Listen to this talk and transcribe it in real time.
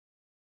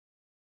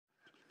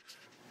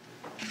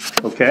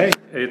Okay,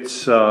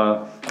 it's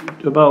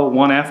about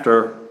 1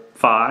 after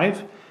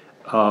 5,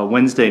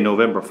 Wednesday,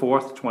 November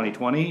 4th,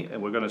 2020,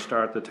 and we're going to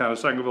start the Town of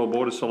Sangerville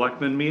Board of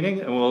Selectmen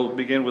meeting, and we'll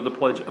begin with the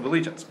Pledge of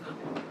Allegiance.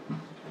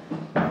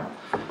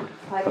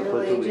 Pledge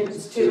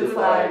allegiance to the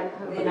flag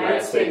of the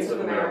United States of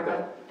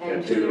America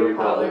and to the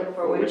republic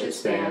for which it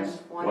stands,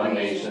 one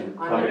nation,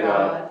 under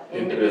God,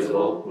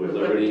 indivisible, with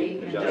liberty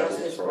and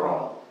justice for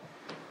all.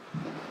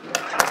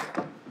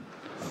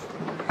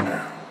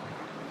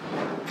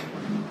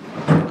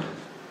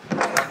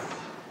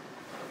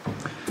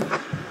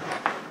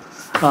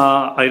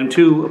 Item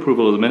 2,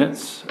 approval of the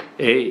minutes.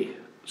 A,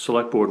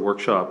 Select Board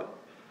Workshop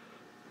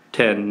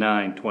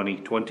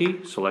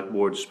 10/9/2020, Select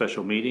Board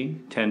Special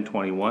Meeting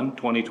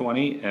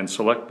 10/21/2020, and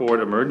Select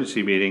Board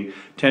Emergency Meeting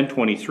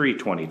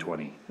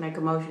 10/23/2020. Make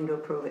a motion to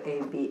approve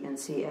A, B, and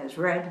C as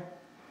read.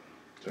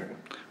 Second.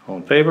 All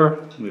in favor?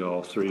 We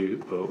all three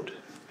vote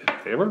in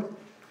favor.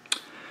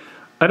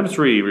 Item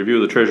 3,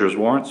 review the treasurer's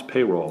warrants,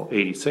 payroll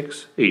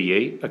 86,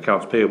 88,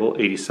 accounts payable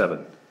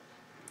 87.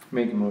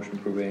 Make a motion to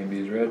approve A and B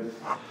as read.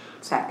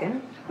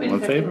 Second. All in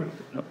favor?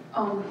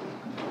 No.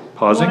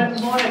 Pausing?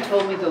 Lorna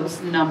told me those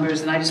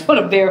numbers, and I just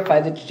want to verify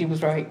that she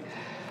was right.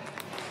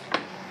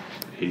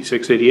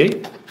 86,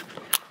 88,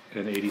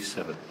 and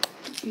 87.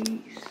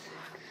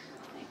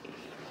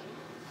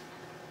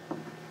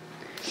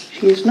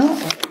 She is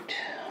not right.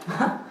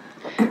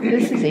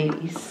 This is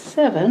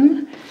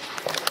 87.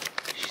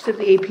 She said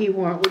the AP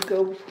warrant would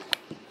go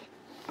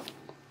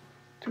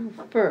through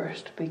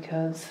first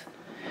because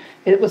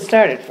it was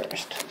started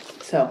first.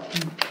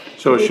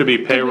 So it should be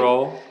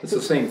payroll. It's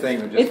the same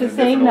thing. It's the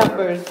same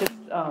numbers, just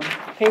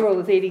payroll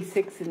is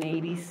 86 and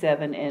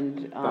 87,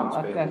 and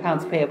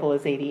accounts payable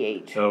is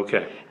 88.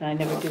 Okay. And I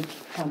never did,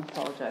 I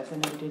apologize, I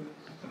never did.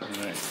 All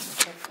right.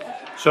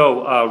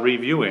 So,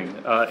 reviewing,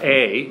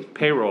 A,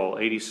 payroll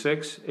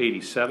 86,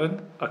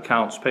 87,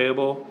 accounts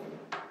payable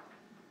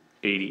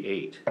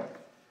 88.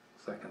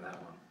 Second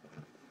that one.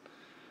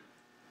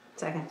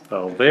 Second.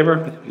 All in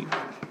favor?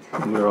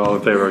 We're all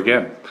in favor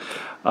again.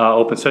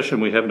 Open session,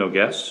 we have no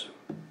guests.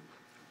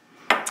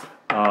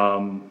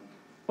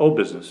 Old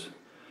business,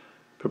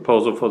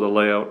 proposal for the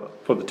layout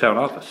for the town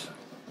office.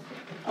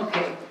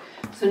 Okay,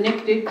 so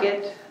Nick did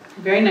get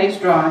very nice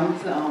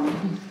drawings,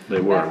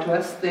 They were. back to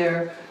us.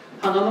 They're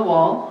hung on the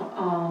wall.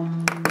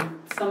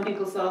 Some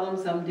people saw them,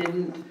 some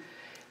didn't.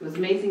 It was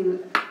amazing.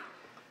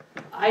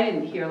 I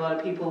didn't hear a lot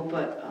of people,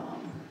 but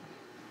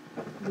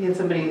we had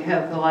somebody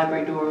have the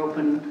library door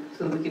open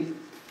so we could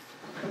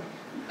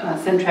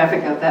send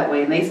traffic out that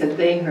way, and they said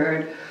they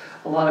heard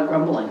a lot of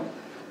grumbling.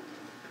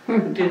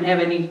 Didn't have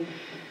any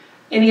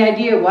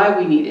idea why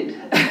we needed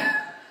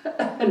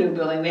a new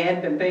building. They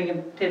hadn't been paying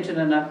attention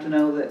enough to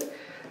know that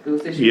there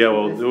was issues. Yeah,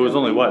 well, there was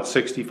only, what,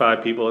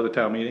 65 people at the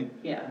town meeting?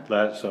 Yeah.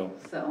 So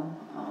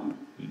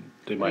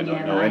they might not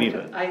again, know any of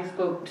it. I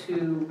spoke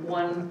to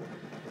one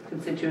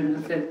constituent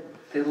who said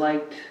they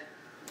liked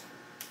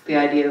the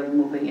idea of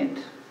moving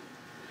it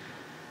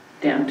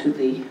down to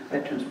the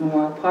Veterans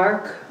Memorial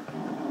Park.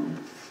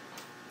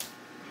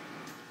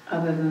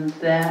 Other than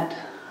that,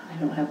 I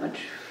don't have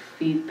much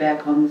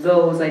feedback on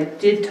those. I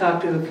did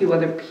talk to a few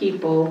other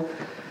people.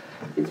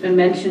 It's been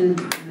mentioned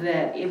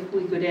that if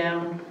we go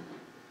down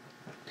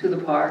to the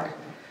park,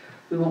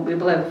 we won't be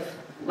able to have,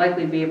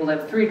 likely be able to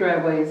have 3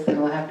 driveways.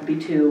 It'll have to be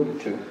 2.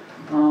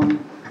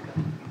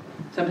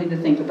 Something to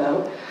think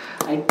about.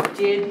 I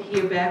did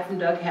hear back from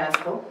Doug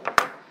Haskell,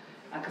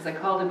 because I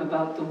called him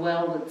about the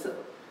well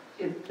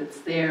that's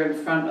there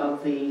in front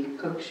of the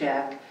cook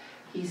shack.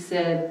 He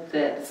said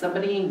that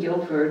somebody in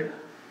Guilford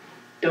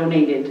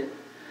donated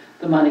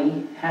the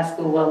money.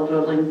 Haskell Well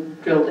Drilling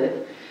drilled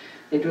it.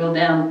 They drilled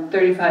down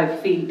 35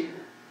 feet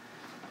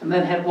and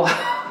then had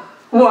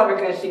water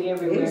gushing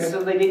everywhere,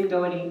 so they didn't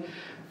go any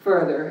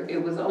further.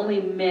 It was only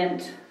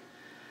meant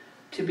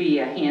to be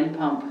a hand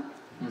pump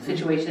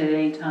situation at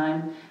any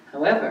time.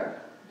 However,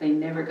 they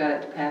never got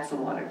it to pass a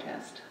water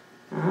test.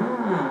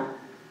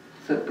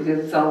 So because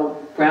it's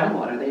all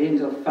groundwater, they didn't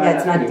go far enough. Yeah,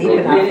 it's not deep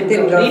enough. It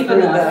didn't go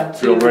through the...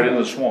 Drilled right in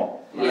the swamp.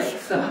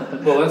 Yes,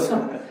 Well, so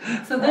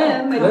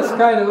then... that's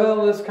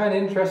kind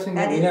of interesting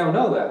that we now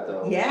know that,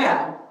 though.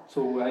 Yeah.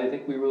 So I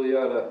think we really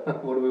ought to,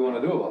 what do we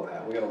want to do about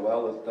that? We got a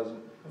well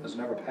that's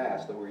never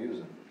passed that we're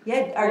using.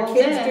 Yeah, are Well,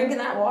 kids then- drinking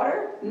that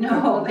water?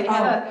 No, they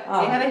had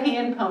Oh. they had a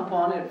hand pump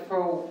on it for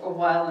a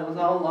while, and it was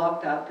all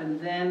locked up,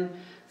 and then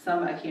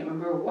I can't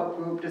remember what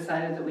group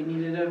decided that we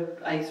needed an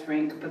ice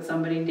rink, but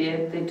somebody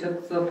did. They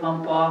took the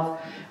pump off,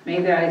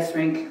 made their ice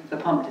rink, the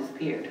pump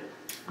disappeared.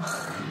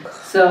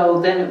 So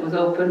then it was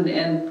opened,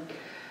 and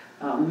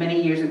many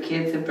years of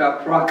kids have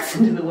dropped rocks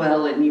into the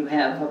well, and you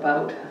have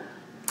about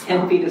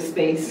 10 feet of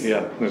space.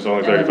 Yeah, there's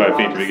only 35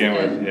 feet to begin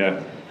with,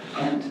 yeah.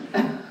 And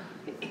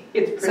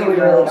it's pretty So we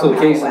well. really So the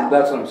case, well.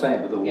 that's what I'm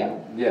saying, but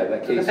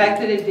that So case. the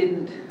fact that it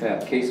didn't, Yeah,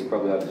 the case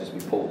probably ought to just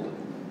be pulled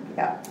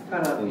Yeah.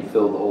 and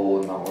fill the hole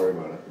and not worry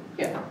about it.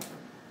 yeah,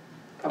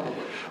 probably.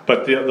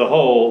 But the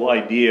whole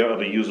idea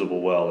of a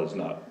usable well is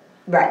not.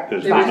 Right.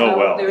 There's There is no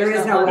well. There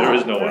is no well. There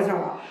is no There is well.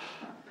 no well.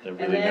 There And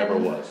really then never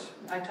was.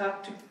 I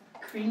talked to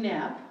Cree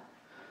Knapp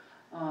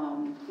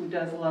who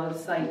does a lot of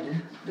site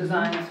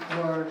designs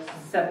for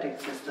septic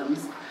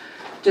systems.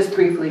 Just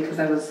briefly, because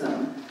I was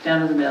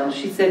down in the mill,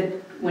 she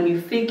said when you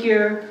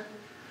figure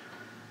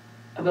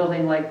a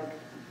building like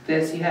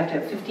this, you have to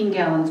have 15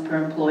 gallons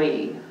per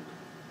employee.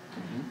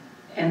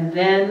 And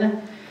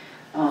then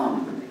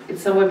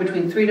it's somewhere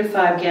between 3 to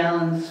 5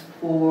 gallons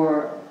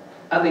for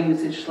other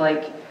usage,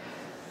 like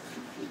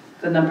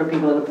the number of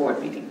people at a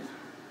board meeting.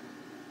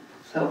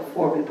 So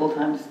 4 people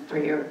times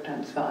 3 or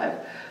times 5.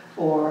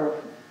 Or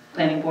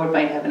planning board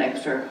might have an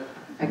extra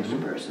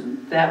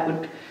person. That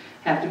would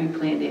have to be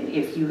planned in.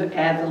 If you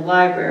add the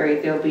library,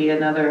 there'll be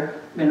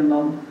another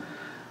minimum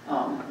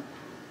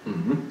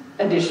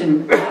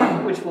addition,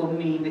 which will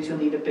mean that you'll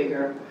need a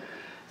bigger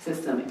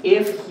system.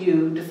 If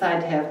you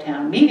decide to have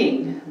town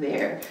meeting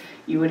there,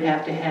 you would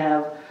have to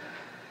have,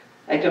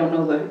 I don't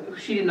know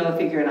she didn't know the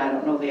figure and I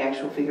don't know the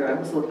actual figure. I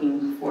was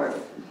looking for it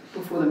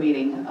before the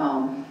meeting.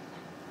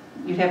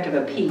 You'd have to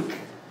have a peak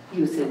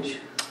usage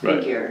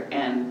figure,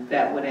 and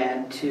that would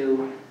add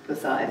to the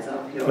size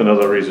of your...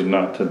 Another reason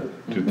not to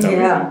do that.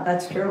 Yeah,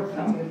 that's true.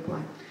 That's a good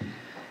point.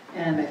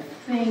 And I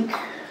think,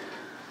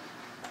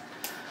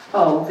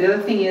 oh, the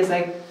other thing is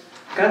I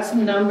got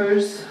some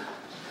numbers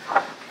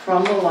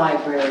from the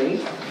library.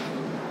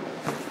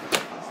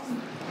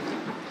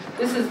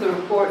 This is the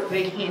report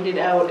they handed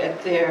out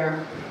at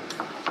their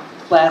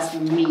last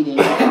meeting.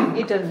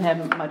 It doesn't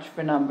have much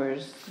for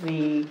numbers.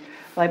 The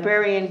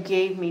librarian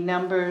gave me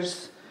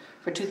numbers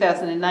for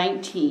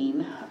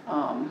 2019.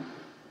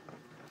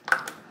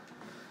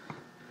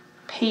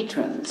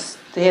 Patrons.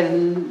 They had,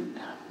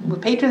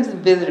 with patrons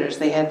and visitors,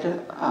 they had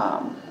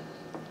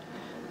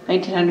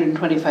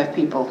 1,925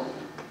 people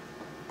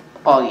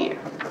all year.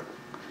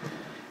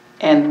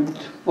 And,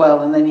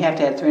 well, and then you have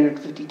to add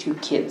 352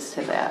 kids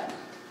to that.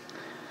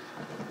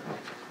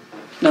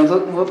 No,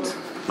 whoops.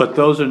 But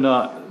those are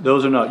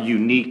not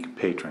unique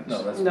patrons.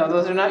 No, that's, No,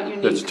 those are not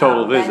unique. That's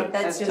total visit.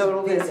 That's just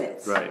total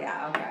visits. Right.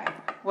 Yeah, okay.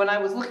 When I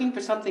was looking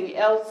for something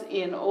else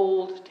in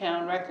old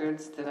town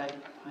records that I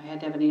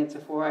had to have an answer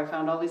for, I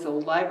found all these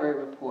old library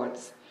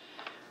reports.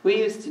 We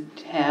used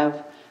to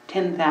have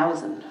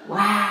 10,000.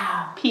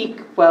 Wow. Peak,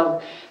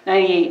 well,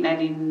 98,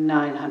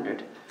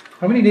 9,900.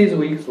 how many days a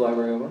week is the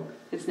library open?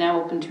 It's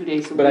now open 2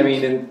 days a week. But I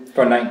mean,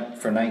 for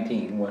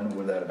 19, when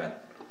would that have been?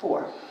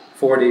 4,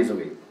 4 days a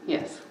week.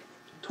 yes,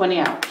 20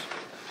 hours.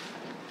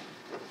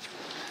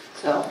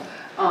 So,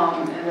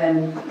 and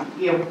then,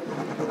 yeah,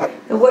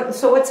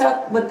 So what's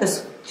up with the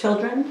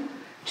children?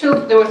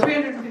 there were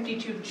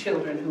 352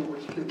 children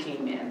who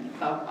came in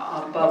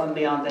above and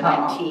beyond the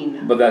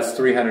 19. But that's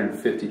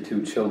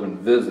 352 children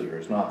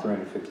visitors, not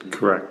 352.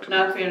 Correct.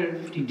 Not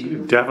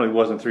 352. It definitely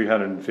wasn't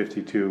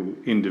 352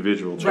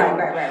 individual children.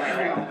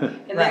 Right.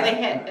 And then they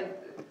had,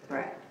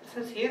 Right. it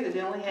says here that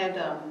they only had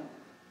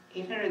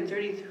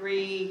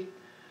 833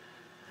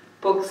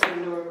 books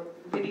and or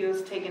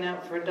videos taken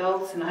out for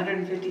adults and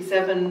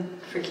 157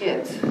 for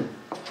kids.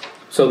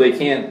 So they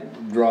can't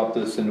drop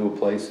this into a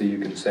place so you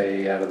can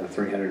say out of the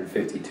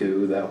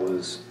 352 that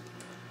was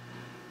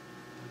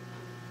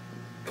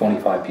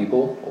 25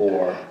 people,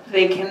 or?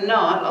 They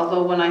cannot,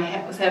 although when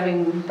I was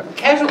having a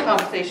casual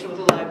conversation with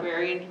the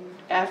librarian,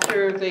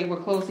 after they were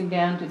closing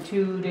down to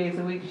 2 days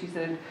a week, she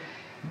said,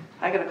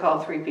 I gotta call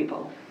 3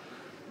 people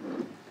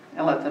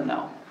and let them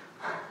know.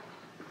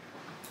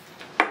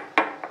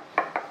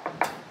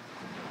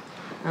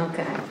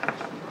 Okay.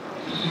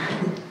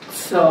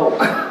 So,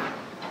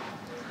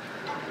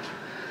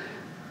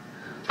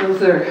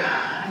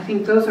 I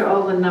think those are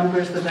all the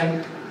numbers that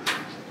I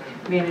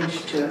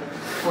managed to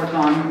work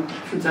on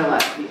since our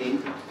last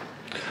meeting.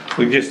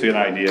 Well, just to get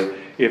an idea,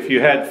 if you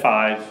had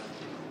 5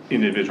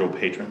 individual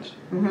patrons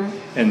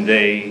and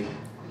they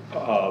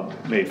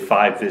made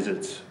 5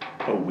 visits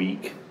a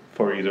week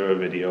for either a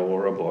video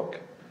or a book,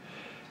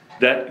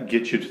 that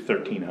gets you to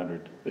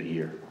 1,300 a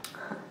year.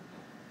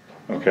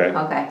 Okay?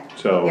 Okay.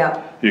 So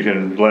Yep. you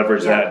can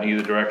leverage Yep. that in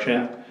either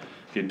direction.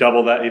 If you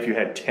double that, if you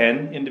had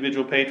 10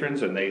 individual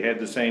patrons and they had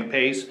the same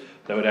pace,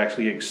 that would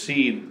actually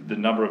exceed the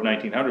number of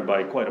 1,900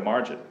 by quite a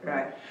margin.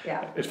 Right,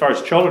 yeah. As far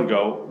as children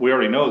go, we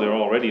already know they're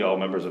already all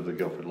members of the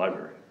Guilford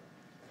Library.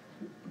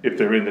 If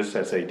they're in this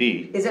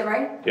SAD, Is it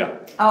right? yeah.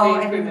 Oh, They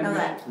I had free didn't know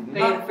that. membership. They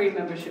had free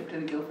membership to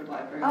the Guilford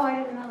Library. Oh, I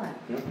didn't know that.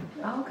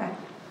 Oh, okay.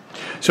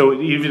 So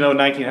even though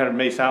 1,900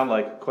 may sound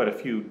like quite a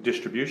few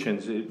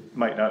distributions, it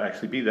might not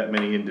actually be that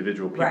many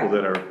individual people Right.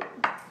 that are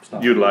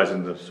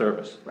utilizing the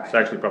service. It's Right.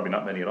 actually probably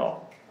not many at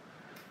all.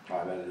 Oh,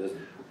 I bet it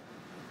isn't.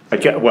 I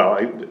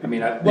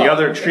mean, the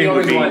other extreme the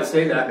would only be. reason why I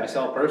say that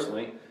myself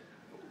personally,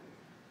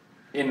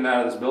 in and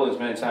out of this building as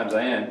many times as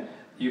I am,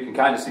 you can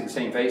kind of see the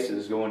same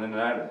faces going in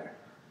and out of there,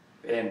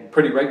 and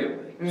pretty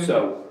regularly.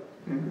 So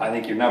I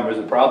think your numbers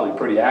are probably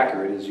pretty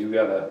accurate, as you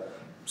got a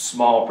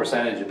small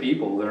percentage of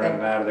people that are in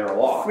and out of there a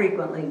lot.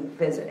 Frequently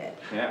visited.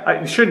 Yeah.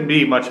 It shouldn't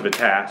be much of a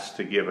task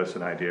to give us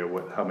an idea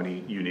how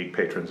many unique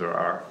patrons there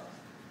are.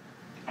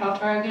 I'll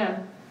try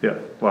again. Yeah,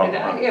 well,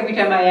 Every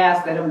time I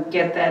ask, I don't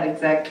get that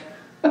exact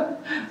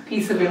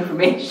piece of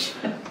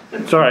information.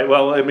 it's all right.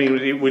 Well, I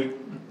mean,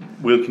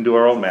 we can do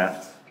our own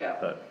math. Yeah.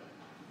 But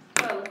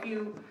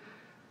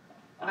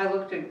I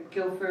looked at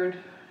Guilford,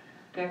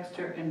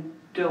 Dexter, and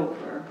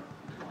Dover.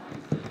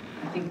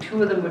 I think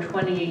 2 of them were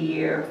 20 a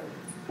year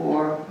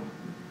for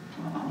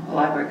a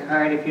library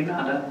card if you're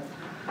not a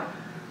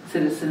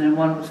citizen, and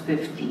 1 was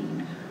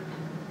 15.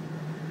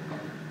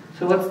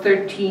 So what's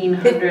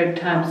 1,300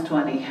 times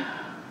 20?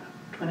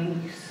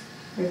 26.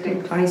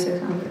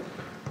 2,600.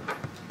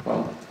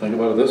 Well, think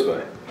about it this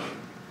way.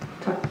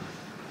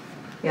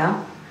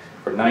 Yeah?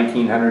 For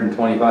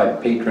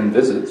 1,925 patron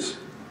visits,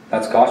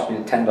 that's costing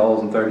you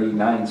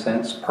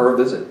 $10.39 per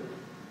visit.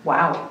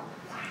 Wow.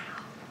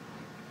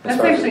 As That's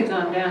far as- actually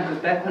gone down,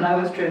 because back when I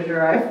was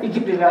treasurer, I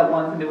figured it out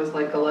once and it was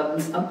like 11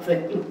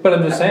 something. But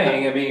I'm just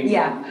saying, I mean,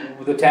 Yeah.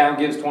 the town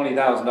gives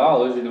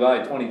 $20,000, you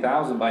divide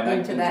 20,000 by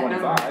Into that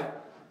 1925.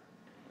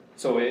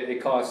 So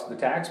it costs the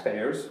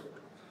taxpayers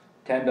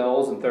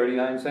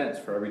 $10.39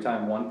 for every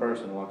time one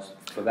person walks,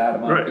 for that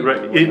amount of Right,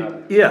 people. right. who went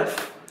out.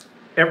 If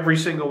every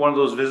single one of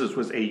those visits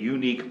was a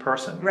unique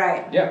person,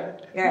 Right, Yeah,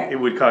 right. it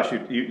would cost you,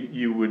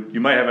 you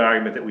might have an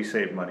argument that we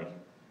saved money.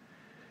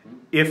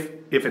 If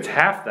it's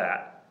half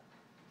that,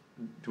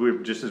 we're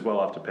just as well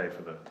off to pay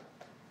for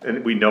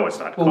and we know it's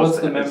not. well, what's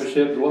close to the that. It's-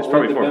 membership, it's what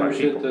probably would the 4 or 5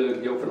 membership people.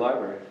 to Guilford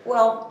Library?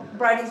 Well,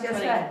 Bridie's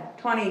just 20. said,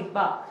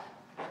 $20.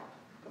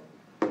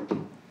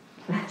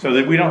 So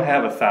that we don't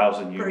have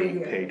 1,000 Per unique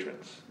year.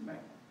 patrons.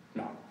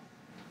 No.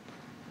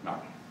 No.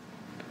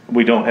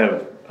 We don't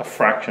have a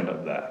fraction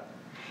of that.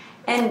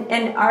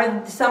 And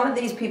are some of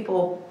these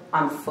people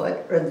on foot,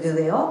 or do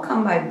they all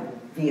come by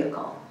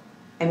vehicle?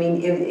 I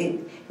mean,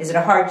 is it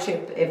a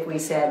hardship if we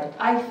said,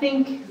 I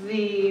think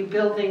the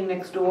building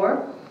next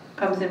door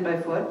comes in by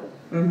foot,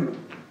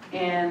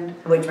 and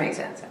which makes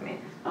sense, I mean,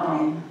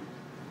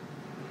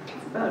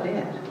 that's about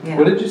it. yeah.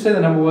 What did you say the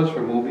number was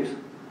for movies?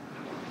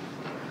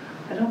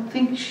 I don't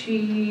think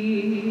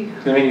she,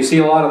 I mean, you see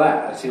a lot of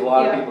that, I see a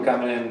lot of Yeah. people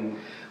coming in.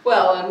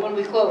 well, and when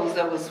we closed,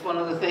 that was one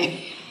of the things.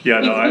 Yeah,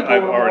 no, I've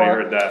People were already more-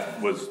 heard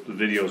that was, the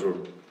videos were,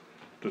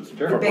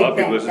 Sure. for a Big lot of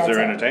people, thing, this is that's their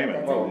it, entertainment.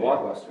 that's Oh,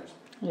 Blockbusters.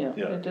 Yeah,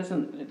 Yeah. it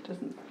doesn't,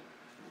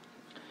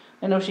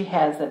 I know she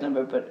has that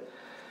number, but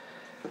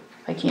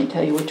I can't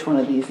tell you which one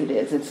of these it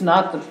is. It's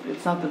not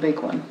the big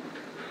one.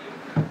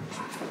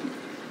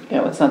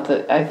 Yeah, it's not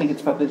I think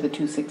it's probably the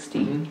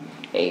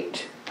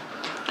 268.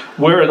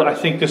 Where I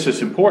think this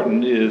is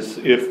important is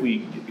if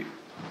we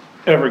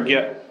ever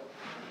get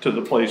to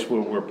the place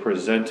where we're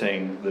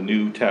presenting the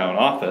new town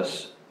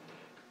office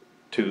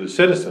to the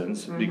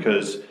citizens,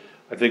 because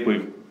I think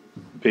we've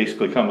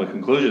basically come to the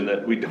conclusion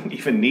that we don't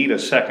even need a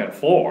second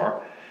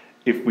floor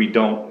if we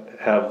don't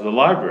have the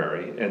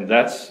library, and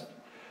that's,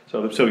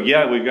 so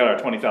yeah, we've got our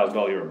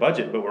 $20,000 a year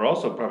budget, but we're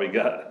also probably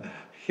got,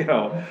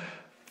 $40,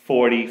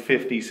 $50,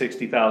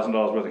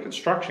 $60,000 worth of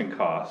construction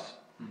costs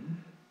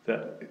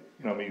that,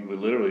 I mean, would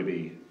literally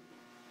be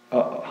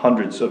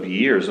hundreds of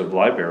years of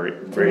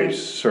library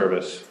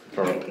service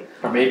for.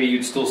 Or maybe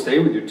you'd still stay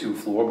with your 2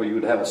 floor, but you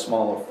would have a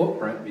smaller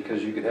footprint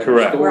because you could have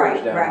Correct. your storage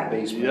Right, down right. in the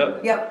basement.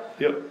 Yep. Yep,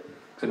 Yep.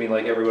 'Cause I mean,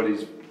 like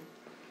everybody's,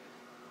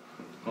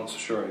 I'm not so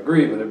sure I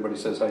agree, but everybody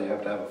says how you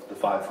have to have the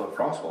 5-foot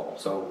frost wall,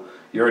 so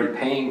you're already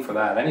paying for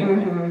that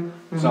anyway.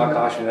 It's not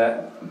costing you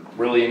that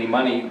really any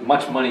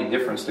much money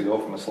difference to go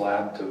from a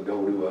slab to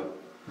go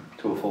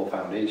to a full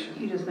foundation.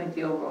 You just make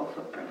the overall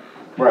footprint.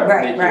 Right,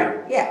 Make right,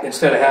 your- yeah.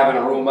 Instead of having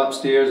a room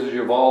upstairs as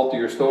your vault or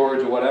your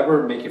storage or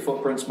whatever, make your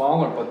footprint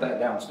smaller and put that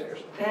downstairs.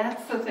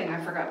 That's the thing I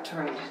forgot to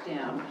write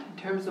down,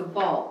 in terms of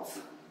vaults.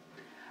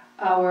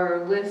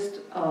 Our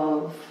list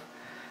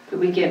that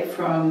we get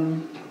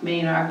from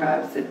Maine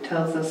Archives, it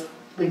tells us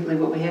legally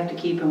what we have to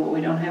keep and what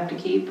we don't have to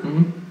keep.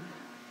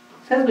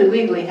 Says we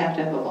legally have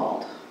to have a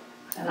vault.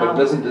 And But it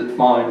doesn't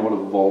define what a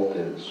vault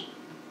is.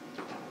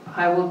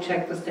 I will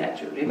check the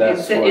statute.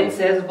 That's It what-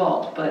 says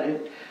vault, but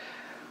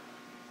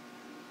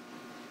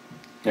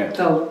Yeah.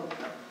 so.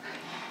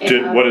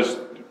 What does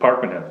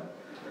Parkman have?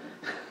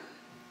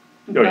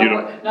 No, you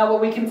don't. Not what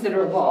we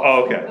consider a vault.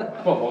 Oh, okay.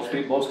 Well,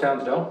 most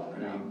towns don't. I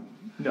mean,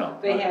 No.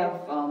 They have,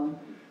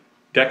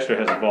 Dexter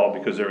has a vault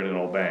because they're in an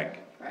old bank,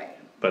 right.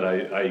 but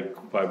I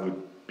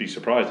would be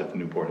surprised if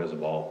Newport has a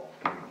vault.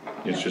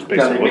 It's just yeah,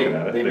 basically looking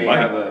at it. They may might.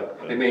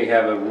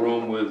 have a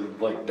room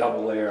with like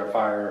double layer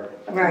fire,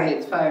 Right.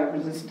 It's fire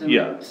resistant.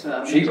 Yeah.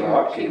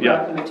 sheetrock,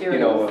 Yeah. Sheetrock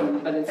materials,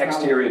 but it's an not.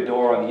 exterior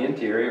door on the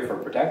interior for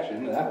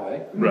protection that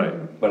way.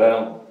 Right,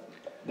 But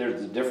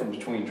there's a difference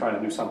between trying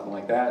to do something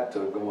like that to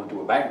go into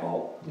a bank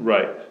vault.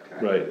 right,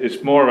 right.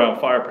 It's more around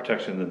fire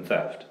protection than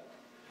theft,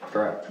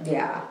 Correct.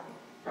 Yeah.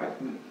 Right.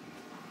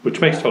 which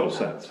makes total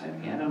sense. I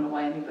mean, I don't know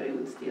why anybody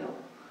would steal.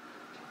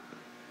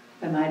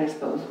 They might, I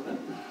suppose, but.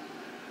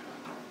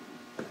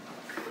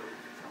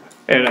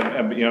 And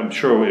I'm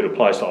sure it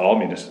applies to all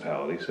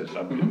municipalities.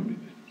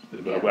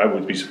 I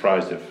would be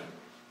surprised if,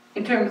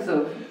 In terms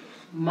of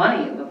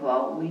money in the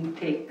vault, we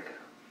take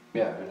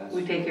Yeah, I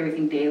mean, that's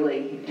everything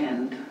daily,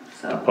 and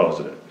so,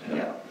 positive.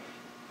 yeah.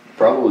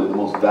 probably the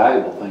most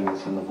valuable thing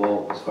that's in the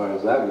vault as far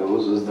as that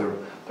goes is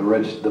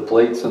the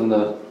plates and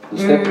the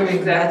stickers. Exactly.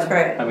 That's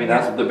right. I mean,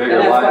 that's the bigger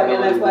And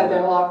liability. that's why than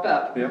they're that. locked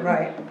up. Yep.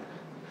 Right.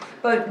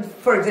 But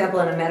for example,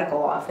 in a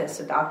medical office,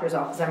 a doctor's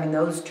office, I mean,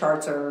 those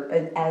charts are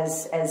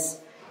as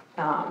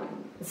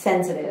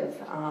sensitive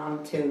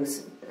to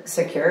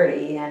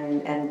security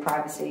and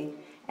privacy.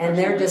 And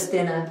they're just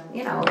in a,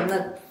 you know, in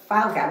the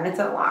file cabinets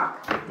at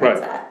lock. That's Right.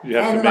 that. You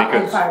have to and, make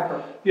and a-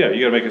 fireproof. Yeah, you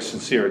gotta make a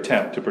sincere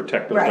attempt to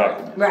protect those Right,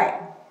 documents. right,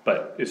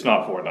 But it's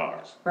not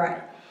 $4.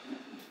 right.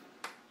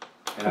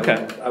 And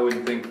Okay. I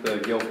wouldn't think the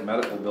Guilford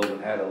Medical Building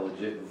had a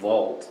legit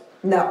vault,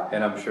 No.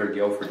 and I'm sure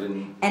Guilford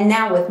didn't. And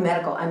now with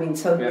medical, I mean,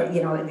 so, Yeah.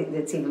 you know,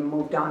 it's even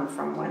moved on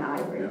from when I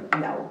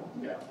know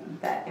Yeah.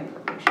 that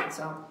information,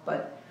 so,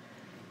 but.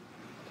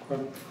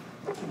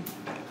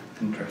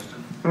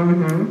 Interesting.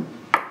 Mm-hmm.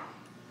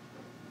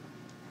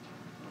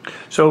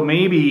 So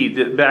maybe,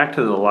 back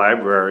to the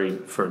library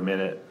for a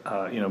minute,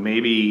 you know,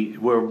 maybe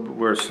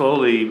we're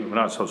slowly,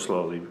 not so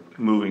slowly,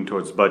 moving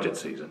towards budget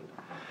season.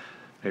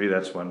 Maybe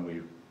that's when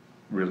we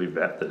really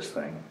vet this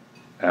thing,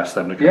 ask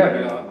them to come Yeah,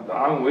 in. yeah,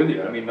 I'm with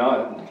you. I mean,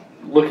 not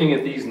looking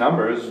at these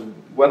numbers,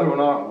 whether or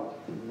not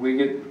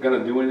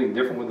gonna do anything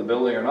different with the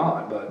building or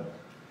not, but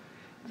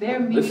They're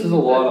This is meeting a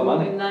lot of the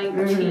money.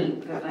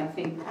 19th, and I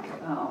think,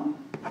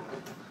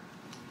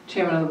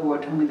 chairman of the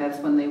board told me that's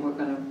when they were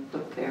gonna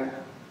put their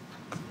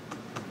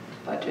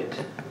budget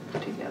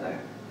together.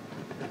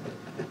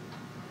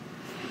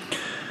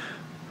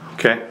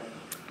 Okay.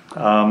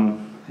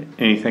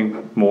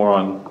 Anything more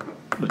on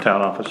the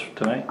town office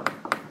tonight?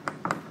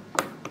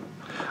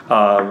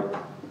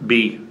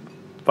 B,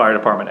 fire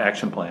department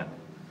action plan.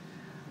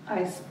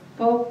 I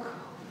spoke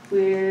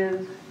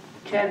with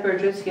Chad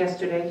Burgess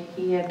yesterday.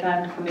 He had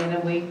time to come in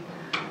and we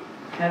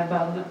had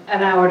about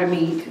an hour to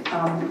meet.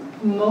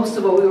 Most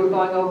of what we were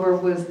going over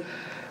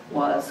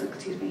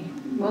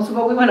most of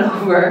what we went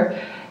over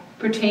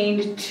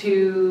pertained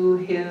to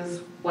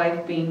his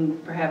wife being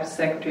perhaps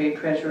secretary,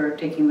 treasurer,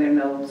 taking their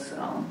notes,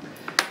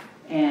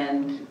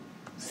 and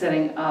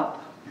setting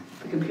up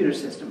the computer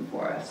system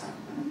for us.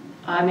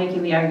 I'm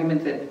making the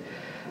argument that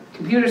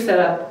computer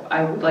setup,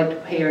 I would like to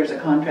pay her as a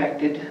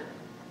contracted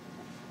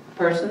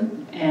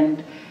person,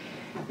 and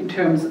in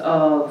terms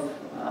of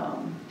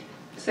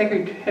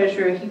secretary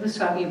treasurer, he was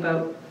talking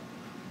about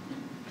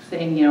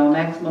saying, you know, a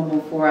maximum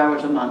of 4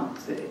 hours a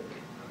month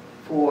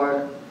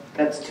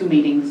that's 2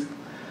 meetings,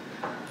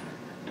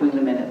 doing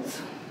the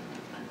minutes.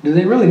 do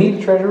they really need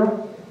a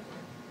treasurer?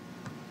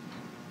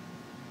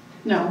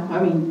 No,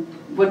 I mean,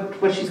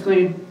 what she's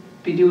going to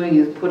be doing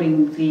is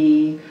putting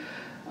the,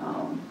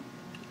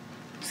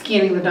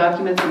 scanning the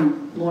documents,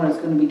 and Lorna's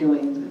going to be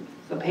doing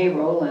the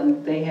payroll,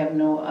 and they have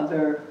no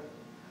other,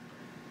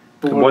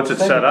 And once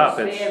it's set up,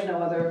 they it's, have no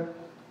other,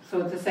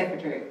 so it's a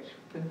secretary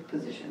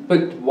position.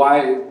 But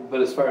why,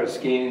 but as far as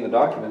scanning the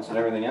documents and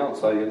everything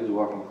else, all you gotta do is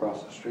walk them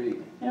across the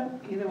street.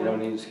 Yep, either You don't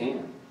way. need to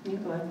scan.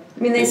 Either way. I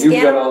mean, they And you've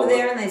scan got them all over the-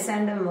 there and they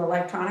send them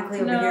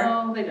electronically over here?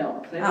 No, they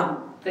don't. They Oh.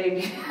 don't.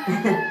 They,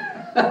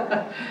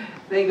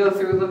 they go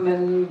through them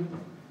and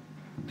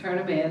turn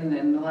them in,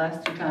 and the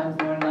last 2 times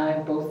Lauren and I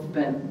have both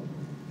spent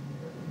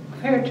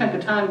a fair chunk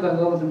of time going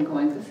over them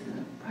going, this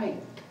isn't right.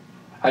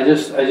 I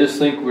just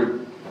think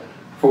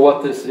for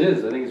what this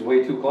is, I think it's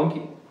way too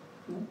clunky.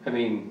 I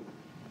mean,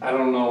 I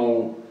don't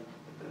know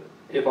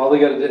if all they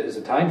gotta do is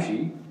a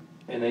timesheet,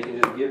 and they can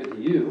just give it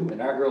to you,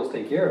 and our girls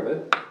take care of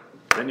it.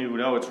 then you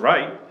know it's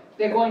right.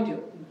 They're going to.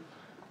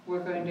 We're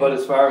going to. But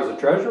as far as a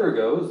treasurer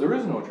goes, there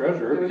is no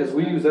treasurer, There because is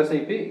we none. use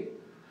SAP.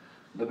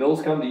 The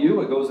bills come to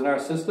you, it goes in our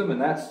system,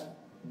 and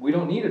we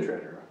don't need a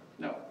treasurer.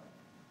 No.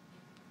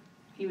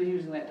 He was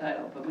using that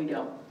title, but we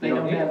don't. They You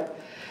don't don't need have,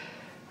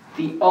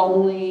 the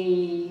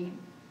only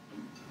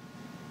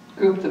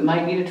group that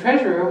might need a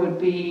treasurer would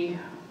be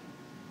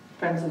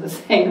Friends of the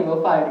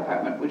Sangerville Fire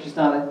Department, which is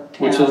not a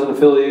town. Which isn't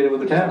affiliated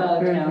with the Which is town.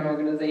 not a town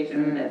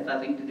organization, and has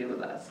nothing to do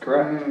with us.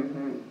 Correct.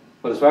 Mm-hmm.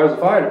 But as far as the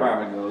fire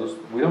department goes,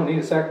 we don't need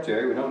a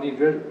secretary, we don't need a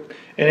treasurer.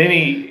 And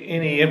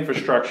any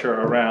infrastructure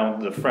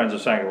around the Friends of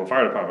Sangerville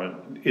Fire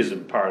Department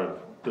isn't part of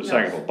the No.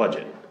 Sangerville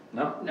budget,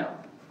 No. No,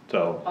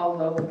 so.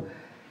 although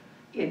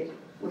it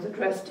was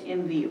addressed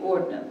in the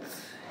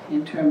ordinance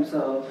in terms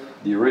of,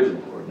 The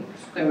original ordinance.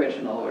 the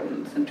original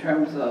ordinance, in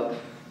terms of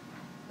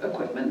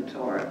equipment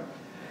or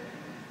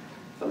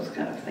those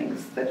kind of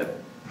things that are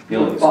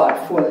Buildings.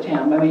 bought for the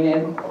town. I mean,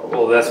 and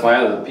Well, that's my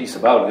other piece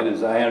about it,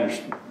 is I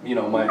understand,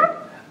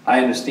 I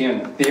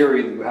understand the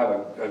theory that you have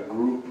a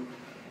group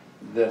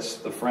that's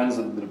the friends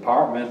of the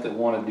department that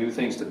wanna do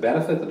things to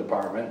benefit the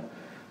department,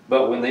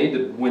 but when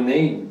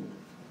they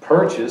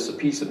purchase a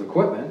piece of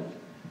equipment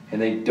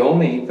and they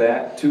donate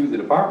that to the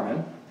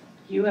department,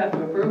 you have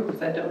to approve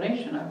that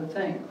donation, I would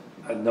think.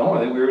 no, I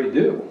think we already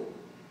do.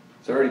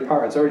 It's already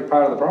part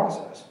of the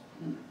process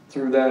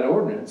through that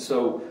ordinance,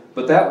 so,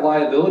 but that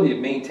liability of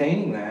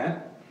maintaining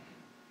that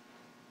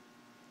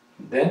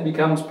then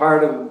becomes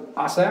part of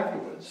us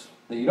afterwards,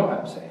 that you don't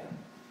have a say in.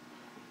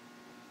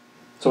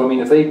 So I mean,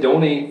 if they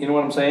donate, you know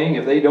what I'm saying,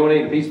 if they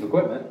donate a piece of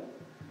equipment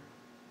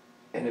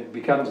and it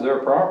becomes their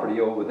property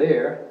over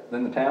there,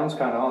 then the town's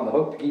kinda on the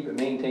hook to keep it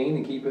maintained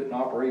and keep it in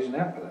operation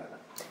after that.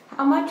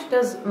 How much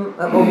does,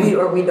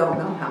 or we don't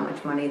know how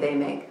much money they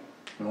make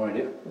No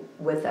idea.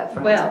 with that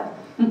friends? Well,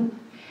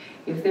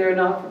 if they're a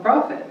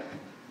not-for-profit,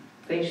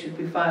 they should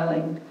be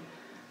filing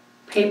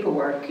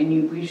paperwork,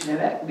 and we should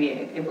be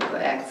able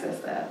to access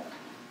that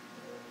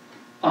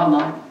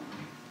online.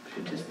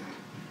 Should just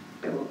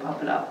be able to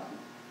pop it up.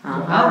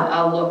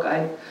 I'll look,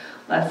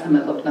 last time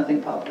I looked,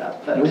 nothing popped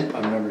up, but. Nope,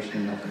 I've never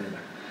seen nothing either.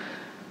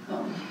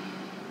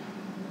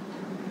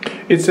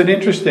 It's an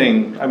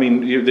interesting, I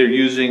mean, they're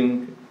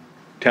using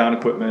town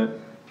equipment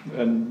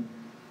and,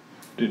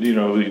 you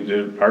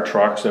know, our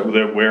trucks,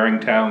 they're wearing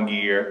town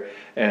gear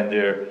and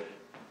they're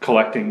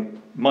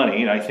collecting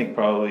money. And I think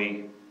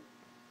probably,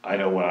 I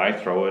know when I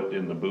throw it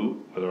in the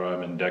boot, whether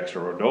I'm in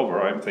Dexter or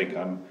Dover, I think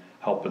I'm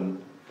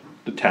helping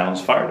the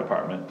town's fire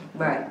department.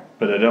 Right.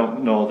 But I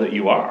don't know that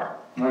you are.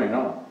 No, you're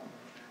not.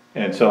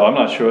 And so I'm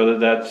not sure that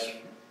that's,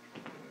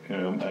 you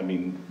know, I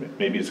mean,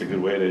 maybe it's a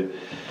good way to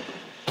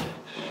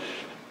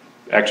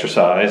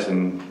exercise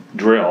and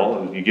drill,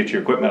 and you get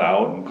your equipment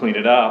out and clean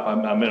it up.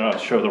 I'm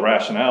not sure the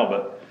rationale,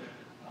 but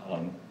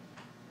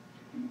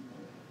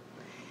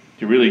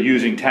you're really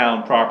using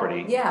town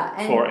property Yeah,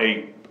 and- for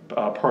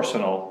a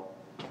personal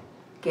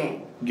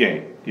Game.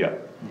 gain, yeah.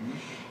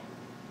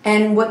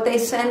 And what they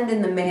send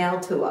in the mail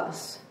to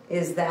us,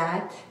 is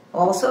that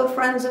also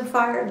Friends of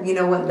Fire? You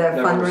know what the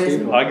Never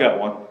received fundraising? one. I got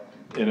one,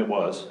 and it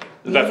was,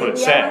 that's what it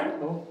said.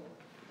 No,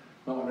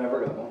 no, I've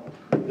never got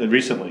one. It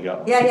recently got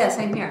one, Yeah,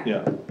 same here.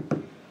 yeah.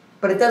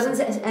 But it doesn't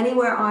say,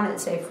 anywhere on it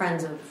say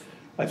Friends of,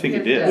 I think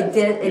it It did. it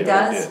did, it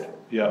Yeah, does? did.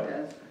 Yeah, It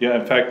does. yeah,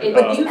 in fact,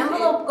 But the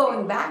envelope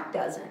going back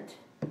doesn't.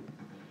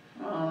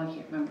 Oh, I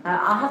can't remember.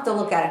 I'll have to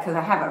look at it, because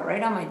I have it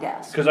right on my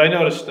desk. because I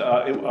noticed,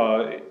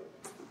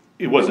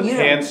 it wasn't You know-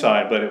 hand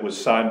signed, but it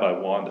was signed by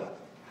Wanda.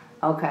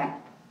 Okay.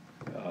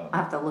 I'll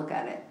have to look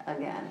at it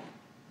again.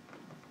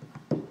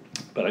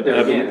 But I Yeah,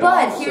 haven't, again, an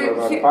But officer here- of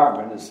our here-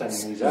 department is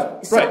sending these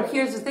out. So Right.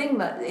 here's the thing,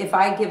 but if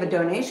I give a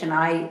donation,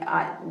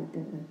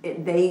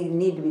 they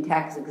need to be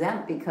tax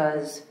exempt,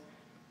 because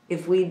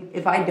if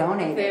I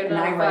donate They're it and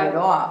I not write it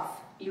five-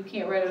 off, You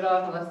can't write it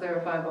off unless they're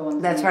a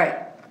 501c. that's right.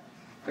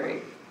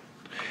 Great.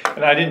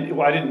 and I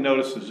didn't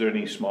notice, is there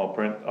any small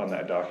print on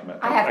that document?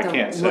 I have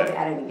can't to look say.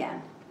 at it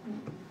again.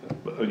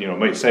 You know, it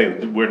may say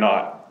we're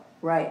not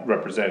Right.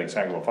 representing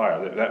Sangerville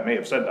Fire, that may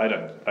have said, I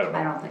don't I know.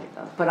 don't think it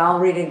does, but I'll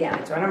read it again.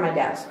 It's right on my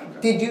desk.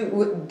 Did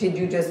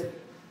you just,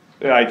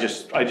 Yeah, I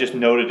just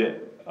noted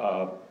it,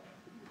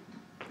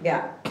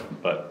 yeah,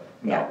 but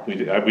Yeah. no, we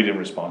didn't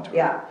respond to it.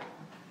 yeah.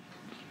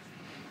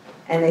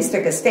 And they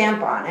stick a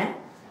stamp on it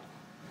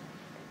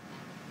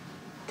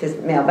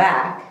to mail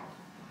back.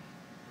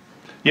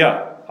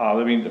 Yeah, I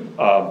mean,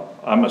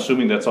 I'm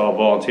assuming that's all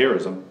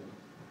volunteerism.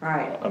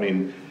 Right. I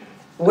mean,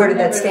 Where did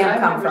that I've stamp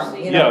come never from?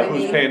 seen You know yeah, what I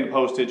who's mean? paying the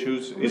postage,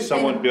 Who's is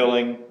someone paying-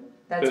 billing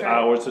That's the right.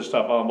 hours to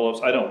stuff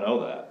envelopes? I don't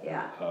know that.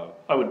 Yeah.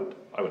 I would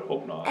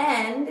hope not.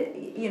 And,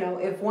 you know,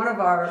 if one of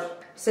our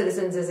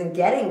citizens isn't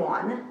getting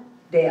one,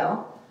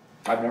 Dale,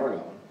 I've never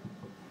got one.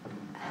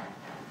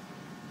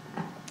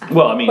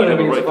 Well, I mean, you But I have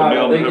a mean, right it's to fine,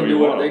 mail they whatever can you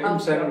do it, they want. can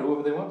send it to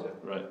whoever they want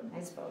to. Right.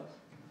 I suppose.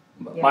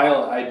 But Yeah.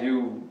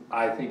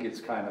 I think it's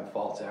kind of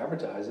false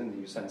advertising that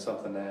you send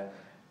something that,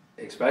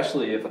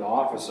 especially if an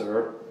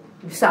officer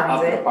Signs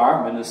of the it.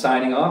 department is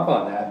signing off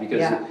on that, because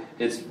Yeah.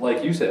 it's,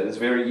 like you said, it's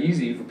very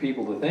easy for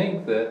people to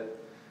think that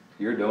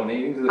you're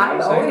donating to the I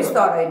town of always Sangerville.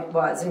 thought I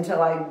was until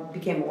I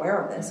became aware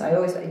of this. I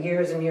always,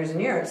 years and years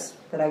and years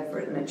that I've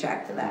written a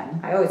check to that.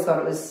 I always thought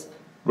it was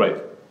Right.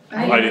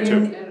 I did too.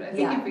 And I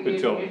Yeah. think if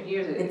Until- you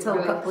years it until a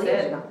really couple of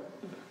years said ago.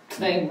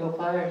 Sangerville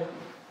Fire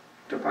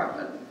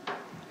Department.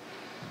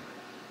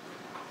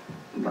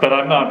 But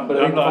I'm not But I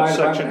think the fire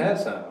department section,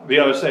 has some. the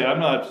other say, I'm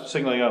not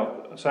singling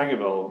out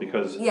Sangerville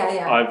because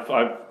Yeah.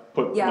 I've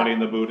put Yeah. money in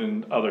the boot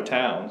in other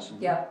towns.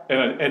 Yeah.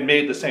 And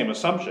made the same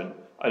assumption.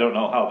 I don't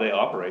know how they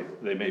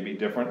operate. They may be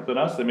different than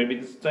us, they may be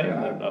the same,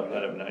 I have no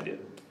idea.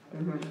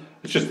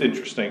 It's just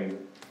interesting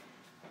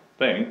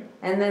thing.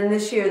 And then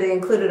this year they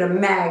included a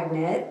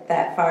magnet,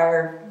 that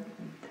fire,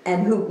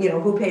 and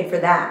who paid for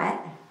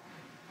that?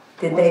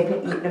 Did they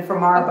pay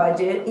from our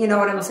budget? You know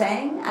what I'm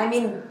saying? I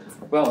mean,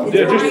 Well, It's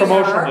They're just really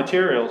promotional hard.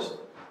 materials,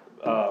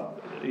 what are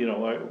you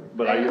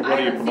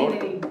I haven't promoting?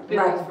 seen any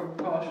bills Right. for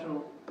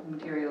promotional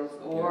materials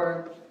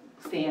or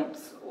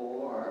stamps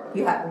or.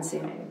 you haven't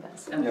seen any of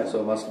this. yeah,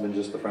 so it must have been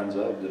just the Friends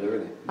of did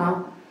everything.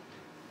 Oh,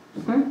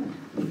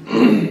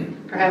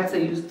 Perhaps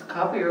they used the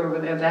copier over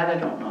there, that I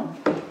don't know.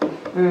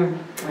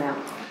 yeah.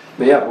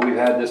 But yeah, but we've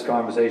had this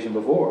conversation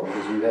before,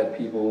 because we've had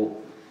people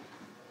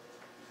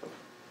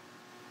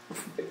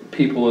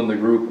in the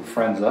group of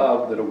Friends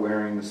of that are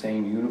wearing the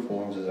same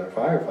uniforms as our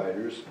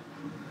firefighters.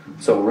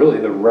 So really,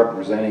 they're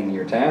representing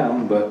your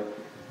town, but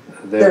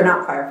They're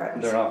not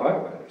firefighters. They're not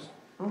firefighters.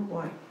 Oh,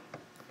 boy.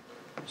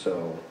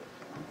 So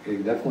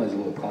it definitely is a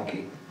little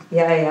clunky.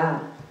 Yeah.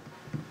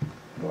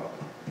 Well,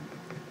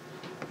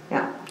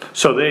 Yeah.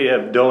 So they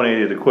have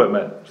donated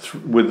equipment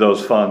with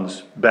those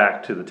funds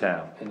back to the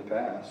town, in the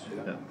past,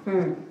 yeah.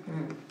 Yeah.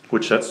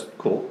 Which that's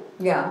cool.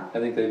 Yeah. I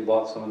think they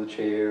bought some of the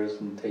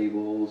chairs and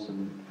tables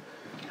and,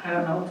 I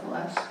don't know what the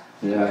last.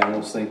 yeah, I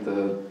almost think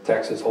the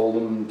Texas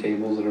Hold'em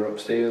tables that are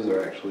upstairs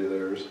are actually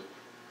theirs.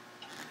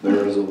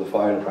 Theirs or the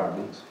fire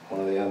departments,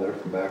 one or the other,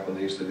 from back when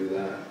they used to do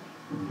that.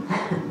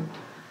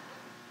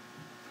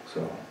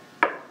 So,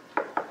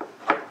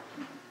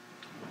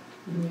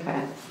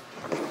 Okay.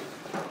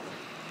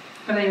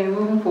 But anyway,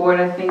 moving forward,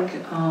 I think,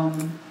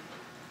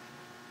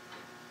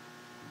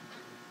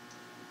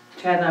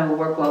 Chad and I will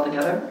work well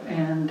together,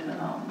 and,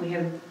 we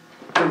had a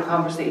good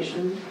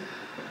conversation.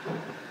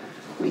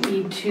 We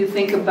need to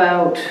think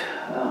about,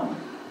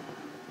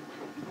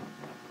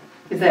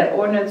 is that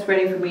ordinance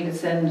ready for me to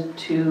send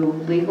to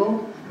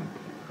legal?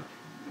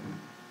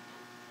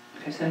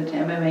 If I send it to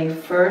MMA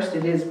first,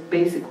 it is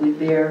basically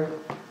their,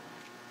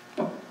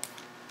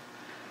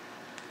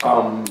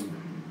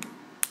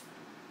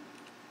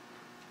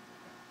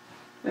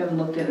 we haven't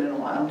looked at it in a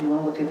while. Do you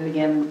want to look at it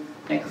again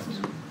next?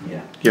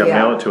 yeah. Yeah, Yeah.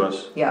 mail it to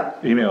us, Yeah.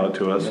 email it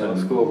to us, Yeah,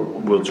 let's go over it.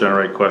 and we'll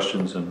generate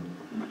questions and,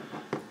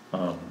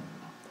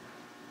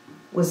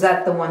 Was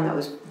that the one that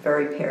was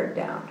very pared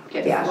down?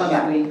 Yes, Yeah, the one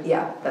that we-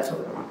 yeah, that's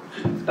what we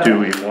want. do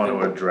we want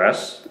to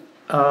address,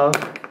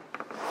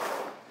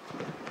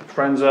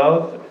 friends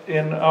of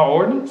in our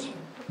ordinance?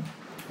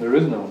 There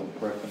is no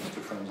reference to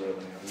friends of any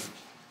of them.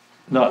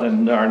 Not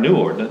in our new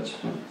ordinance.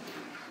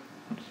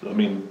 I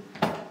mean,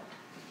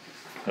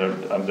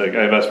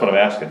 that's what I'm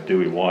asking, do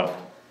we want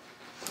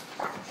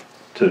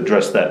to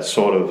address that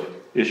sort of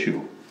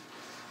issue?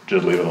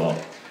 Just leave it alone.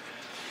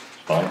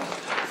 Fine.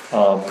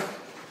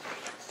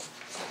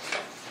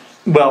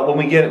 Well, when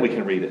we get it, we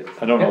can read it.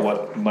 I don't know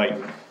what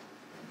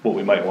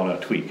we might wanna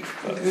tweak,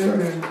 but.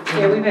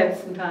 Yeah, we've had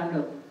some time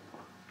to,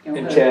 you know.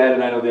 And Chad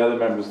and I know the other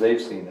members, they've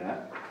seen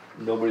that.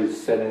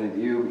 Nobody's said anything to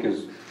you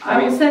because, I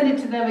will mean, send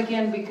it to them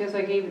again because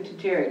I gave it to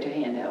Jerry to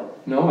hand out.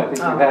 no, I think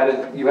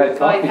Oh. you had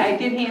So I copies.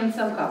 did hand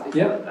some copies.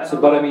 Yeah, so,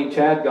 but I mean,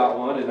 Chad got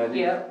one and I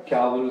Yeah. think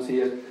Calvin was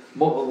here.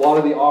 A lot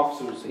of the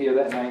officers here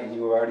that night and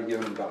you were already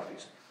given them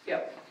copies.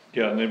 Yep.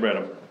 Yeah, and they read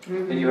them.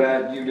 And you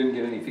didn't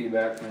get any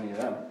feedback from any of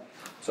them,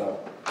 so.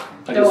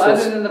 I No, guess other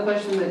let's- than the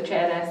question that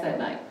Chad asked that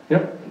night.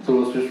 Yep, so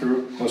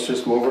let's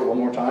just go over it one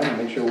more time and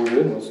make sure we're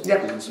good and let's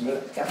Yep. we can submit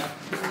it. Yep.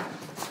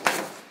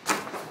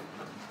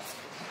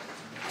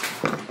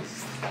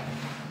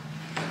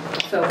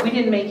 So we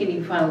didn't make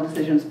any final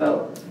decisions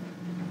about,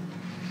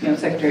 you know,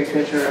 secretary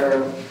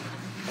treasurer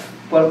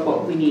or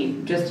what we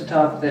need, just to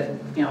talk that,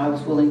 you know, I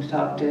was willing to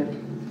talk to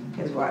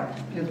His wife.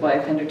 his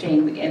wife,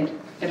 entertain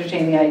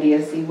the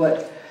idea, see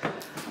what,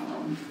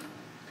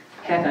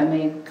 heck, I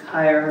may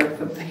hire her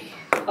from the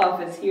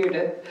office here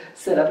to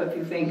set up a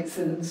few things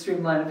and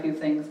streamline a few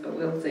things, but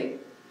we'll see.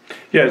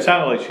 Yeah, it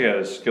sounded like she had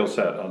a skill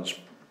set on,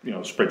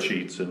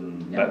 spreadsheets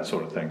and Yeah. that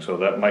sort of thing, so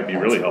that might be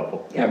really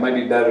helpful. Yeah, it might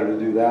be better to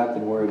do that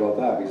than worry about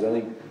that, because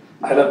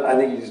I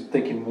think he's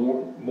thinking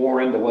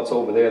more into what's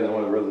over there than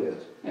what it really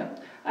is. Yeah,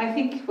 I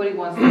think what he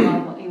wants,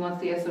 he wants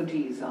the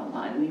SOGs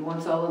online, and he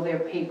wants all of their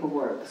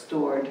paperwork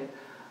stored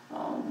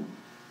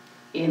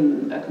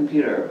in a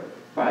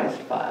computerized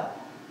file,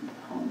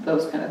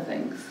 those kind of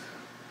things.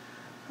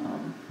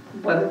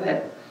 Whether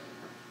that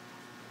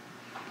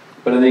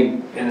But I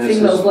think, and this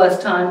signals is,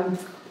 less time,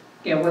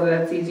 you know, whether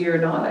that's easier or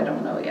not, I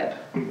don't know yet.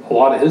 a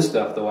lot of his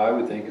stuff though, I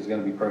would think is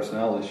gonna be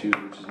personnel issues,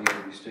 which is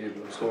need to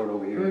be stored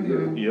over here with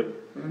you. Yep.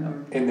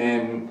 And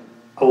then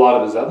a lot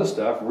of his other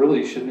stuff,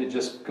 really, shouldn't it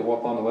just go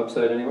up on the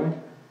website anyway?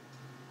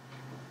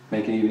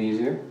 Make it even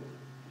easier?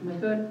 Am I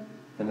good?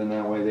 And then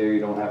that way there you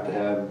don't have to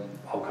have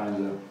all kinds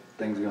of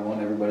things going,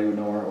 everybody would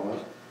know where it was.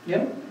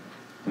 Yep.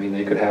 I mean,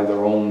 they could have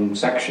their own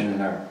section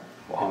on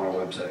our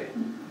website.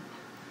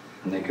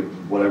 And they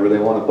could, whatever they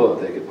wanna put,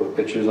 they could put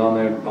pictures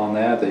on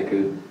that, they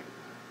could,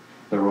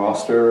 their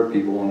roster,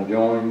 people wanna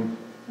join,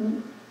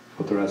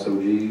 put their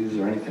SOGs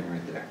or anything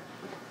right there.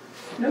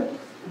 Yep,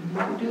 we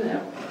can do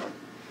that.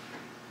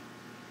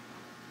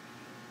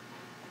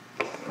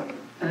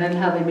 And then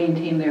how they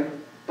maintain their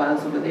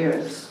files over there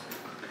is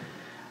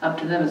up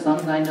to them, as long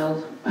as I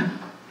know.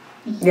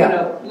 You Yeah.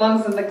 know, as long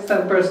as the next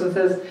time person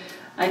says,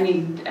 I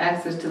need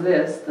access to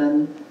this,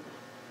 then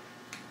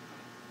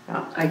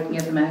Yeah. I can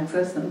get them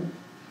access and.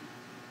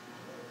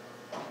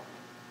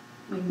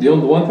 The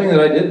one thing that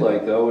I did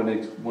like though,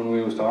 and when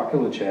we was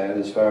talking with Chad,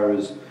 as far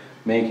as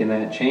making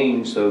that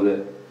change so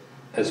that,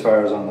 as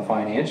far as on the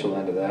financial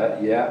end of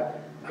that, yeah,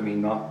 I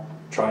mean, not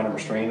trying to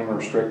restrain them or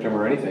restrict them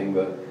or anything,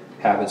 but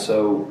have it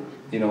so,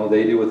 they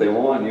do what they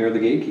want, you're the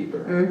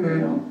gatekeeper, you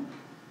know?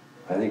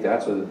 I think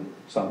that's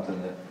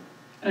something that,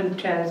 And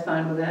Chad is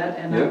fine with that,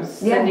 and Yeah. I'm Yeah,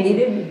 sending. he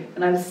did.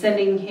 And I'm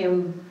sending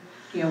him,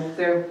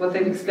 what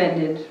they've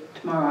expended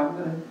tomorrow, I'm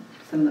gonna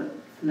send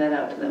that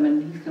out to them,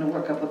 and he's gonna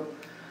work up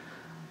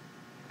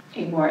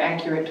a more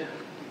accurate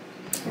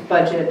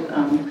budget.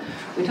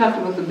 We talked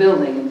about the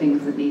building and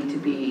things that need to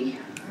be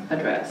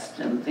addressed,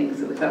 and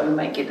things that we thought we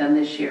might get done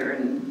this year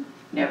and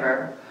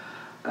never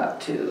got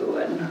to,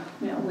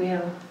 and, we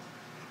have.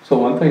 so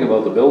one thing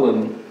about the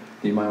building,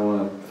 you might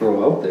wanna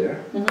throw out there,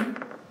 Mhm.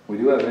 we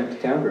do have an empty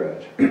town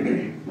garage.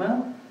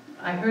 Well,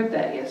 I heard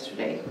that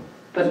yesterday,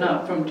 but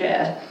not from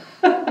Chad.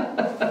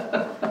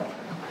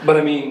 But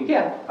I mean,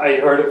 Yeah. I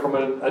heard it from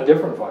a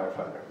different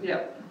firefighter.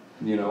 Yep.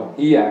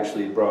 He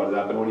actually brought it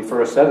up, and when he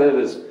first said it,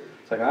 it's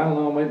It's like, I don't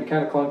know, it might be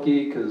kinda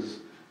clunky, cause,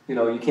 you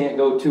know, you can't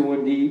go 2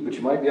 in deep, but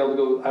you might be able to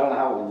go, I don't know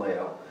how it would lay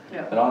out.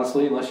 Yeah. And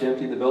honestly, unless you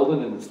emptied the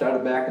building and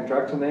started backing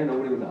trucks in there,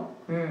 nobody would know.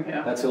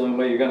 Yeah. That's the only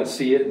way you're gonna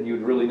see it and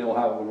you'd really know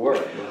how it would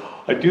work.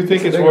 I do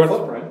think a it's bigger worth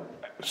footprint.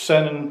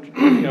 sending,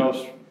 you know,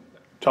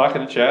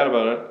 talking to Chad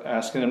about it,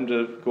 asking him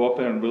to go up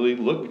there and really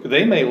look.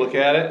 They may look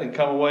at it and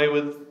come away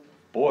with,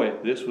 boy,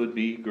 this would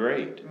be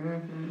great.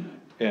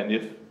 And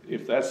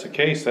if that's the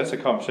case, that's a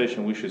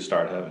conversation we should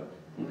start having.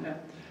 Okay.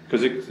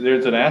 Because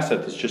there's an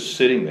asset that's just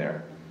sitting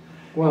there.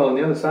 Well, and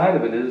the other side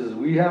of it is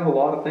we have a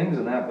lot of things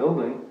in that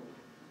building.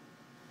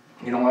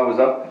 You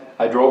know,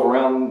 I drove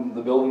around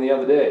the building the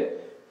other day.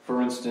 For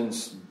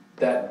instance,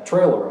 that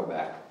trailer out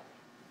back.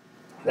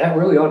 That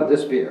really ought to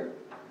disappear.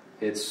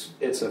 It's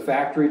a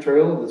factory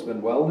trailer that's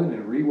been welded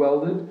and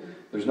re-welded.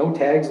 There's no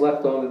tags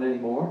left on it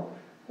anymore.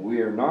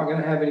 We are not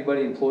gonna have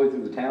anybody employed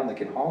through the town that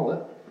can haul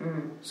it.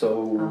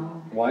 So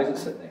why is it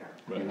sitting there?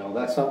 Right. You know,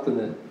 that's something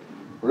that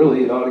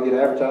really it ought to get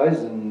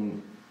advertised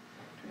and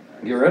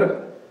get rid of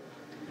it.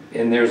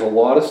 And there's a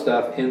lot of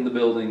stuff in the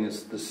building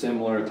that's the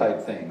similar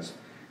type things.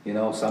 You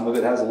know, some of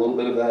it has a little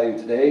bit of value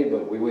today,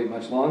 but we wait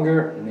much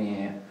longer,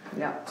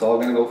 Yeah. it's all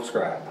gonna go for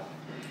scrap.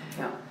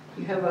 Yeah.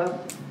 You have a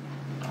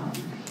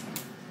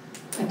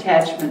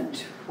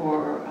attachment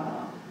for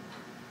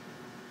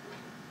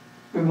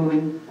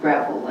removing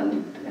gravel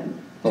and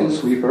Oh, the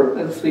sweeper?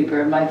 The sweeper,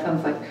 and my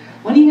son's like,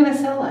 when are you gonna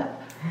sell that?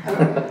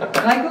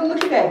 Can I go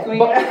look at that? Can we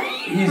But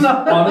he's,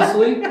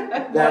 honestly,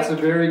 that's a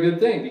very good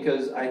thing,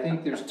 because I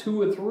think there's 2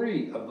 or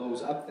 3 of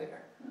those up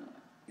there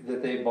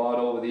that they bought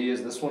over the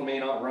years. This one may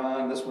not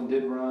run, this one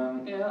did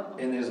run. Yeah.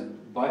 And there's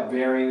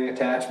varying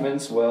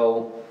attachments.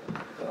 Well,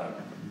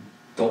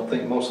 don't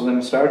think most of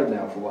them started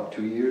now for what,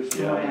 2 years?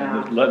 Yeah.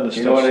 And letting the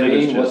You know stuff what I sit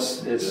is mean?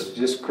 just. It's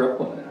just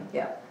crippling it.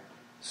 Yeah.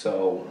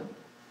 So,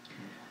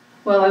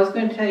 Well, I was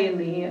going to tell you in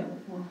the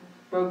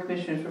road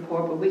commissioner's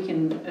report, but we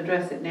can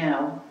address it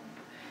now.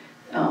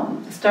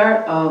 The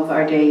start of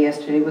our day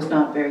yesterday was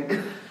not very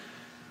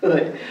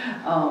good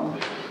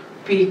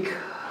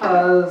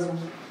because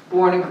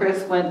Warren and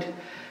Chris went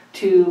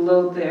to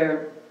load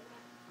their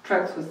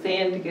trucks with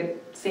sand to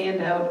get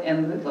sand out,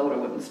 and the loader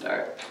wouldn't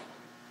start.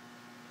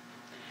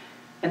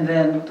 And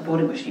then the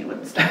voting machine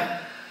wouldn't start,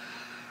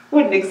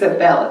 wouldn't accept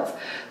ballots.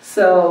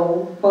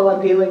 So while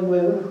I'm dealing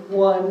with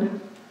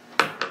one,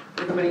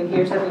 everybody in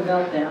here's having a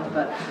meltdown,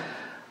 but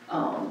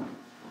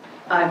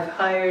I've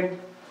hired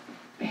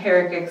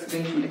Herrick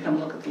Excavation to come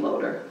look at the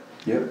loader.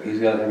 yep, he's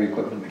got a heavy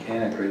equipment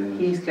mechanic right in.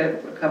 He's got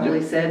a couple,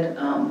 he said.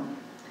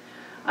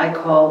 I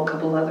called a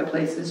couple other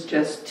places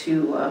just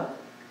to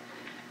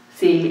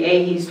see,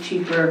 A, he's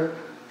cheaper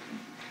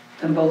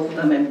than both of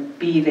them, and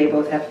B, they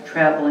both have to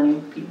travel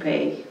and you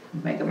pay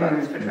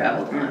megabucks for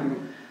travel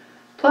time.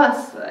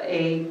 Plus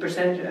a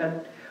percentage,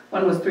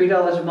 one was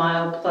 $3 a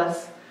mile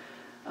plus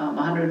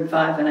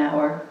 105 an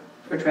hour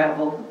for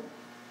travel,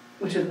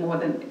 which is more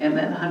than, and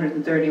then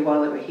 130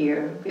 while they were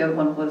here. The other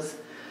one was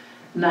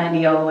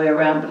 90 all the way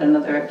around, but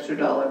another extra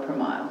 $1 per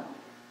mile.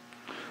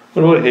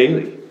 What about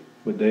Haley?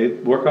 Would they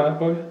work on it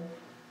for you?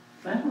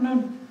 I don't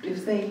know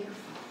if they,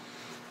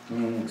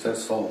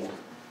 That's sold.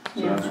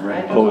 So yeah, that's I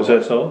right. don't Oh, is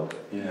that so?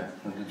 Yeah,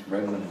 it's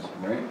Redlands,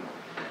 right?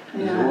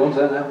 Yeah. Who owns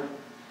that now?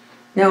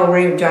 No,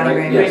 Johnny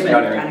Raymond. Yes,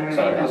 Johnny Johnny Raymond,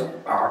 sorry, Raymond.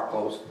 that's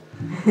close.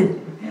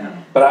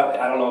 Yeah. But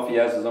I don't know if he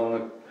has his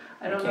own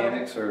I don't know.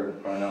 mechanics or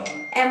not.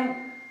 And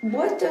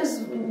what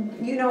does,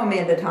 you know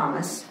Amanda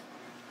Thomas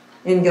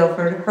in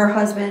Guilford, her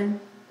husband,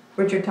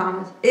 Richard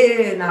Thomas,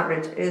 I don't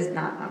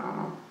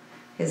know.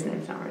 His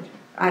name's not Richard.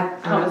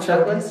 I'm Thomas not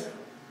sure. Douglas?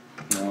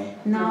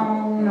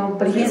 No,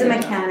 but he's a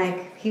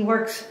mechanic. He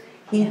works,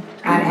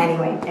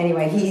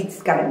 anyway,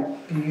 he's got a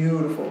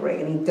beautiful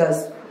rig and he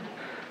does,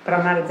 but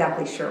I'm not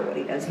exactly sure what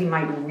he does. He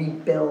might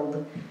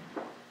rebuild.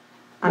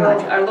 I'm Well,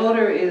 not sure. our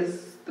loader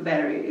is, the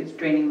battery, it's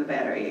draining the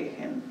battery,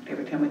 and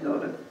every time we go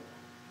to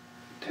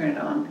turn it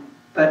on.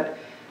 But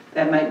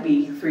that might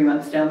be 3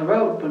 months down the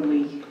road when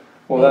we,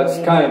 Well,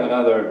 that's kind of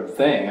another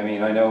thing. I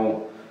mean, I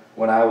know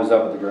when I was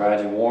up at the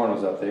garage and Warren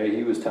was up there,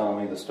 he was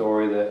telling me the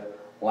story that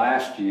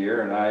last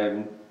year, and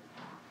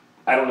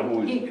I don't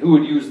know who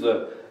would use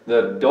the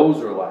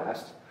dozer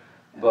last,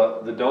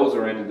 but the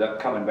dozer ended up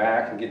coming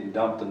back and getting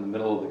dumped in the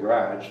middle of the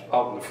garage,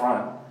 out in the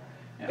front,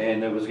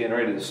 and it was getting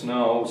ready to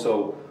snow,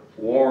 so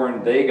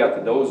Warren, they got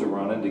the dozer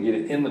running to get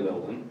it in the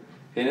building,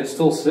 and it's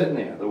still sitting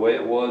there the way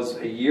it was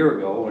a year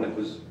ago, and it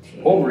was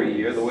over a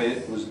year the way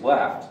it was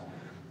left,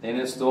 and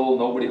it's still,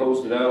 nobody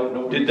hosed it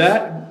out. Did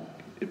that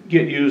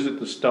get used at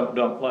the stump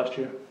dump last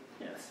year?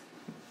 yes.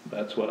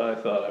 That's what I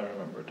thought I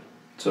remembered.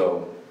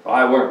 So,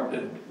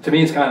 to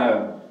me it's kind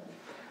of,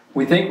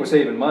 we think we're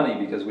saving money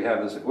because we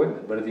have this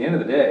equipment, but at the end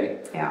of the day,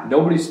 Yeah.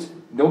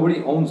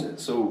 nobody owns it,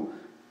 so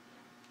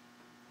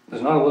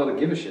there's not a lot of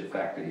give a shit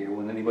factor here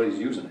when anybody's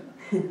using it.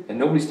 And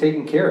nobody's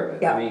taking care of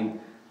it. Yeah. I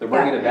mean, they're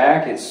bringing it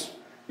back,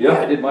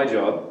 I did my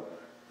job,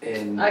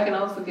 and I can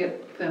also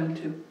get them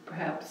to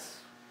perhaps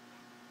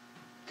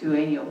do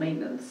annual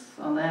maintenance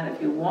on that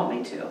if you want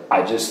me to.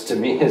 to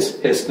me,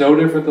 it's no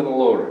different than a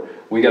loader.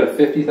 We got a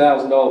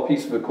 $50,000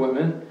 piece of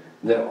equipment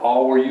that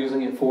all we're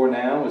using it for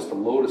now is to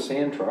load a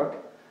sand truck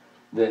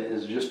that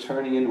is just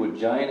turning into a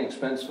giant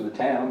expense for the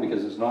town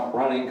because it's not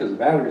running because the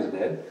batteries are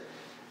dead.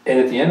 And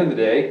at the end of the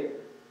day,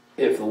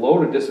 if the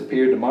loader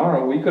disappeared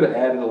tomorrow, we could have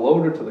added a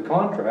loader to the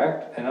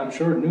contract, and I'm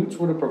sure Newt's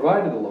would have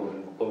provided a loader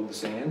to load the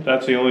sand.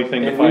 That's the only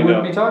thing to And we find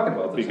wouldn't be out, talking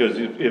about this. because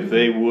if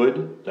they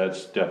would,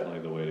 that's definitely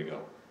the way to go.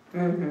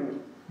 There's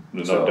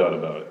no So- doubt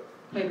about it.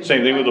 Maybe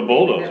Same thing with the maybe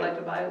bulldozer. They like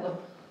to buy a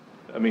little.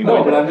 I mean, No,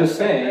 we- but I'm just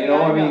saying, you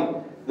know, I I mean,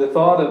 know. the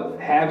thought of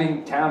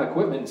having town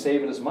equipment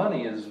saving us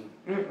money is,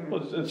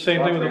 well, it's the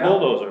same thing with the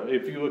bulldozer.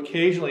 If you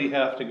occasionally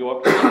have to go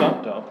up to the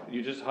stump dump,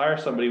 you just hire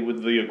somebody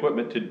with the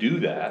equipment to do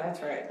that.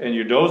 That's right. And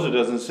your dozer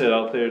doesn't sit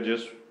out there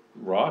just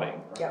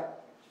rotting,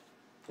 Yep.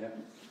 yeah.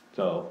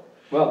 so.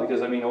 Well,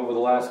 because I mean, over the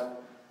last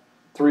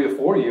 3 or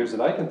 4 years that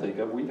I can think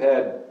of,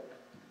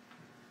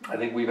 I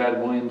think we've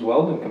had Williams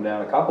Weldon come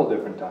down a couple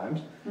different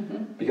times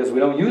because we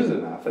don't use it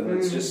enough, and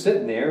it's just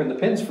sitting there and the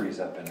pins freeze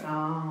up in it.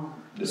 Oh.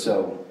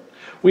 So,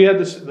 We had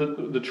this,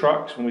 the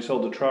trucks, when we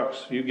sold the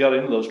trucks, you got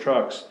into those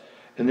trucks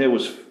and there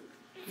was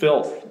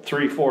filth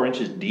 3-4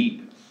 inches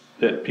deep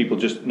that people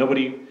just,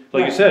 nobody,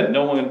 like you said,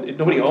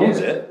 nobody owns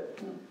it.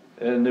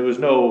 And there was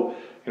no,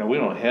 we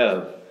don't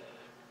have,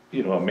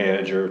 a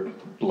manager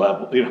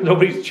level,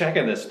 nobody's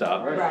checking this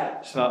stuff. Right.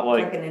 It's not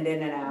like Tucking it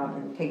in and out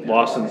and taking.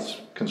 Lawson's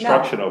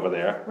construction over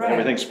there, Right.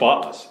 everything's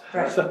spotless.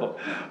 Right. So,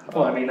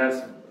 well, I mean, that's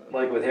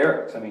like with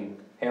Herrick's. I mean,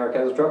 Herrick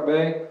has a truck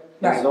bay,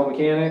 has his own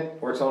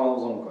mechanic, works on all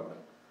his own equipment.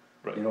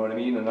 Right. You know what I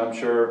mean? And I'm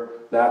sure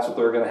that's what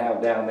they're gonna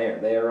have down there.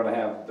 They are gonna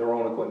have their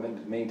own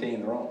equipment to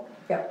maintain their own.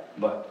 Yep.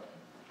 But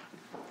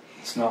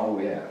it's not what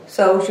we have.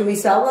 So should we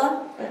sell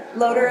the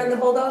loader and the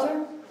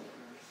bulldozer?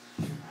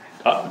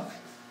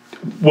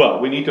 well,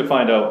 we need to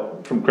find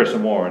out from Chris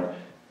and Warren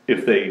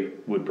if they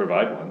would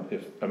provide one.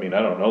 I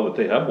don't know that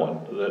they have one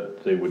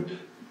that they would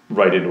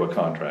write into a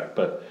contract,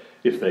 but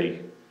if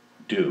they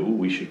do,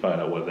 we should find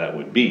out what that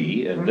would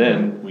be, and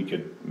then we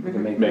could We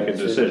can make that a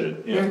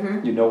decision,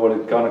 yeah. You know what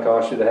it's gonna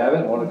cost you to have it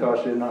and what it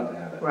costs you not to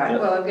have it. Right.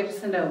 Well, I've got to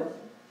send out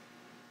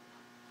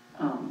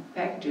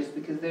packages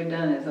because they're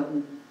done as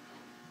of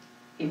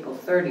April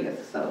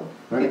 30th, so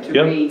Right. get to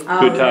Yep. read,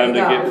 Oh, Good there time you to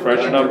go. get fresh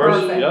Perfect,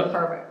 numbers, perfect, yep.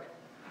 Perfect.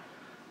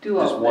 do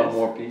all Just of one this.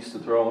 more piece to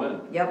throw in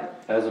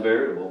Yep. as a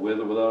variable, with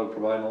or without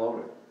providing a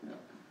loader.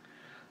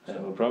 So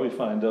we'll probably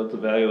find out the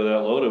value of that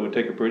loader would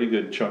take a pretty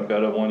good chunk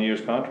out of 1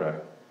 year's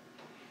contract.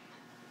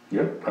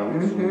 Yep. I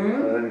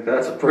think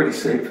that's a pretty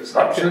safe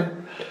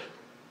assumption.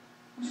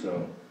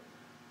 So.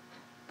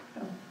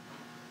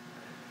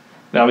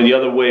 Now, the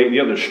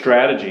other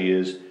strategy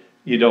is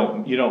you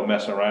don't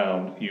mess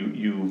around.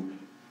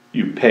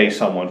 You pay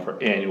someone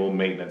for annual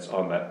maintenance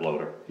on that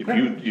loader. If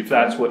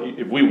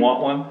we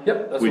want one.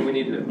 Yep, that's what we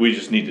need to do. We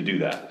just need to do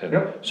that. And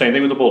Yep. Same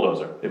thing with the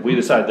bulldozer. If we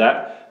decide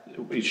that,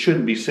 it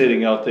shouldn't be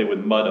sitting out there with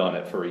mud on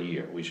it for a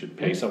year. We should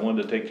pay someone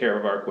to take care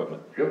of our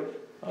equipment. Yep.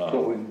 That's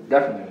what we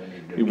definitely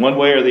need to do. One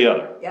way or the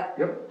other. Yep.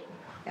 Yep.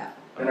 Yeah.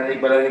 And I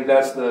think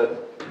that's the,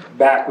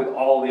 back with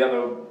all the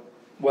other,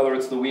 whether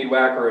it's the weed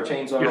whacker or a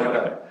chainsaw or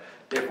whatever.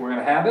 If we're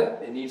gonna have it,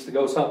 it needs to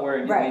go somewhere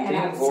and get Right, and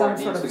maintained, have or some it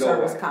sort needs of to go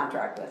service away.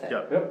 contract with it.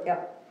 Yeah. Yep.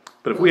 Yep.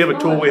 But if we have a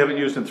tool we haven't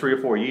used in 3 or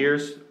 4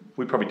 years,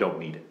 we probably don't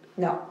need it.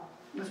 No.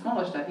 The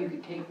smaller stuff you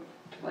could take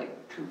to like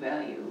True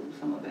Value,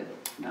 some of it,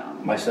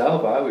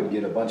 Myself, I would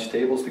get a bunch of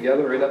tables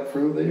together right up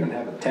through there and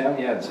have a town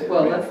yard sale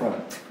Well, right in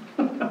that's-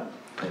 front.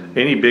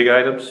 Any big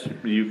items,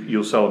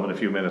 you'll sell them in a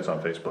few minutes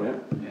on Facebook.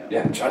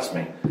 Yeah, trust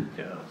me.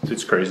 Yeah,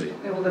 it's crazy.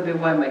 It will be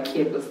why my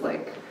kid was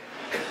like,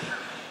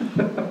 We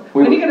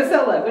when are you were, gonna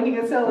sell it? When are you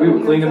gonna sell it? we When were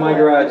you cleaning gonna my sell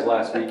it?" garage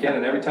last weekend,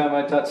 and every time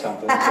I touch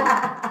something, I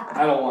said,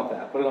 I don't want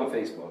that, put it on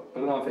Facebook,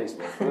 put it on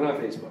Facebook, put it on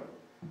Facebook.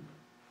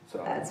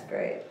 So, That's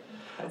great.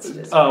 That's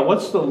just.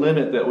 What's the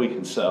limit that we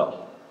can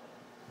sell?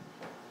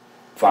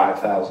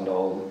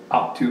 $5,000,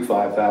 up to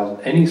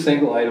 $5,000, any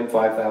single item,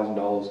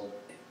 $5,000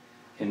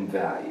 in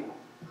value.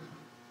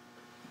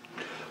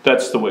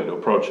 That's the way to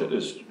approach it,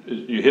 is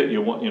if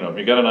you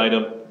got an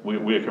item,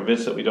 we are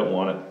convinced that we don't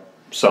want it,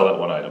 sell that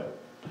one item.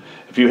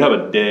 If you have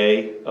a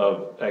day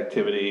of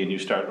activity and you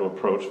start to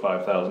approach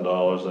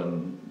 $5,000,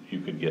 then you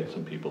could get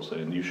some people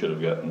saying you should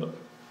have gotten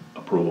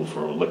approval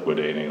for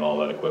liquidating all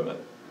that equipment.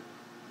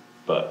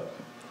 But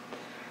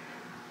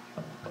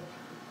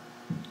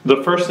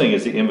the first thing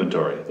is the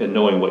inventory and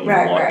knowing what you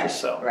want to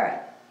sell. Right.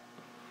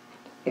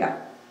 Yeah.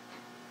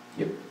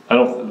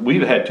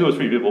 We've had 2 or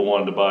 3 people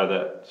wanted to buy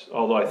that,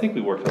 although I think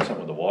we worked on something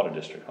with the water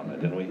district on that,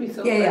 didn't we? We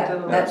sold Yeah, that yeah,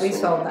 to the. that, we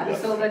sold that. We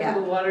sold that Yeah.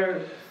 to the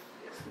water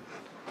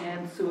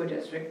and sewer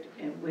district,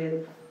 and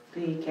with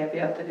the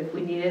caveat that if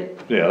we need it,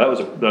 Yeah,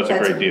 that's a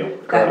great deal.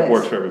 that It is.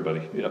 works for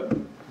everybody, yep.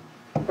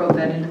 wrote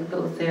that into the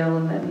bill of sale,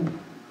 and then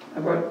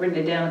I've written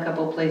it down a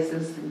couple of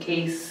places in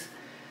case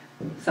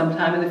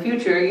sometime in the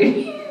future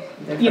you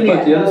But need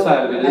the it. other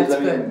side of it is,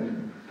 That's I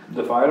mean,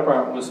 the fire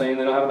department was saying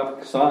they don't have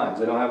enough signs,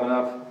 they don't have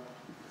enough,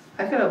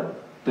 I've got a.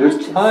 there's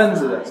bunch of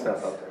tons of that signs.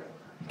 stuff out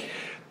there.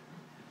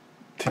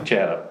 To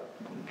chat up.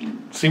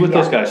 See what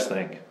those guys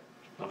think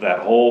of that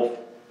whole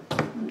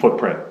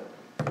footprint.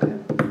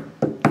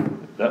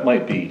 That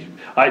might be,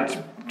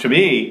 to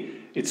me,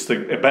 it's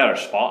a better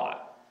spot.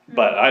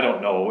 But I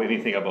don't know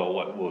anything about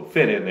what will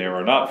fit in there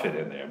or not fit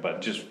in there,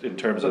 but just in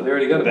terms So of they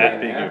already got a that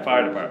big being a map.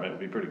 fire department, it'd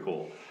be pretty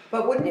cool.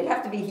 But wouldn't it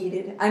have to be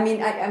heated? I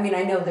mean,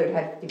 I know there'd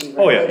have to be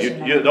Oh, yeah, renovation.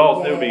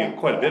 there'd be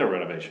quite a bit of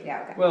renovation.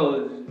 Yeah, okay.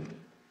 Well,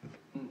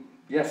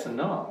 yes and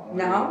no. I mean,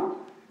 No?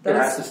 It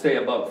has to stay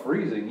above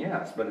freezing,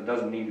 yes, but it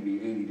doesn't need to be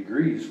 80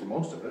 degrees for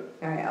most of it.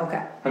 Alright,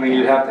 okay. I mean,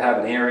 you'd have to have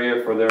an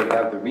area for there to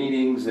have their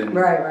meetings and.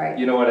 Right.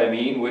 You know what I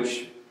mean,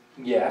 which,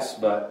 yes,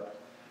 but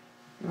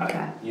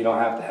Okay. you don't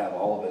have to have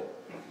all of it.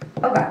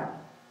 Okay.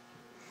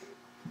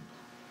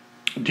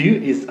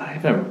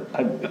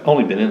 I've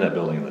only been in that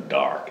building in the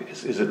dark.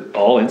 Is it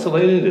all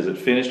insulated? Is it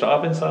finished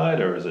off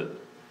inside, or is it?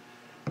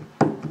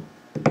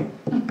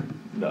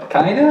 No.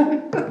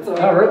 Kinda?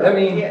 I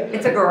mean,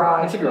 It's a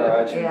garage. it's a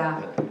garage.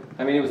 Yeah.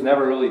 I mean, it was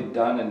never really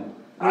done and,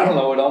 I don't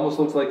know, it almost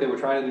looks like they were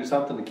trying to do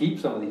something to keep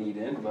some of the heat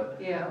in, but,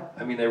 Yeah,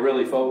 I mean, they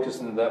really focused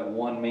into that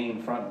one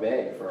main front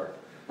bay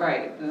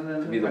right, and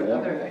then to be the warm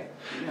other- bay.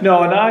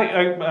 No, and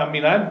I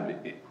mean,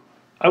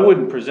 I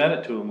wouldn't present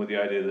it to them with the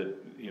idea that,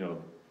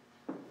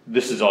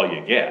 this is all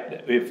you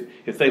get.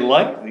 If they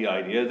like the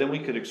idea, then we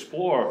could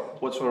explore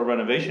what sort of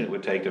renovation it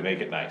would take to make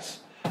it nice.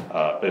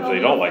 If they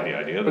don't like the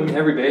idea, I mean, then,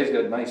 every bay's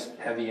got nice,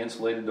 heavy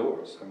insulated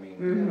doors, I mean,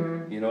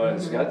 Mm-hmm. you know,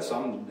 it's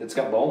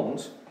got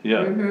bones,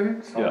 yeah.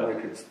 it's Yeah. not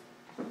like it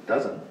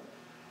doesn't.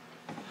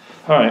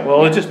 Alright,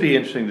 well, it'd just be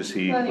interesting to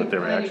see Well, what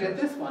their then reaction you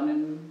got is. this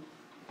one,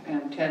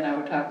 and Ted and I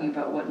were talking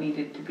about what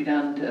needed to be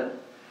done to,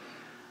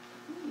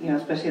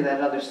 especially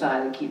that other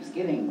side that keeps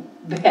getting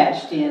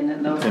bashed in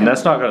and those. And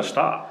that's not gonna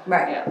stop.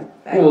 Right.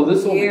 Yeah. Well,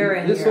 this Year over,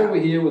 in, this year over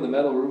out. here with the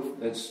metal roof,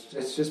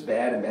 it's just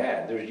bad and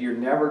bad. You're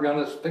never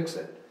gonna fix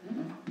it.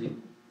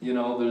 You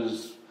know,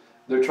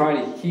 they're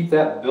trying to keep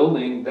that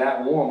building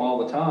that warm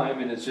all the time,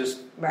 and it's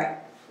just, Right.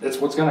 that's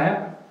what's gonna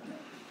happen.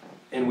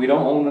 And we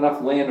don't own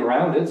enough land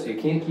around it, so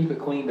you can't keep it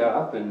cleaned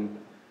up, and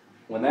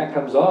when that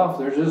comes off,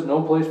 there's just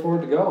no place for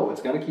it to go.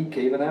 It's gonna keep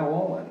caving that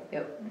wall in,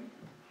 Yep.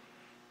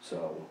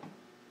 so.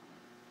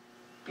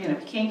 And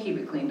if you can't keep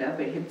it cleaned up,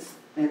 it hits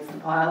the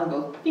pile and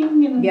goes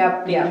ding and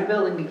Yep, needs yep. your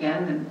building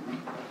again, and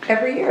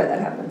Every year that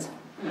happens.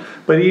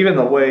 But even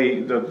the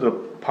way, the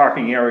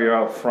parking area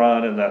out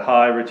front and that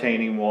high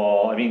retaining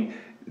wall, I mean,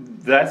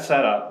 that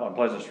setup on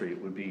Pleasant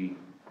Street would be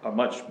a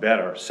much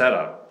better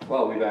setup.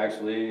 Well, we've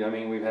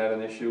had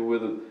an issue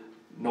with,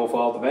 no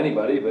fault of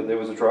anybody, but there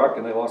was a truck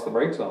and they lost the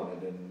brakes on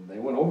it, and they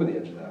went over the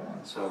edge of that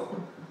one, so,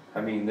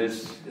 I mean,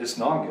 it's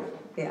not good.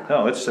 Yeah.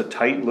 No, it's a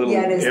tight little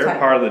Yeah, it is tight.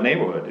 part of the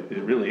neighborhood,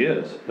 it really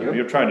is. Yep.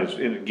 You're trying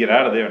to get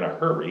out of there in a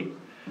hurry.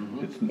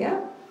 It's- Yeah.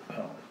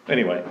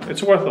 Anyway,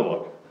 it's worth a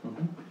look.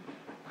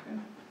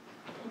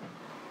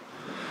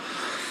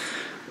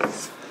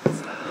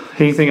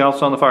 Anything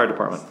else on the fire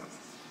department?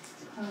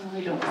 I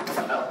don't think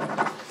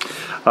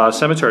so.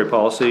 Cemetery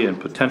policy and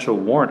potential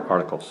warrant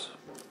articles.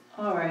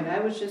 All right, I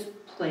was just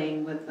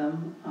playing with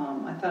them.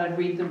 I thought I'd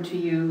read them to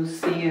you,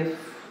 see if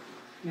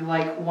you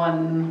like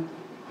one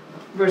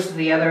versus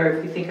the other,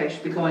 if you think I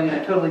should be going in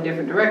a totally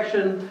different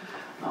direction.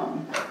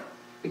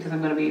 Because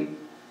I'm gonna be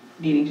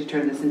needing to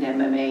turn this into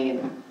MMA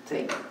and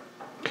say,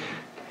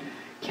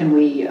 can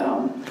we,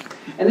 and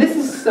this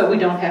is so we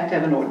don't have to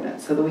have an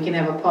ordinance, so that we can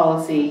have a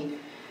policy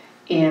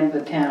and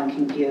the town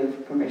can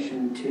give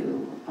permission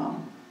to,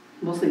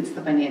 mostly it's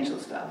the financial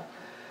stuff.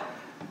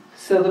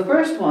 So the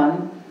first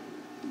one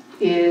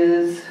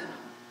is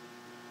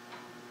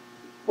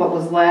what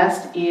was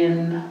last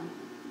in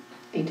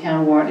a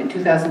town warrant in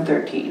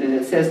 2013, and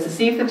it says to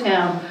see if the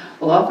town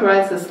will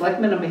authorize the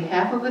selectmen on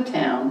behalf of the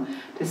town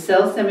to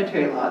sell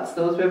cemetery lots,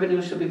 those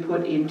revenues shall be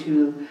put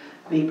into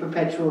the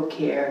perpetual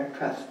care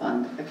trust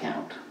fund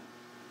account.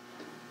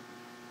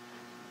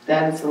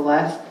 That is the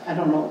last, I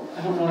don't know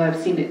that I've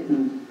seen it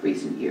in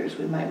recent years,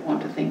 we might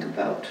want to think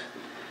about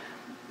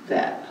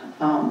that.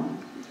 And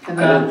I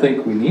then, don't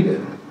think we need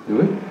it, do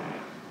we?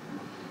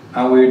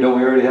 Don't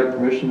we already have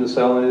permission to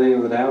sell anything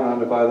in the town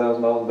under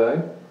 $5,000 a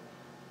bag?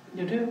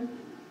 you do?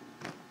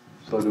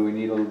 So do we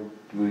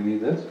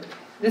need this?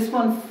 This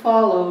one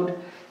followed,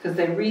 because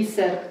they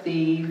reset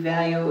the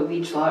value of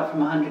each lot from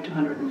 100 to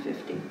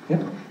 150.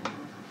 Yeah.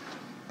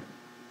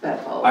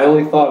 That followed. I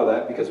only thought of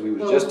that because we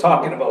were just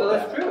talking about Well,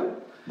 that. that's true.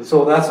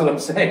 So that's what I'm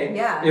saying.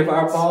 Yeah, If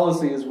our it's-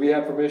 policy is we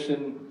have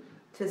permission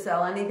To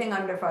sell anything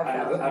under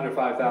 5,000. under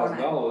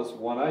 $5,000,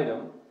 one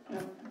item,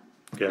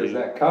 does Yeah,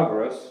 that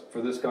cover us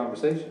for this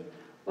conversation?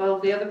 Well,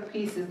 the other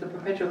piece is the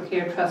perpetual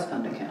care trust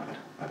fund account.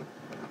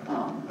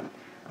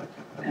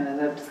 And as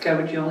I've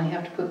discovered, you only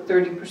have to put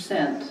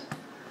 30%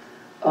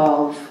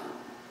 of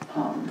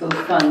those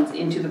funds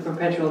into the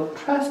perpetual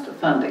trust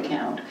fund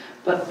account,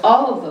 but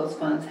all of those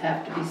funds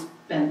have to be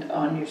spent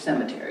on your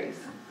cemeteries.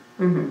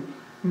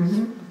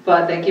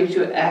 But that gives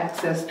you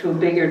access to a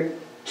bigger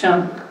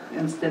chunk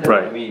instead of.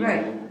 Right. I mean,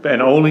 Right.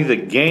 and only the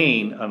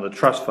gain on the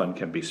trust fund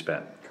can be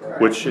spent. Correct.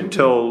 Which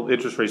until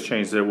interest rates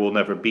change, there will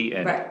never be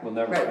any. Right. We'll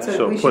never Right, spend.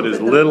 So we put should as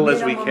the little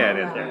as we minimum can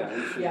in amount. there. Yeah,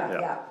 we should. Yeah, Yeah.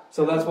 yeah.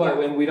 So that's why,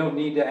 and we don't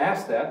need to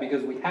ask that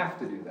because we have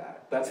to do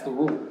that. That's the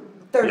rule.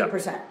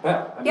 30%.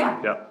 Well, I mean, Yeah.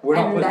 Yeah. we're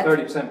not And putting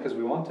that's- 30% because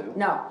we want to.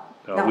 No,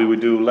 We no, would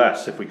do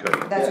less if we could.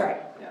 that's Yeah. right.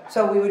 Yeah.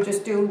 So we would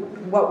just do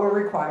what we're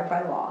required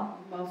by law.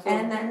 Well, so-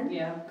 And then-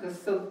 Yeah, because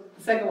so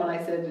the second one I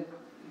said,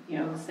 you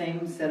know, the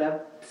same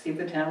setup, see if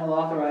the town will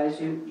authorize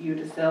you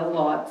to sell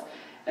lots.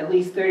 At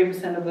least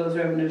 30% of those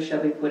revenues shall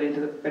be put into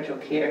the perpetual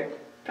care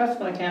trust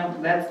fund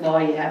account. That's law,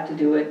 you have to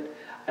do it.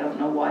 I don't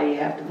know why you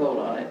have to vote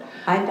on it.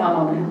 I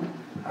don't,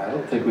 I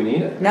don't think we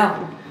need it,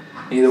 no,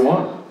 either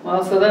one.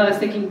 Well, so then I was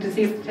thinking to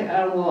see if the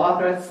town will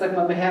authorize the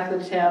selectmen on behalf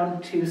of the town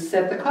to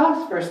set the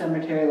cost for a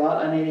cemetery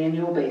lot on an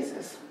annual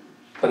basis.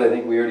 But I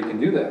think we already can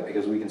do that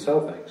because we can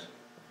sell things.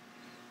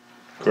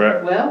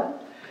 Correct. Well,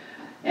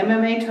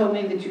 MMA told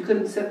me that you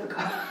couldn't set the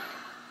cost,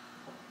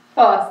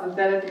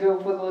 that had to go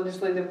before the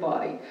legislative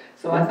body.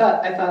 So I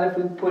thought if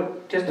we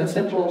put just a That's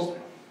simple, interesting.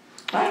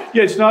 right?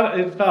 Yeah, it's not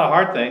a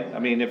hard thing. I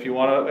mean, if you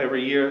wanna,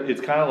 every year,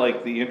 it's kinda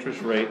like the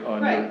interest rate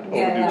on your Right. overdue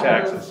Yeah.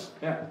 taxes.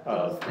 Yeah.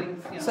 those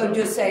things, you know. So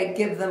just say,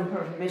 give them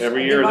permission.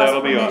 Every year give us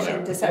that'll be on permission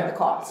there. to set the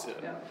cost.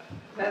 Yeah.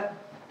 That-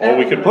 Or that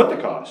we was could what put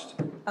I the was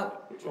thinking. cost. Oh,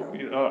 true.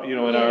 You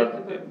know, in our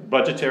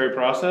budgetary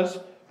process,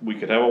 we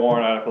could have a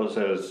warrant article that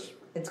says,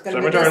 It's gonna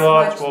be cemetery this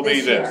lots much will be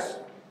this year. this.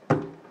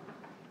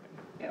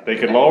 Yeah. They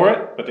could lower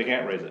it, but they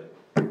can't raise it.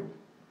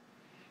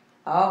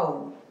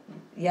 Oh,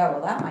 yeah,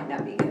 well, that might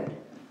not be good.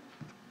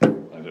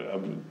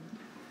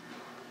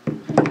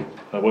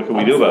 What can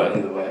we do about it?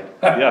 Either way.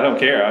 Yeah, I don't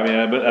care. I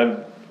mean,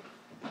 but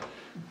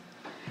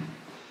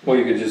Well,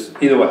 you could just,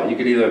 either way, you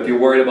could either, if you're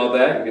worried about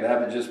that, you could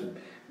have it just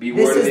be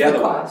This worded is the the other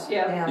way. cost.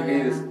 Yeah. You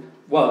can either,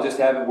 well, just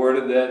have it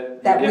worded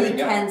that. That you're we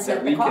giving up- can set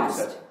that the we can cost.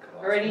 set the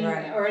cost.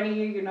 Right. Or any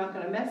year you're not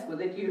gonna mess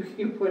with it, you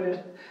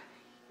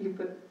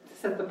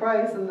set the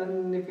price, and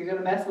then if you're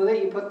gonna mess with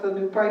it, you put the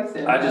new price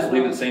in. I just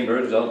leave the same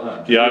versions all the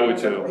time. yeah, I would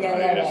too. Yeah, yeah,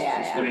 yeah, If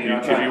yeah. you-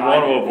 if you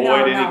want to avoid No,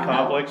 any no, no.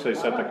 conflicts, they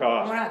set the We're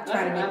cost. not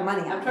trying to make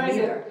money I'm on it trying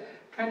to- either.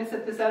 Trying to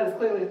set this out as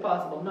clearly as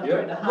possible, I'm not Yeah.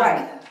 trying to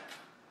Right.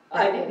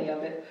 hide any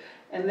of it.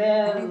 And I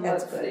then, think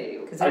that's let's good. see.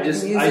 'Cause I you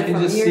just, use I it can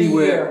from just year see to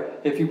where, year.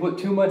 if you put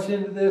too much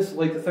into this,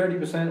 like the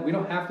 30%, we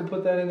don't have to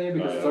put that in there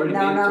because it's already No,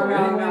 no, mandatory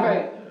no, anyway. no.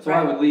 Right. So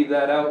I would leave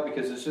that out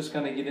because it's just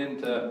gonna get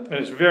into, And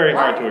it's very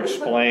hard to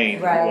explain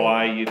Right.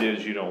 why it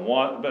is you don't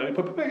want, but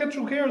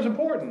perpetual care is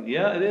important.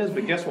 Yeah, it is,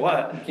 but guess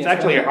what? It's can't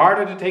actually spend it.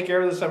 harder to take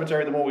care of the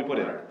cemetery the more we put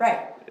in. Right,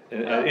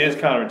 It is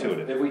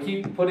counterintuitive. if we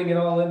keep putting it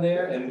all in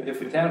there, and if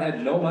the town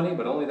had no money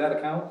but only that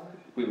account,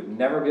 we would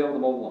never be able to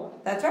mow the lawn.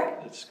 that's right.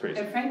 It's crazy.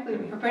 And frankly,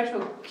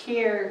 perpetual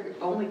care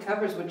only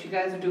covers what you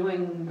guys are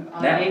doing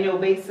on Now. an annual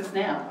basis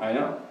now. I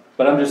know,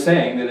 but I'm just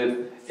saying that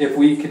if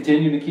we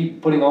continue to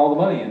keep putting all the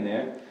money in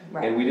there,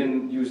 Right. and we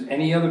didn't use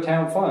any other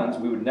town funds,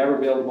 we would never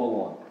be able to mow the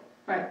lawn.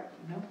 Right,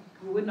 no,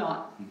 we would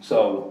not,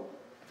 So,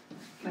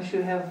 unless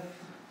you have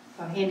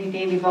a handy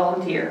dandy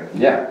volunteer.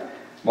 yeah,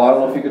 well, I don't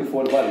know if you could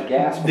afford to buy the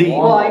gas for the The- lawn.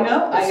 Well, I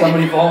know. If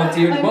somebody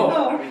volunteered to I mow.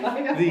 know, I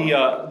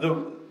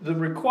know. The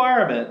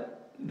requirement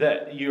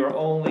that you're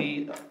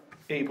only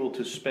able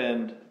to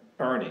spend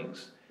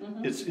earnings,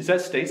 is that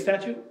state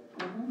statute?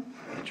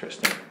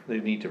 Interesting, they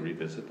need to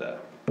revisit that.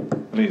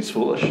 I mean, it's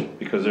foolish,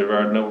 because there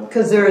are no,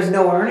 Because there is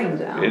no earnings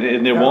now.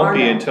 and there won't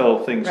be until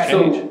things Right.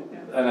 change. So,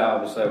 and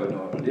obviously I would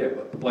know an idea,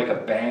 but like a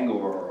Bangor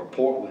or a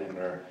Portland,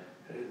 or,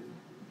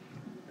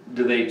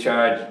 do they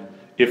charge?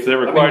 If they're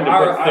I mean, required to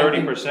our- put I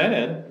 30%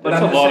 in, But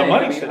that's I'm a just lot of saying,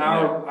 money I mean, sitting there.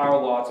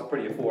 our lots are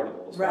pretty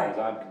affordable as far Right. as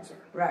I'm concerned.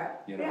 Right,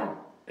 You yeah. know,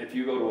 if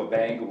you go to a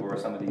Bangor or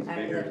some of these I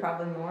mean, they're bigger,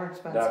 probably more that's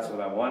expensive.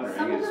 what I'm wondering.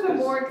 Some of is them are 'cause-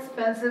 more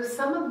expensive,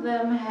 some of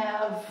them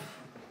have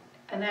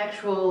an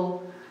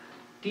actual,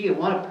 do you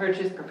want to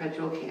purchase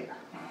perpetual care?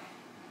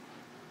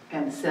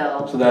 And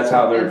sell. So that's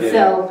how they're And getting.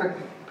 sell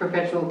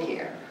perpetual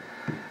care.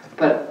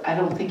 But I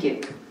don't think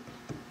it.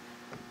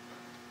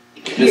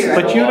 Here,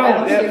 But you I don't-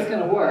 don't think it's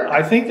gonna work.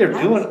 I think they're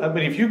doing, I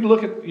mean, if you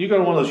look at, you go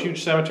to one of those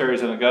huge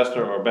cemeteries in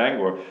Augusta or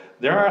Bangor,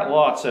 there aren't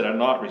lots that are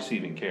not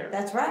receiving care.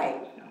 That's right.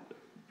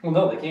 Well,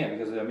 no, they can't,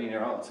 because, I mean,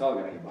 it's all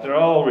gonna get bought. They're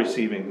all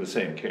receiving the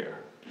same care.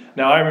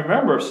 Now, I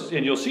remember,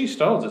 and you'll see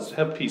stones that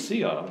have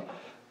PC on them,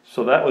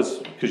 so that was,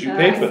 because you And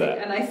paid I for see- that.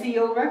 And I see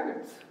old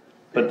records.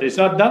 But it's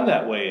not done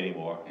that way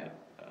anymore.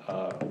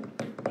 Yeah.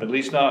 At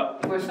least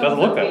not, Where it doesn't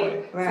look that so-and-so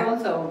way. gave- Right.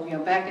 So-and-so, you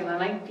know, back in the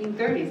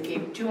 1930s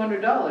gave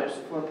 $200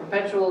 for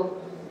perpetual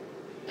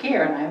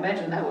care, and I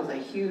imagine that was a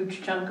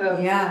huge chunk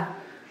of Yeah,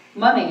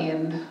 money,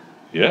 and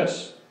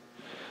Yes,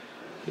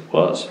 it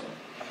was.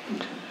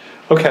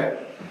 Okay,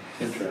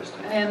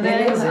 Interesting. And It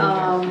then,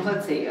 is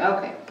let's see,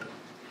 okay.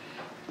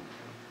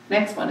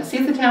 Next one, to see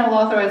if the town will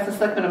authorize the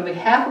selectmen on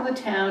behalf of the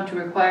town to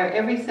require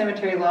every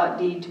cemetery lot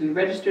deed to be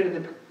registered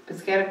at the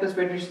Piscataquis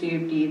Registry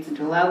of Deeds and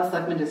to allow the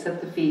selectmen to set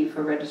the fee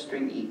for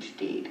registering each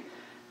deed.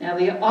 Now,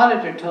 the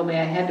auditor told me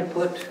I had to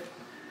put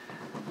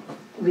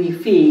the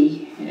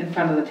fee in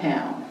front of the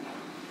town.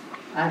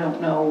 I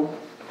don't know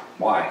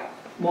Why?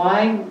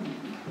 why.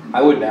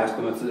 I wouldn't ask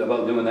them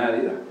about doing that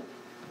either.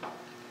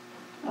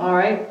 All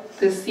right,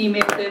 this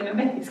email to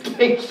MMA is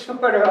getting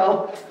shorter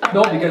all the time.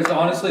 No, because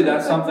honestly,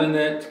 that's something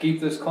that, to keep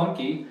this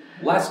clunky,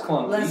 less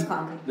clunky. less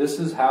clunky. This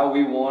is how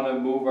we wanna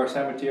move our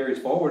cemeteries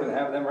forward and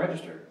have them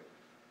registered.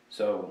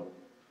 So,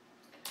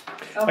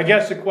 I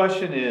guess the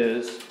question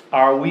is,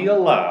 are we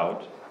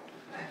allowed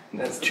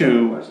That's the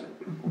to question.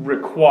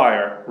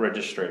 require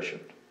registration?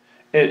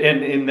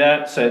 And in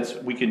that sense,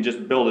 we can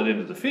just build it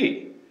into the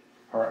fee.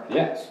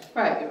 Yes.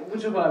 Right,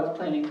 which is what I was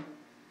planning.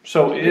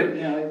 So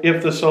Yeah.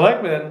 if the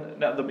selectmen,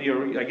 now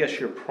I guess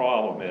your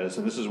problem is,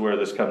 and this is where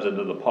this comes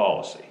into the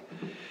policy,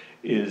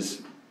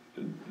 is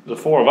the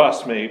four of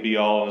us may be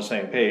all on the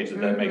same page,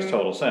 that makes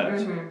total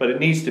sense. But it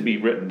needs to be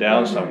written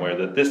down somewhere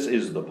that this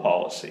is the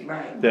policy.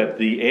 Right. That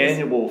the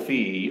annual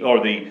fee,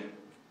 or the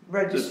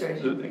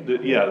Registration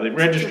fee. the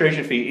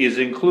registration fee is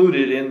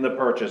included in the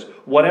purchase,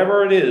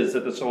 whatever it is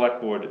that the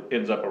select board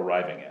ends up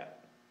arriving at.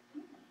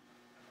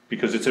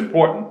 Because it's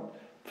important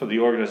for the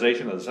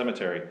organization of the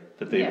cemetery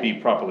that they be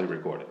properly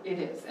recorded. It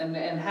is, and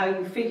how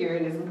you figure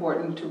it is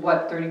important to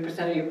what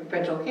 30% of your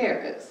perpetual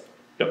care is.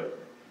 Yep.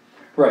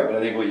 Right, but I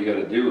think what you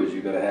gotta do is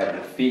you gotta have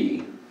the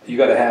fee, you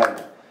gotta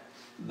have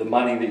the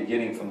money that you're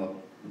getting from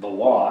the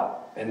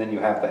lot, and then you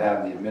have to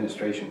have the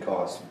administration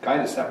costs,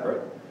 kinda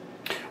separate.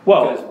 Because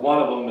Well, one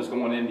of them is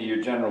going into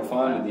your general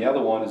fund, and the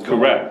other one is going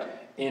Correct.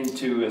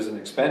 into as an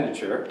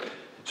expenditure.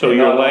 so And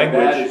your not only that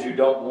language, is you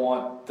don't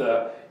want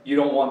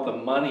the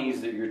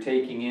monies that you're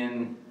taking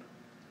in.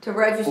 To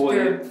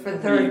register for the-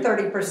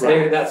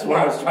 30%. That's what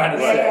I was trying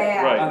to Yeah, say.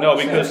 yeah, yeah. right, no,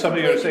 because 100%.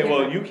 somebody gonna say, well,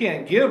 Completely you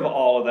can't give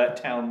all of that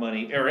town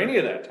money, or any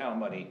of that town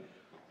money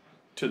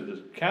to the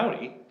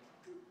county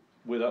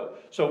without,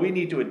 so we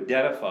need to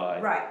identify.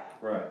 Right,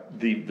 Right.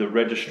 The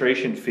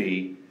registration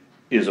fee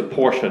is a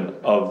portion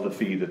of the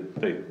fee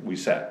that we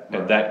set, and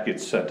Right. that that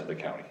gets sent to the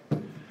county.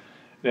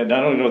 And I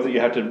don't know that you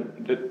have to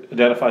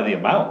identify the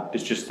amount,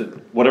 it's just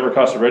that whatever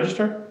costs to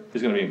register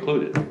is gonna be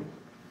included.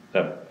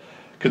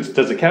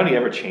 Does the county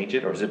ever change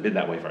it, or has it been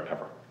that way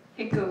forever?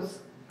 It goes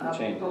up a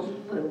changes.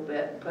 little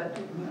bit, but,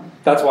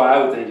 That's why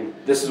I would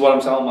think, this is what I'm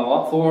selling my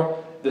lot for,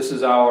 this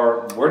is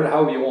our,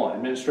 however you want,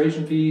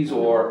 administration fees,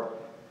 or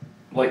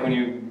like when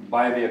you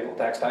buy a vehicle,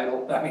 tax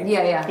title, I mean.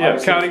 yeah, yeah. Yeah,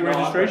 Obviously county it's not,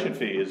 registration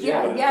fee is.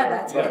 Yeah, what it yeah, is.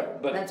 that's Yeah,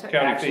 right, but that's right.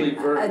 county actually,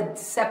 A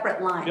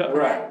separate line. Yeah. for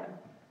right, that.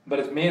 but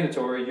it's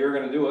mandatory, you're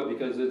gonna do it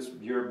because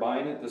you're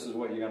buying it, this is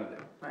what you're gonna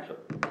do. Right.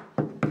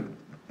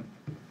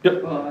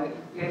 well,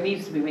 it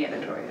needs to be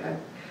mandatory.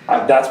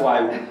 That's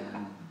why,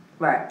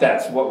 Right,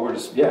 that's what we're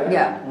just, yeah.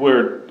 yeah,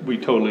 We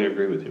totally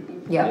agree with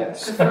you. yeah.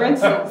 Yes. Because for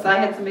instance, I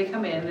had somebody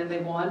come in and they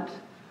want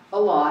a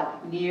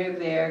lot near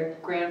their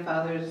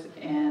grandfather's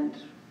and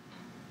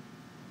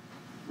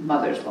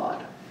mother's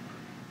lot.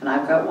 And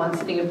I've got one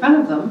sitting in front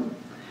of them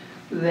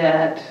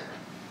that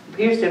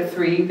appears to have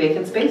 3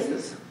 vacant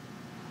spaces.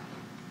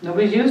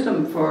 Nobody's used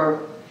them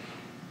for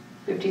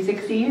 50,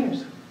 60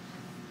 years.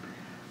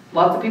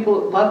 Lots of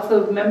people, lots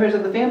of members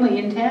of the family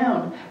in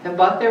town have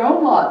bought their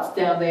own lots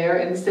down there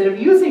instead of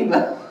using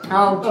them.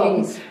 Oh,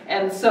 jeez.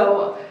 And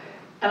so,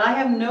 and I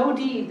have no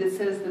deed that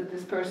says that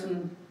this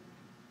person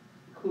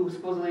who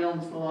supposedly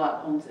owns the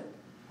lot owns it.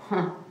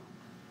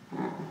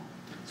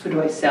 So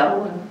do I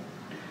sell,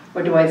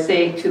 or do I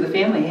say to the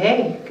family,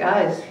 hey,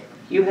 guys,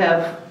 you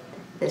have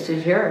This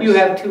is yours.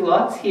 2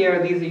 lots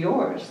here, these are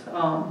yours.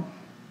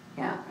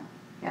 Yeah,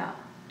 yeah,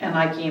 And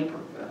I can't,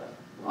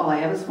 all I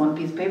have is one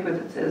piece of paper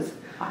that says,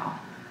 wow.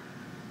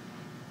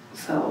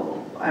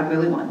 so I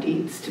really want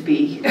deeds to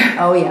be.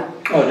 Oh, yeah,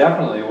 Oh,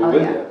 definitely, we're Oh,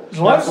 with yeah. you. As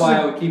long That's as why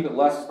it- I would keep it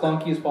less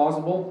clunky as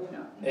possible,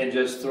 Yeah. and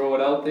just throw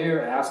it out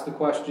there, ask the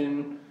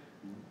question,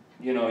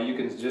 you know, you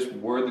can just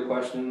word the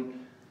question,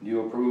 do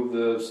you approve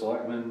the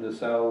selectmen to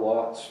sell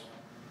lots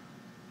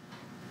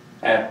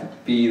at the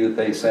fee that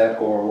they set,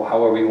 or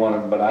however you want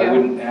it, but I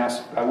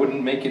Yeah.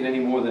 wouldn't make it any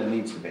more than it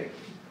needs to be.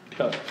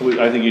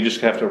 I think you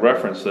just have to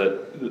reference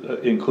that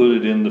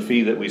included in the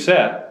fee that we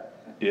set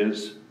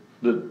is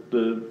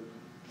the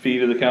fee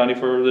to the county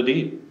for the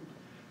deed.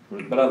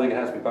 But I don't think it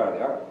has to be part of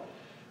the article.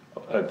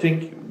 I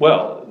think,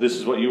 well, this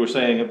is what you were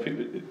saying,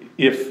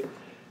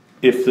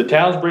 if the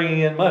town's bringing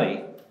in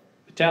money,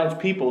 the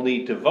townspeople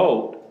need to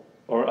vote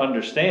or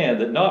understand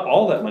that not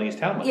all that money is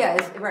town money. yeah,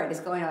 it's, right, it's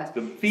going on.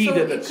 The fee So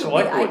that it the could be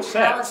select board sets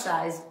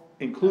italicized.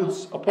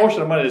 includes a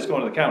portion of money that's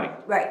going to the county.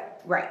 Right,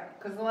 right.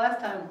 Because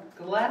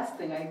the last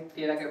thing I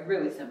did, I got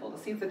really simple, to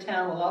see if the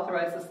town will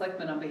authorize the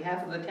selectmen on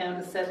behalf of the town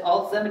to set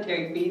all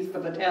cemetery fees for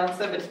the town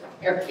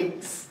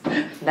cemeteries.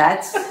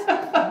 That's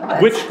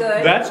Which,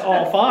 good. that's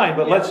all fine,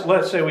 but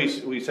let's say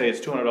we say it's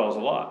 $200 a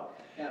lot.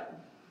 Yeah.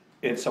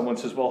 And someone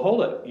says, well,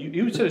 hold it,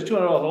 you said it's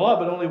 $200 a lot,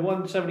 but only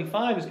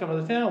 $175 is coming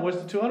to the town, where's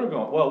the 200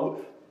 going?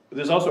 Well,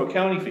 there's also a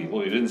county fee,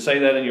 well, you didn't say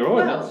that in your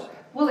ordinance.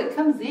 Well, it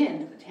comes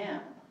in to the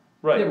town.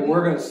 Right, Yeah, but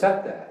we're gonna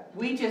set that.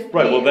 We just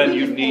Right, pay, well, then we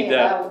you just need pay it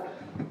that. out.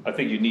 I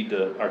think you need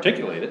to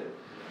articulate it.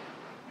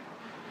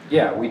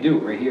 Yeah, we do,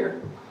 right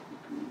here.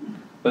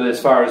 But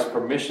as far as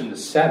permission to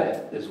set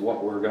it is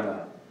what we're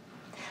gonna,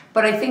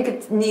 But I think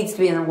it needs to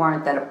be in the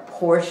warrant that a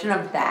portion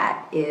of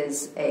that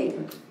is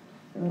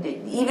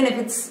even if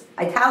it's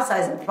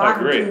italicized at the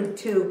bottom, Agree.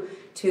 to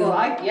Well,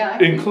 I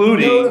think-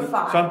 Including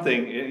Notify.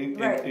 something,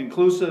 Right.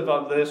 inclusive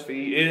of this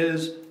fee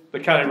is the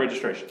county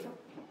registration.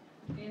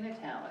 in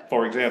italic.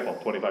 For example,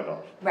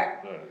 $25, right.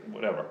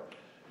 whatever.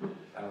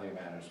 I don't think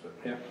it matters, but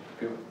yeah,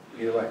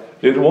 either way.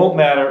 It won't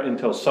matter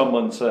until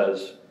someone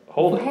says,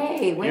 hold it.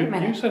 Hey, wait a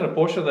minute. You sent a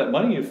portion of that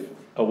money That's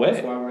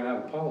away. why we're gonna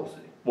have a policy.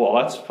 Well,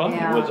 that's fine,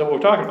 Yeah. that's what we're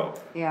talking about.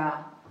 Yeah,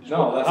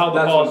 No, that's, How the that's what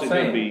I'm policy's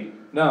gonna saying. be.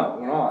 No,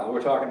 we're not,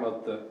 we're talking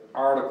about the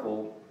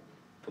article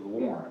for the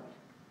warrant,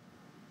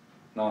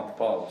 not the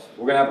policy.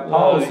 We're gonna have a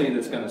policy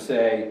that's gonna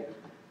say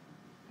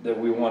that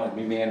we want it to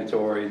be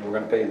mandatory, and we're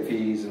gonna pay the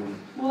fees and.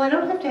 Well, I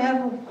don't have to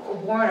have a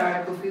warrant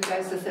article for you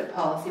guys to set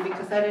policy,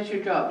 because that is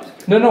your job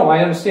description. No, I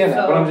understand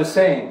that, but I'm So- just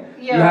saying,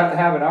 you Yeah. have to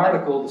have an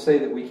article to say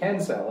that we can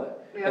sell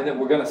it, Yeah. and that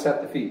we're gonna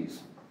set the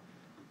fees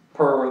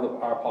per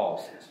our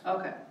policies.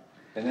 Okay.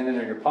 And then in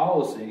your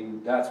policy,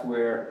 that's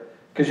where,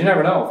 cause you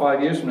never know,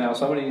 5 years from now,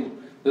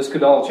 this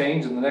could all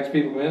change and the next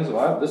people come in and say,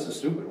 wow, this is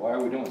stupid, why are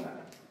we doing that?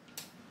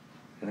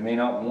 And they may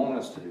not want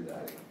us to do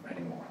that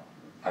anymore.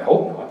 I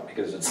hope not,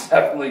 because it's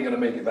definitely gonna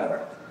make it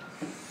better.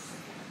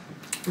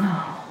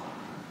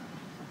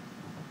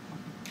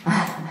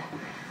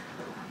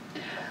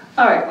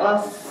 All right, well,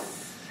 I'll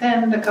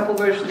send a couple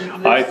versions of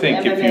this. I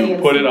think if MMA you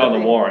and put see it what on the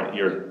they- warrant,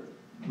 you're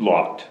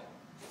locked.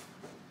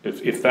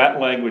 If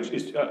that language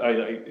is,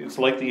 it's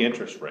like the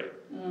interest rate,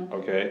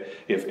 okay?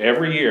 If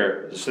every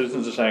year, the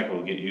citizens of Sangerville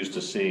will get used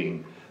to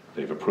seeing,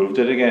 they've approved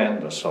it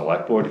again, the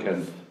select board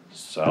can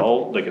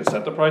they can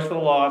set the price for the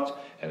lots,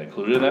 and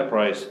included in that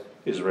price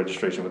is a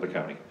registration with the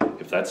county.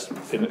 If that's,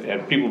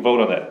 and people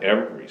vote on that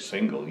every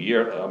single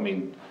year, I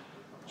mean,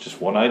 it's just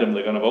one item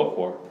they're gonna vote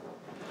for.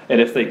 And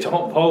if they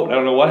don't vote, I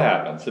don't know what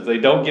happens, if they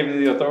don't give you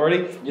the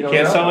authority, you don't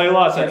can't know. sell any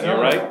lots Can't that year,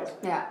 sell any right? lots.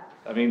 yeah.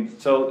 I mean,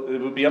 so it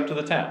would be up to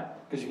the town.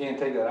 Cause you can't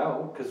take that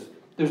out, cause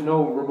there's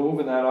no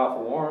removing that off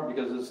a warrant,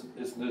 because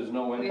there's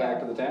no impact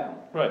to the town.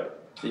 Right.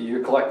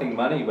 You're collecting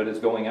money, but it's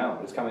going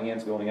out, it's coming in,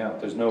 it's going out,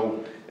 there's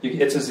no,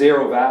 it's a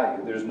zero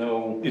value, there's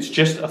no. It's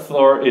just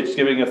it's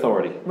giving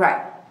authority.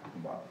 Right.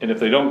 And if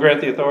they don't grant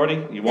the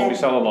authority, you won't be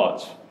selling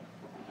lots.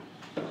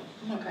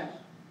 Okay.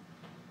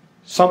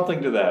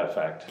 Something to that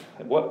effect.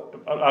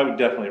 I would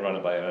definitely run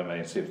it by MMA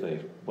and see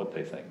what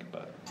they think,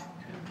 but.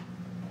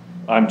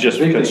 I'm just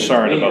The big thing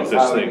concerned to me about is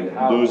this how- thing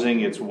how- losing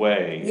its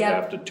way Yep.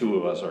 after two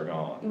of us are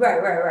gone. Right.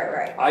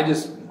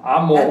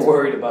 I'm more That's-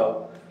 worried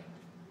about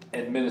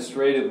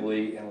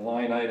administratively and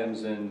line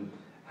items and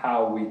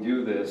how we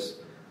do this,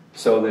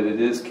 so that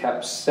it is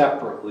kept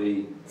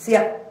separately. So,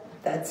 yep,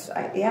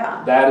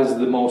 yeah. That is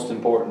the most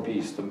important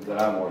piece that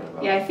I'm worried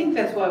about. Yeah, I think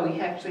that's why we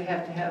actually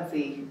have to have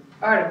the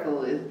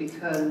article, is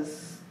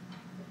because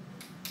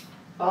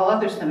all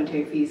other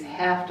cemetery fees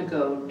have to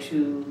go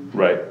to,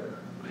 Right.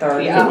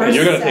 30%. And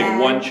you're gonna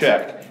take one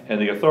check, and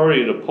the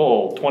authority to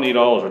pull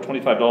 $20 or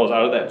 $25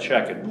 out of that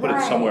check and put it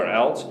Right. somewhere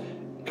else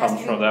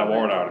comes from that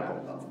warrant article.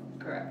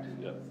 correct.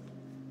 Yep.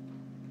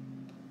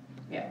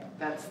 Yeah,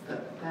 that is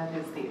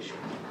the issue.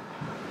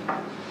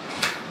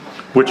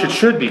 Which it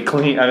should be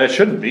clean, and it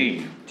shouldn't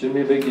be. Shouldn't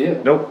be a big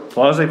deal. Nope, as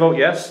long as they vote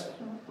yes.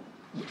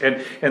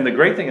 And the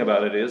great thing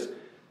about it is,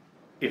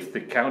 if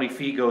the county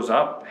fee goes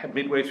up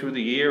midway through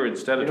the year,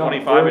 instead of You're not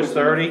 25, it's verging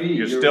 30, the fee,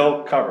 you're you're-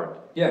 still covered.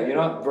 Yeah, you're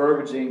not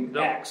verging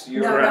No. X,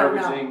 you're No, no,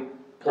 no. verging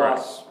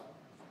plus.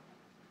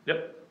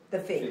 Yep, The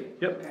fee.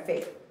 yep.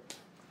 Fee.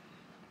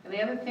 And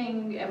the other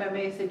thing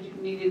MMA said you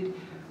needed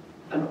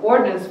an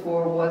ordinance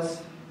for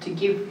was to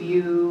give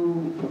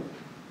you,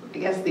 I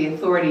guess, the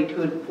authority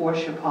to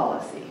enforce your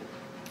policy.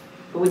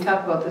 But we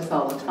talk about this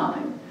all the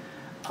time.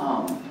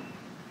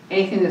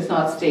 Anything that's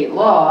not state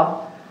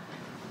law,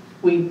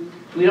 we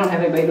don't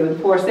have anybody to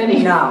enforce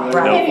any. No,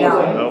 right,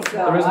 anyway. no. So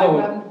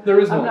There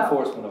is I'm no not-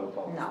 enforcement of a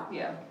policy. No.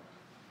 Yeah.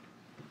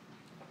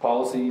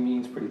 Policy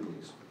means pretty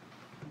please.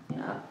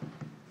 Yeah.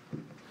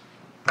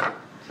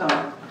 So,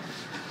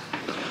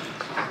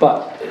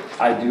 But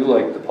I do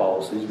like the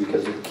policies,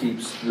 because it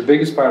keeps, the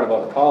biggest part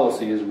about the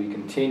policy is we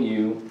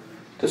continue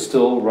to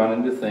still run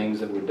into things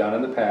that were done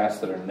in the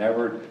past that are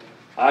never,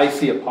 I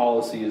see a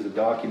policy as a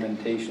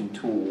documentation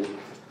tool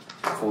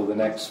for the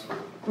next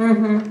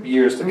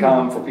years to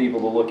come, for people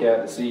to look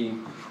at and see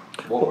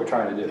what we're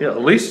trying to do. Yeah,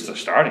 at least it's a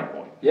starting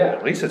point. Yeah.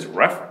 At least it's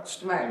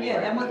referenced. Right. yeah,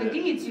 and with the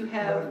deeds, you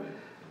have,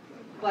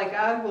 like,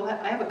 I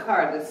have a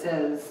card that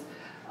says,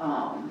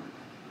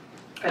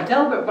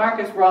 Delbert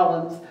Marcus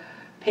Rollins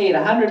paid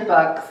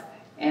 $100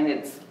 and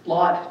it's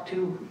lot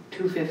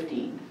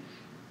 215.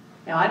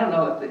 Now, I don't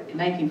know if in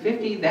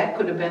 1950, that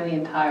could have been the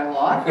entire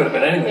lot. Could have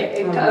been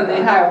anything. The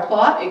entire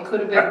plot, it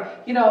could have been,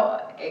 you know,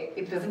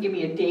 it doesn't give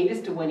me a date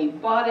as to when he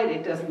bought it,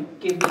 it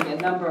doesn't give me the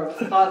number of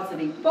plots that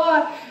he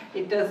bought,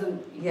 it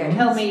doesn't Yeah,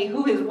 tell me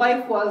who his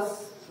wife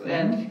was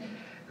and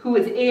who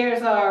his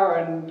heirs are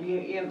and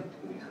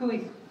who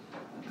he.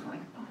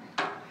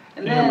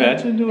 Can you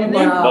imagine doing and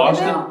like then-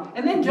 Boston?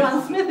 And then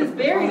John Smith is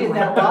buried in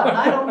that lot, and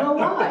I don't know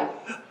why.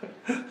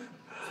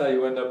 That's how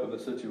you end up with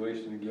a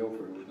situation in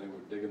Guilford when they were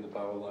digging the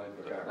power line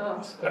for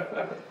cars.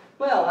 Oh.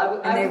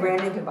 Well, And they ran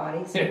into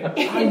bodies.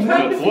 in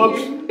trying to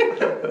Whoops.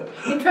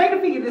 in trying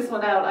to figure this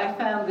one out, I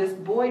found this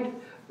Boyd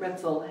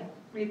Retzel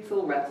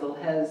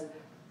has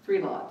 3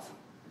 lots.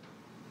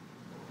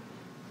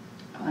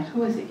 I'm like,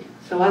 who is he?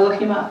 So I look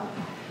him up.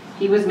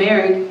 He was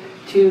married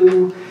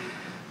to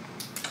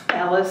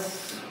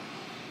Alice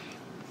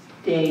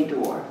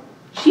Daydor.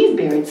 She's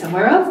buried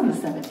somewhere else in the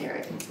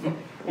cemetery.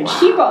 And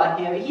she bought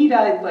him, he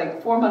died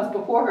like 4 months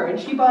before her, and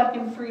she bought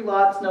him 3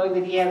 lots knowing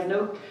that he has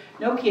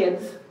no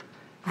kids.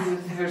 He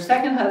was her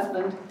second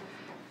husband.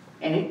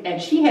 And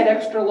she had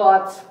extra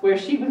lots where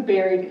she was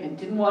buried and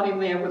didn't want him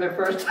there with her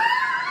first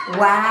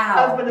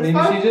Wow. husband. As Maybe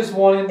far she as- just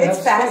wanted to have It's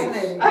space.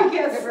 fascinating. I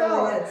guess It so.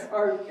 really is.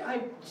 Or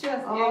I just, you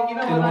know Didn't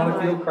what I'm want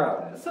to feel like.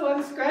 crowded. So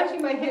I'm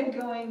scratching my head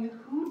going,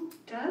 who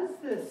does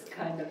this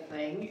kind of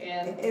thing?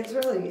 And It's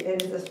really,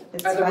 it's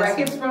are the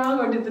records fascinating. wrong,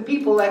 or did the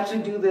people actually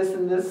do this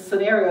in this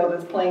scenario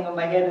that's playing on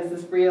my head? Is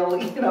this real?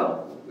 You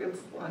know,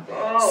 it's like,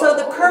 oh. So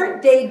the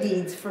current day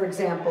deeds, for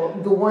example,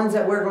 the ones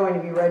that we're going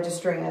to be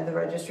registering at the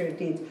registry of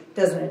deeds,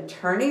 does an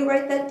attorney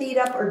write that deed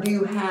up, or do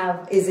you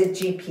have, is it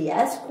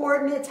GPS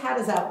coordinates? How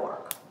does that work?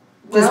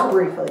 Just Well,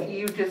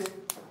 briefly.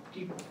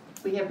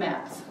 We have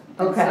maps.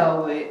 And Okay.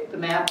 so the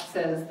map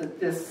says that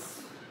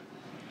this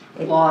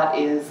lot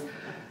is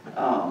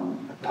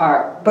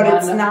part But one,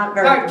 it's not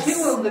very part 2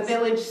 of the precise.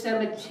 village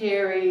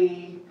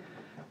cemetery,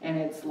 and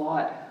it's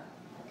lot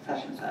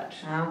such and such.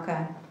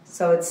 Okay,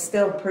 so it's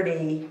still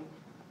pretty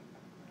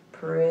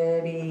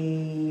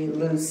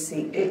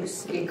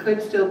loosey-goosey. It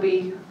could still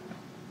be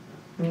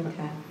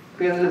Okay.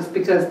 really loose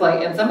because,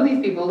 like, and some of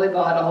these people, they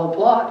bought a whole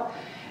plot,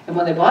 and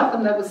when they bought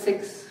them, that was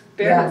 6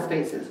 burial Yeah.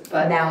 spaces.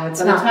 But Now it's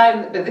by the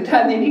not. by the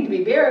time they need to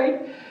be buried,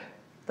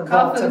 The vaults are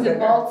coffins and bigger.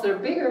 vaults are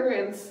bigger,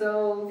 and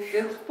so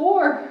it's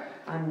 4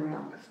 Unreal.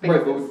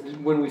 Right, spaces.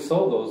 but when we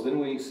sold those, didn't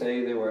we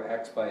say they were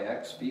X by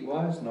X feet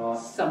wise? Not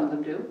Some of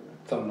them do,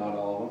 some, not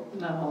all of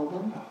them. not all of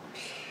them.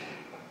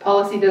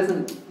 Policy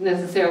doesn't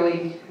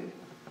necessarily,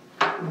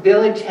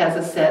 village has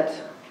a set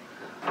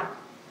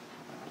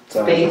Size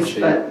and space,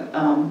 shape. but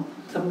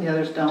some of the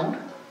others don't.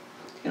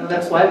 You know,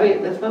 that's why we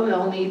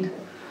all need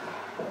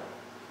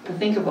to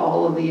think of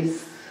all of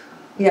these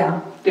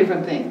Yeah.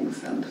 different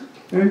things and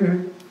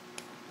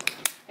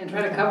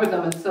try to cover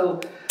them. And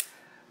so,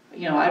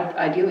 you know,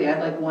 ideally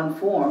I'd like one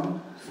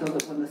form so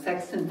that when the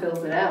sexton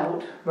fills it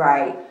out,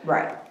 Right.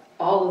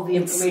 all of the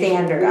It's information.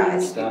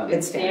 standardized. Done.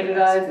 It's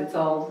standardized, it's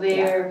all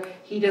there.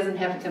 He doesn't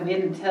have to come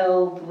in and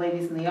tell the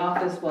ladies in the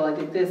office, well, I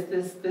did this,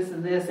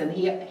 and this, and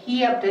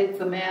he updates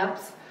the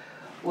maps.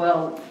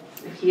 Well,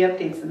 if he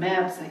updates the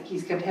maps,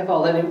 he's got to have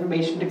all that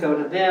information to go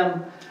to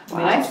them. I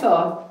mean, I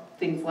saw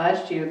things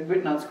last year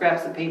written on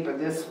scraps of paper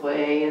this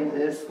way and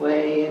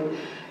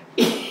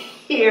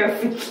here,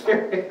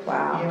 figure.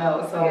 Wow. You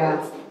know, so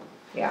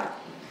Yeah.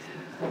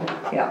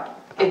 Yeah.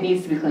 it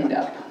needs to be cleaned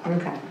up.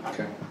 Okay.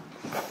 Okay.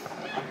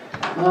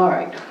 All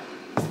right.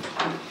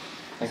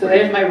 So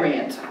there's my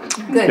rant.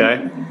 Good.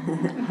 Okay.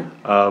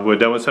 We're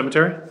done with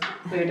cemetery?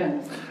 We're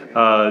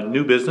done.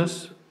 New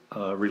business,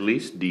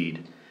 release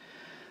deed.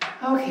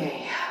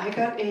 Okay, I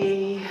got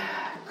a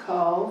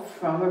call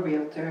from a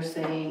realtor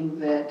saying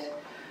that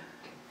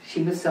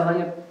she was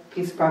selling a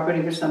piece of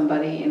property for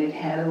somebody and it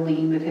had a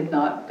lien that had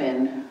not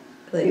been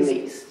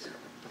released.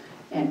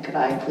 And could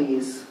I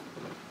please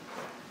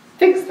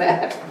fix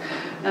that?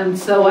 And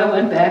so I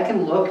went back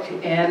and looked,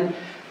 and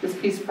this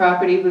piece of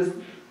property was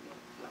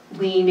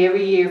liened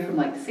every year from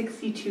like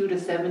 62 to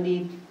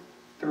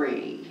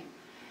 73.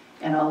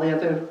 And all the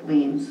other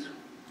liens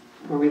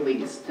were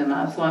released. And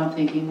so I'm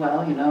thinking,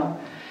 well, you know,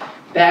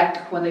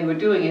 back when they were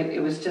doing it, it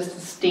was just a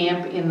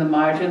stamp in the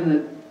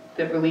margin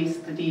that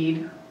released the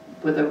deed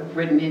with a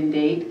written in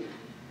date.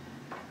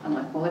 I'm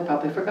like, well, they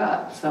probably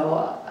forgot.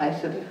 So I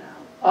said,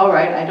 all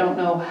right, I don't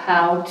know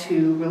how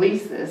to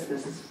release this.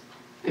 This is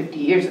 50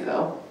 years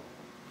ago.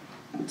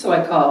 So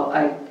I called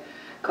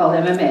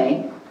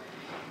MMA,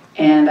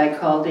 and I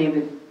called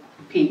David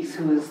Peaks,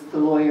 who is the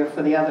lawyer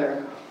for the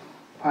other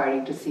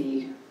party, to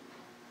see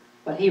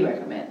what he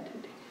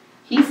recommended.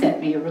 He sent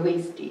me a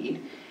release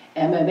deed.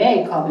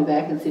 MMA called me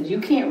back and said, you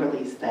can't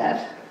release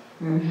that.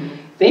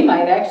 They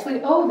might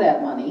actually owe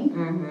that money.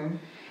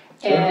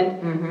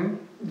 And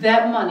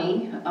that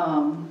money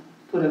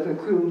would have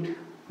accrued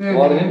A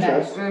lot of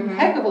interest. a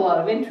heck of a lot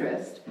of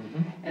interest.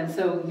 And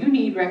so you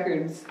need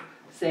records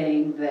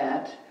saying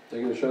that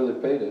They're gonna show they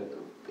paid it.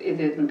 it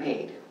had been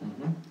paid.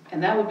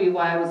 And that would be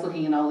why I was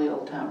looking in all the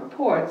old town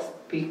reports,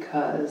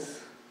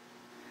 because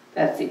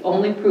that's the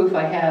only proof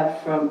I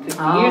have from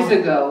 50 years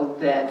ago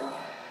that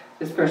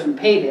this person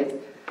paid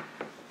it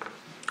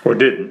Or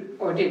didn't,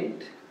 or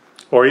didn't.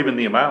 or even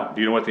the amount.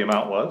 Do you know what the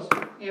amount was?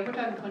 Yeah, we're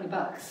talking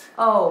 $20.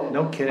 Oh.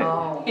 No kidding.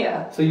 Oh.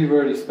 Yeah. So you've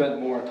already spent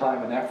more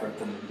time and effort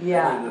than.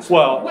 Yeah. this.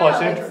 Well, plus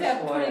Well, interest.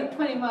 except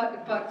 20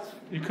 bucks.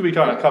 You could be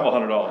talking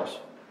 $200.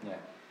 Yeah.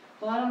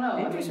 Well, I don't know.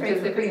 Interest I mean, rates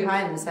just were if pretty it-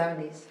 high in the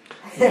 70s.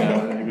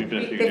 Yeah, even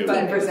if you do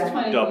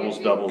 15%.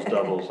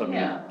 doubles. I mean,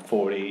 Yeah.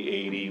 40,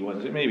 80, what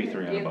is it, maybe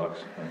 $300.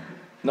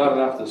 Not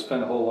enough to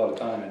spend a whole lot of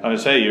time in. I'm gonna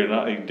say, you're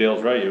not,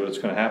 Dale's right, what's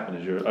gonna happen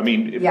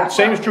is Yeah.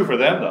 same is true for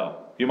them though.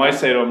 You might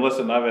say to him,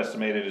 listen, I've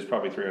estimated it's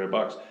probably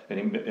 $300,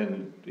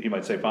 and he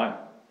might say, fine.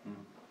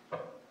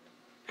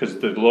 Cause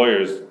the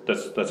lawyers,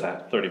 that's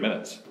 30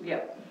 minutes.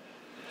 Yep.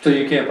 So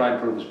you can't find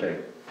proof it's paid.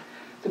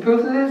 The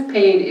proof that it's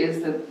paid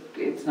is that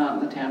it's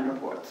not in the town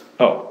reports.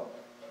 Oh,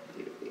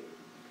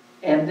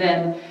 And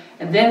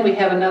then we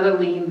have another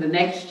lien the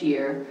next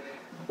year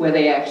where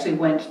they actually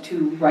went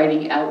to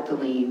writing out the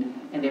lien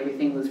and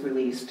everything was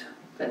released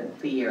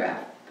the year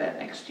after, that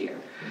next year.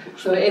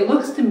 So it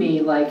looks to me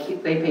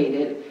like they paid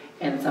it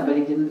and somebody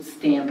didn't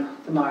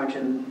stamp the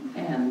margin,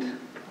 and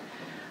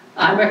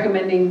I'm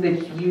recommending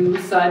that you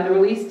sign the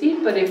release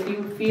deed, but if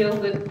you feel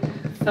that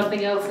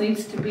something else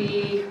needs to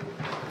be...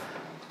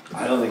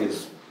 I don't think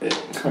it's,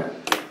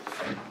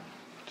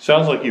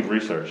 Sounds like you've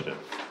researched it.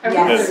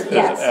 Yes,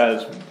 yes.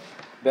 As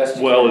best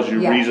you well can. as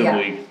you Yeah,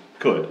 reasonably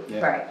could.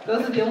 Yeah. Right.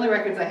 Those are the only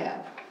records I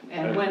have.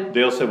 And when...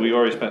 Dale said, we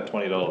already spent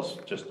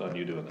 $20 just on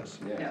you doing this.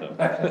 Yeah. So.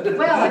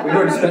 Well, We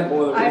already spent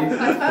more than we I needed.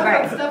 found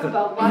Right. out stuff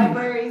about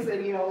libraries,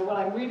 and you know, when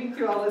I'm reading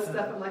through all this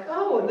stuff, I'm like,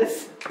 oh, and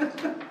this.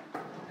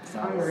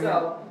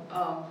 So,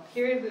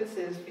 here this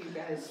is for you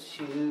guys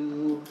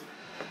to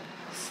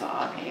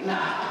sign.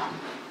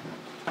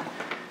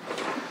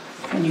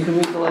 And you can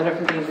read the letter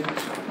from David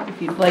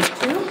if you'd like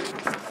to.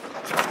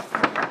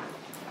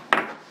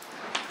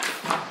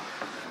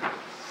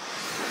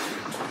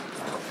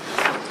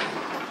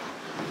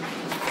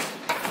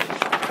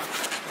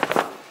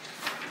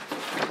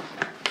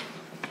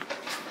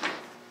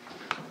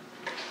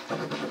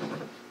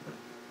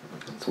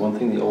 It's one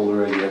thing the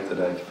older I get that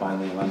I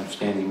finally am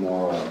understanding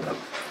more of.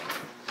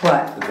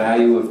 What? The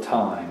value of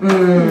time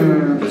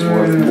is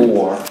worth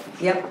more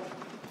Yep,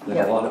 than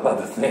Yep. a lot of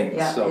other things,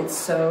 yeah, so. it's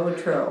so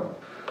true.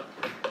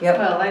 Yep,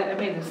 Well, I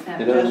made a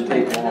snap It doesn't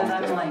judgment, take and long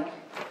then I'm to- like,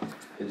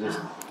 It just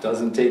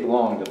doesn't take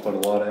long to put a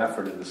lot of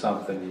effort into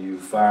something, you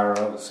fire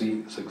out,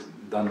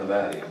 done the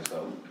value,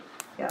 so.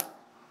 yeah.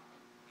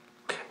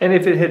 And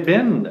if it had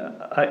been,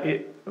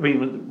 I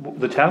mean,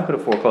 the town could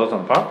have foreclosed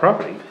on the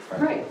property.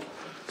 right.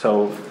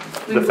 So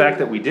We the would- fact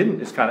that we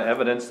didn't is kind of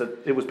evidence that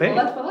it was Well, paid.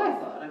 that's what I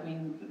thought, I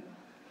mean,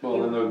 Well,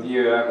 then the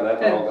year after that,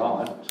 they're all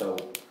gone, so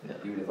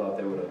you would have thought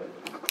they would have.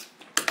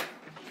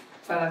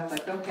 but I was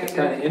like, okay. It's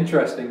kind of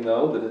interesting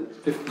though, that it's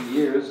 50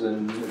 years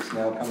and it's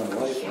now coming to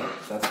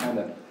life, that's kind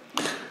of.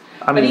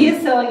 I But he mean,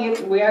 is selling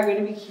it, we are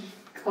going to be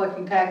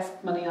collecting tax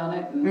money on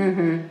it, and,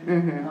 Mm-hmm,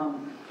 mm-hmm.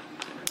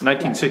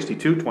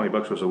 1962,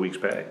 $20 was a week's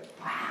pay.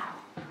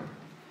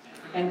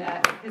 and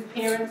his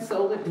parents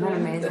sold it to Isn't that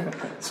him. amazing?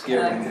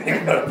 Scary to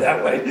think about it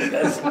that way.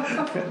 That's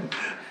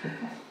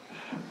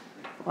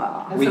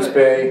Wow. week's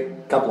pay,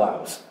 couple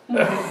hours.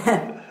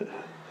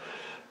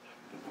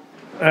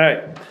 All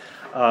right.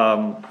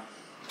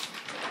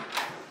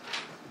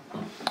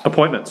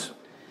 Appointments,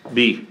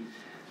 B.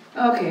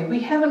 Okay, we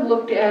haven't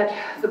looked at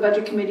the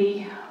budget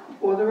committee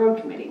or the road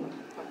committee.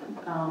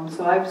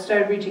 So I've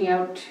started reaching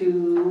out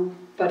to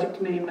budget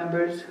committee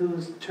members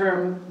whose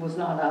term was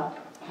not up.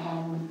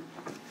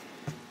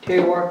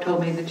 Terry Warwick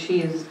told me that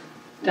she is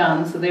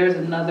done, so there's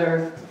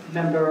another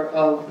member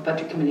of the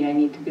budget committee I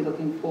need to be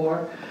looking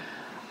for.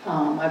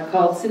 I've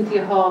called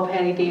Cynthia Hall,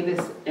 Patty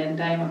Davis, and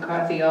Diane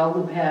McCarthy, all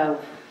who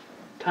have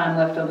time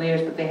left on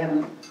theirs, but they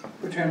haven't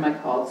returned my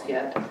calls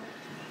yet.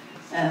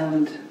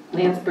 And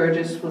Lance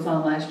Burgess was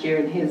on last year,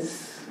 and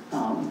his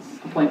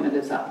appointment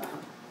is up.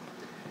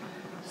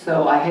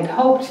 So I had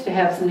hoped to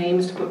have some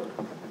names to put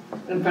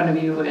in front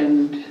of you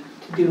and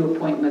to do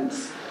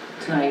appointments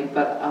tonight,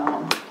 but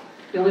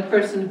the only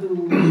person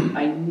who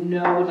I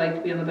know would like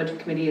to be on the budget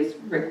committee is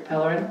Rick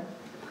Pellerin.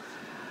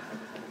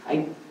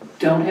 I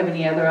don't have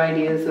any other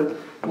ideas of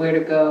where to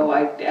go.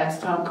 I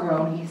asked Tom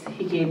Carone,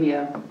 he gave me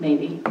a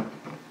maybe.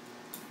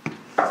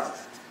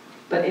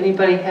 But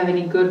anybody have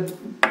any good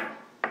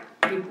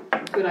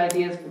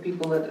ideas for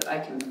people that I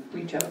can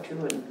reach out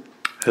to? And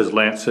Has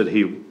Lance said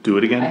he'd do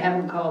it I again?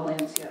 haven't called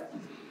Lance yet,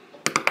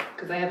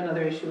 because I have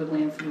another issue with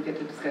Lance and we get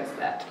to discuss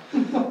that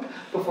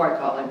before I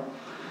call him.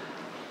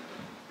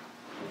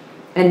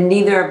 And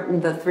neither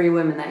of the three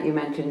women that you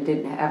mentioned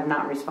have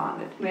not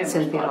responded. We haven't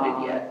Cynthia responded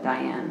Hall, yet.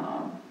 Diane.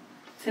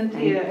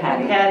 Cynthia And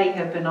Patty. and Patty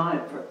have been on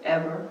it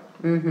forever.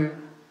 Mm-hmm.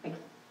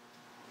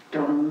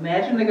 Don't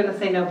imagine they're gonna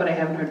say no, but I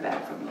haven't heard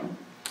back from them.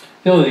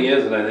 The only thing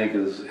is, that I think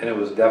is, and it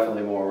was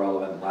definitely more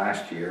relevant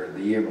last year,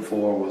 the year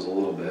before was a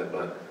little bit,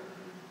 but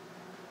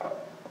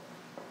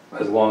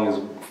as long as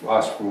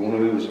us, when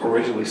we was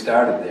originally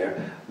started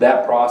there,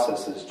 that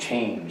process has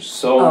changed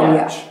so Oh,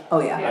 much. yeah. Oh,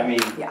 yeah. I mean,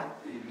 Yeah.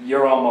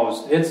 you're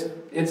almost,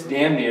 it's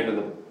damn near to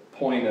the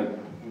point of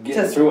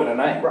getting Just- through it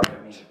tonight. Right.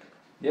 I mean,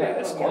 yeah,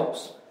 it's Yeah.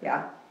 close,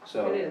 Yeah.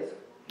 so. It is.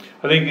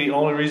 I think the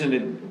only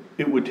reason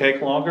it would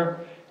take longer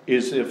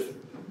is if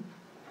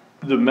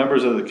the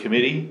members of the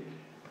committee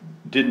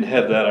didn't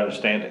have that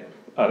understanding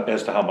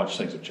as to how much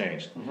things have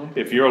changed.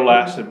 If your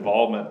last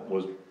involvement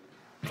was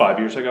 5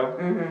 years ago,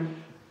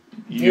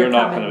 you're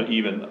not coming. gonna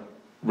even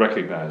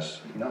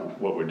recognize No.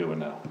 what we're doing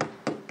now.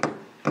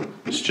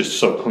 It's just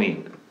so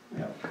clean.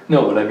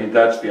 No, but I mean,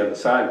 that's the other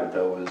side of it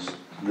though, is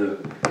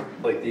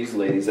like these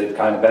ladies, they've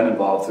kind of been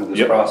involved through this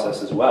Yep.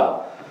 process as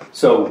well.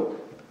 So,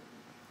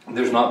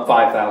 there's not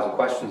 5,000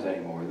 questions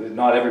anymore.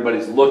 Not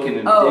everybody's looking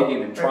and Oh,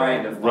 digging and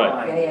trying to Right.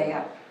 find.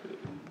 Yeah.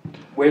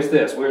 Where's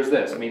this, where's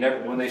this? I mean,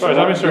 when they As show far as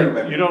I'm up concerned,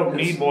 here, you don't it's-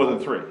 need more than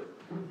 3.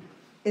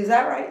 Is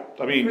that right?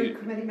 I mean, 3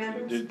 committee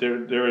members?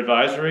 they're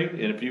advisory,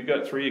 and if you've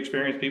got 3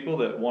 experienced people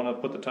that wanna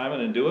put the time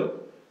in and do it,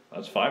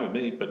 that's fine with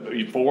me, but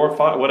 4 or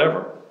 5,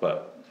 whatever,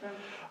 but.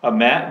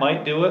 Matt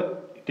might do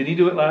it, did he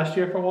do it last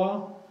year for a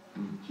while?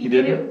 He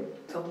did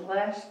it the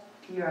last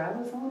year I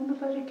was on the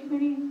budget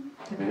committee.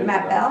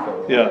 Matt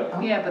Bell?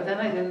 Yeah, Yeah, but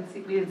then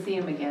we didn't see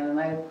him again, and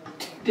I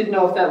didn't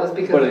know if that was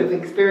But because it- his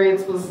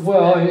experience was.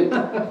 Well,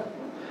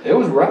 it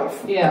was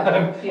rough.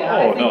 Yeah, yeah.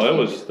 I oh, think no, it he-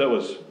 was It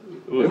was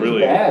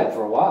really, bad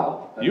for a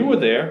while. I you mean, were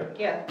there,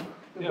 Yeah.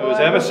 yeah, it was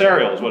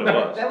adversarial is what it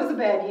was. That was a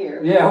bad year.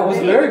 Yeah, it was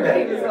a very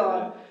bad He was year.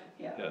 on,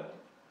 yeah. Yeah.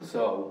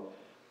 So,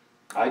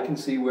 I can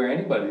see where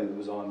anybody that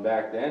was on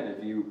back then,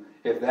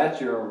 if that's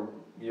your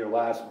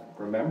last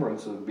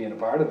remembrance of being a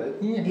part of it.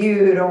 Yeah,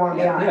 You don't wanna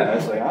be on it. yeah,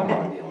 it's like, I'm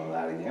not dealing with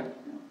that again.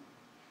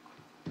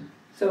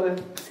 So if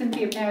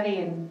Cynthia, Patty,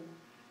 and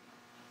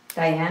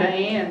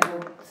Diane? well,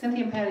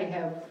 Cynthia and Patty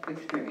have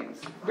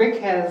experience. Rick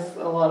has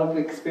a lot of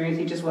experience,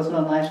 he just wasn't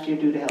on last year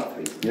due to health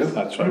reasons. Yep.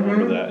 That's right, I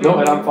remember that. No,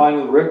 and I'm fine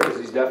with Rick, cause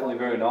he's definitely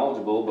very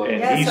knowledgeable, but. And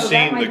Yeah, he's so that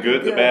seen the might be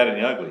good, the good. bad, and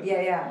the ugly.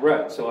 Yeah, yeah.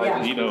 Right, so Yeah.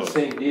 I He just, knows.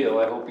 same deal,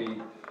 I hope he,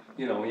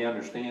 he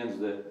understands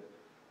that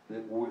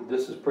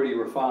this is pretty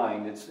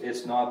refined,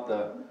 it's not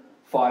the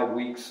 5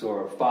 weeks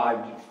or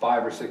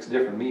five or 6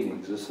 different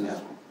meetings, this is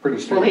pretty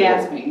Well, straightforward. he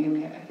asked me,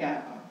 and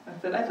yeah,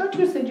 I said, I thought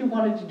you said you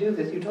wanted to do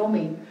this, you told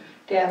me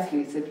to ask you.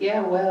 He said,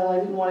 yeah, well, I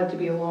didn't want it to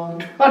be a long,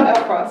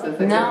 drawn-out process. I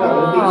said,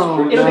 well,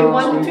 No. it'll be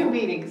 1 to 2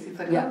 meetings. He's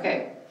like, Yeah.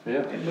 okay, Yeah,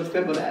 and was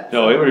good with that.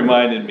 No, it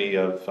reminded me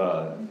of,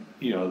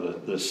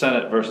 the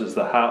Senate versus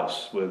the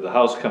House, where the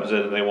House comes in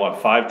and they want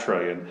 5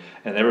 trillion,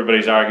 and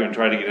everybody's arguing,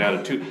 trying to get out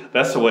of 2,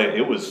 that's the way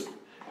it was.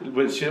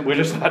 We're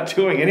just not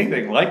doing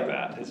anything like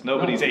that, it's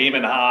nobody's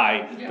aiming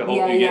high to hope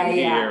Yeah, you get yeah,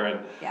 yeah. here, and,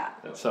 Yeah.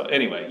 so,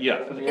 anyway, yeah.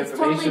 The It's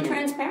totally information-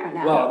 transparent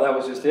now. Well, that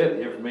was just it,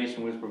 the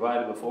information was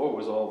provided before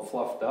was all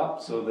fluffed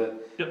up, so that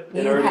Yep.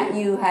 it You already,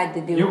 you had to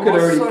do you all could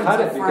already sorts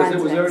cut of it because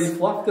it was already forensics.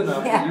 fluffed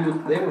enough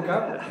that they were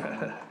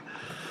covered.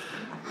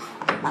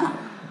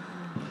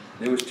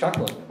 They was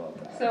chuckling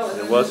about that. So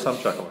There was some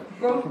chuckling.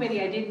 road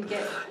committee, I didn't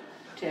get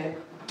to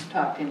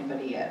talk to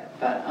anybody yet,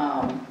 but,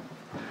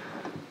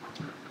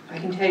 I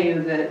can tell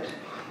you that,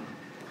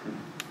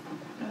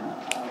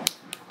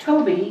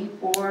 Toby,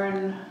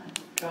 Warren,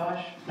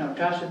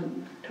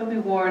 Toby,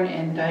 Warren,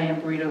 and Diane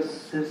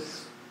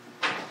Burritos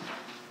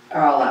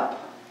are all up.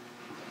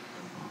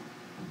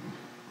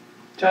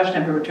 Josh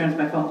never returns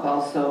my phone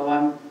calls, so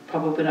I'm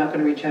probably not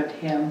gonna reach out to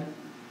him.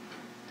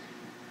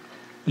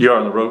 You're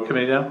on the road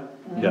committee now?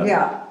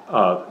 Yeah.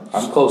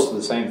 I'm close to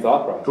the same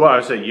thought process. Well, I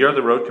would say, you're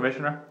the road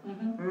commissioner?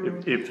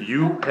 If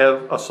you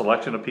have a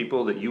selection of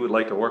people that you would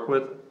like to work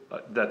with,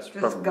 that's Just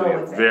probably go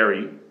a with it.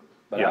 very,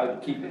 But yeah. I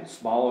would keep it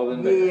smaller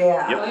than bigger.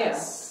 Yeah. Yep. Oh,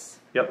 yes.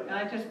 Yep, And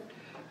I just,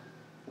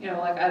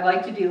 like, I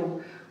like to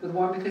deal with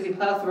Warren because he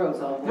plows the roads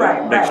all day Right,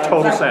 long. makes right,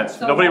 total right. sense,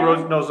 So nobody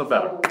Warren- knows them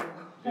better.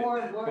 So,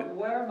 Warren,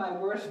 where are my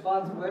worst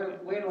spots,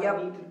 where do I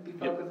Yep. need to be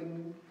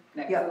focusing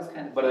next, Yep. those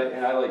kind of But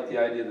things. I like the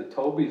idea that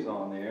Toby's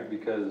on there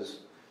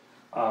because,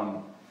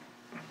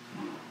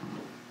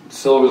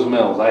 Silver's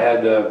Mills, I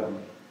had a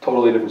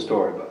totally different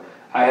story, but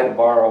I had to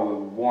borrow a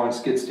Warren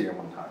skid steer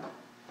one time.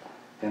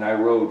 And I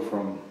rode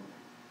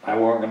I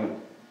weren't gonna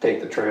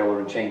take the trailer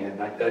and chain it,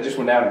 and I just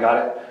went down and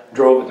got it,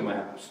 drove it to my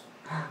house.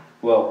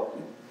 Well,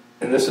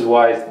 and this is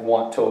why I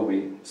want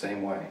Toby,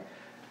 same way.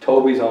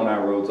 Toby's on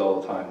our roads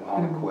all the time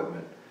on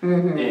equipment.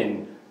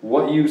 And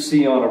what you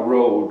see on a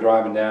road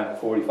driving down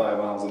at 45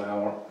 miles an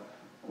hour,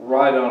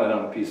 ride on it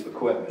on a piece of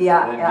equipment.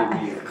 Yeah, And yeah.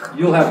 then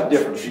you'll have a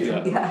different view.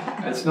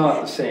 Yeah. It's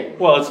not the same.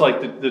 Well, it's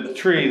like the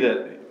tree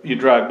that you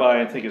drive by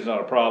and think is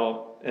not a problem,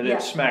 and Yeah.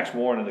 it smacks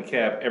Warren in the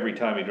cab every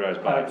time he drives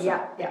by.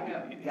 Yeah, yeah.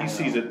 He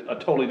sees it a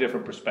totally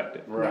different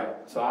perspective. Right,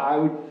 so I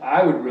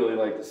would really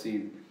like to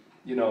see,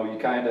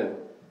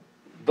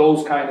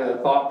 those kind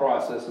of thought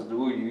processes,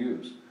 who you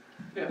use.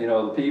 Yeah.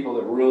 The people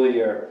that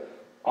really are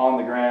on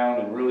the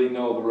ground and really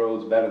know the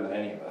roads better than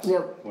any of us.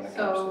 Yep. When it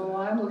comes So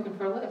I'm looking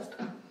for a list.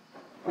 to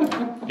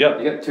Yep,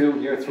 that. You got 2,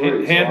 you're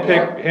 3. so I'm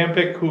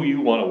handpick who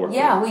you wanna work with.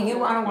 Yeah, who you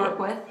wanna work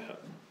with.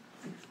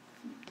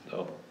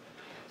 So,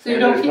 So you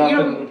And don't, there's you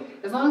don't, nothing-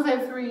 as long as I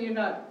have 3, you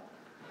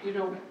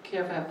don't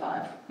care if I have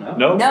 5. No?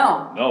 no,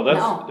 No, no, that's,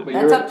 no. But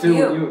That's you're up at to 2,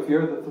 you. if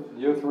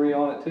you're 3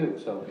 on it too,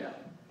 so Yeah.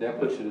 that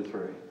puts you to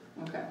 3.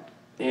 Okay.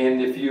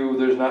 And if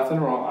there's nothing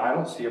wrong, I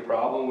don't see a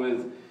problem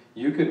with,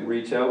 you could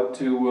reach out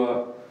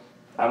to,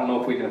 I don't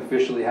know if we can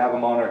officially have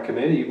them on our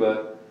committee,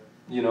 but,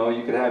 you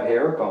could have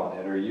Herrick on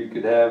it, or you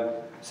could have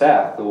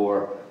Seth,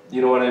 or,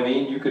 you know what I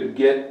mean? You could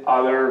get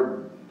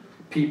other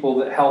people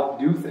that help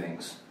do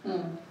things.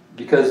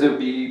 Because it'd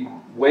be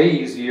way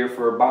easier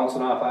for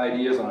bouncing off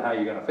ideas on how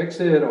you're gonna fix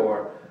it,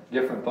 or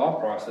different thought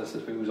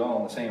processes if it was all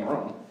in the same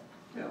room.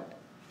 Yeah.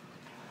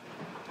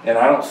 And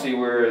I don't see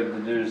where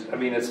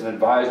it's an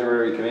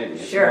advisory committee,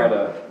 it's Sure. not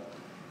a.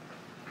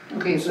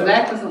 Okay, so So-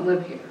 that doesn't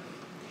live here.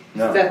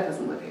 No. Seth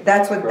doesn't live here.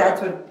 That's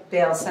what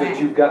Dale's But saying.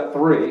 you've got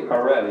 3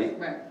 already,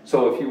 Right.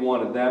 so if you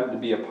wanted them to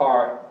be a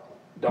part,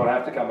 don't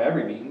have to come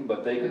every meeting,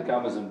 but they could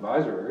come as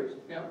advisories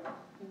Yep.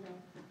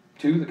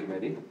 to the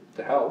committee.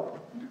 to help.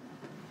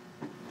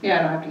 Yeah,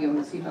 I don't have to give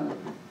them a seat on the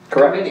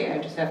Correct. committee, I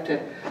just have to.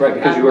 Right,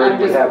 because you already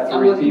I'm would just- have I'm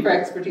 3 looking for people.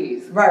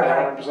 expertise. Right,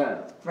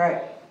 100%.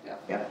 right. Yeah.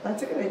 Yep,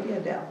 that's a good idea,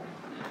 Dale.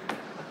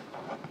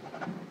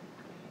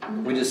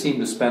 We just seem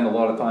to spend a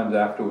lot of times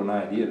after an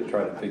idea to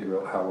try to figure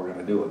out how we're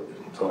gonna do it.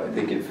 So I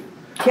think if,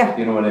 Yeah.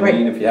 you know what I right.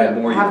 mean, if you had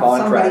more of your Have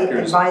somebody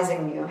contractors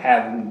advising you.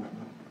 have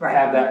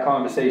Right. that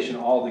conversation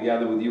all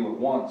together with you at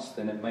once,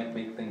 then it might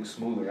make things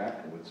smoother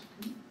afterwards.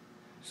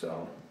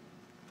 So.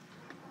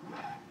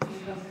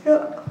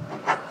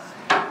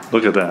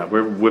 Look at that,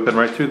 we're whipping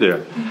right through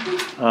there.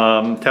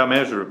 Town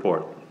manager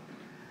report.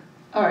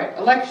 All right,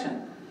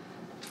 election.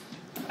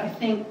 I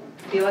think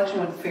the election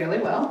went fairly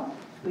well.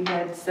 We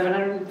had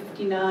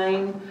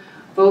 759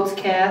 votes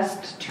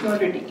cast,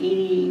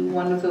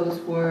 281 of those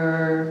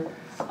were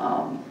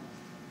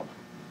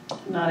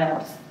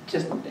not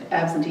just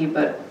absentee,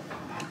 but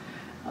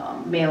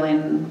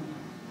mail-in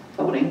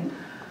voting.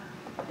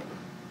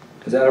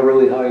 Is that a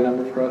really high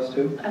number for us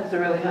too? That's a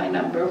really high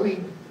number.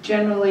 We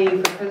generally,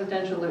 for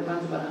presidential, it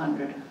runs about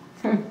 100.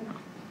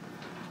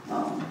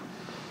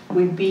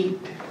 We beat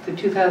the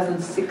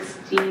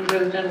 2016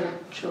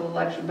 presidential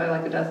election by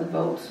like a dozen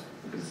votes.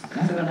 It was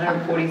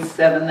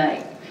 747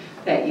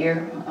 that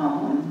year.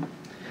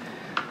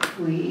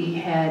 We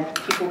had,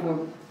 people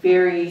were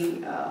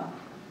very,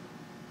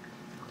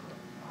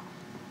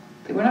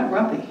 they were not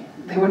grumpy.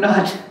 They were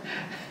not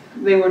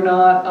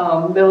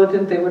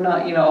militant. They were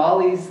not, all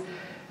these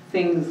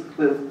things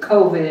with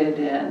COVID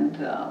and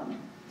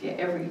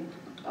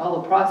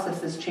all the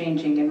processes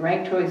changing and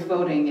ranked choice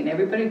voting, and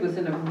everybody was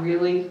in a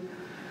really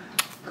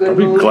good I'll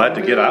be mood. glad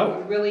to get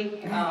out.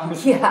 Really,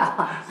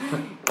 Yeah.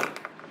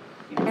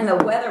 And the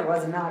weather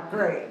was not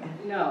great.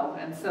 no,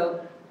 and so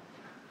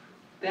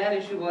that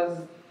issue was,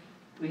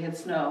 we had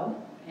snow,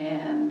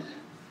 and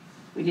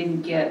we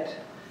didn't get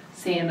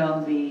sand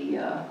on the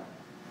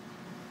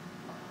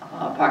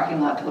parking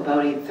lot till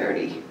about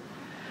 8:30.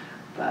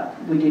 But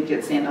we did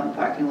get sand on the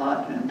parking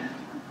lot, and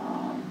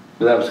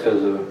But that was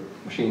because of the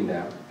machine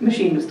down.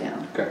 machine was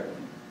down. Okay.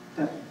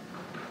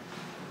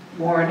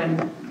 Warren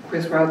and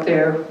Chris were out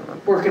there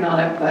working on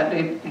it, but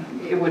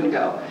it wouldn't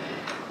go.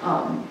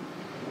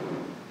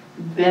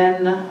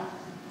 Then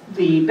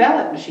the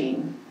ballot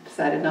machine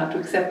decided not to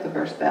accept the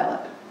first ballot.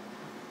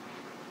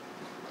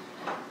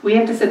 We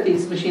have to set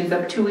these machines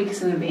up 2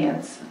 weeks in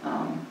advance.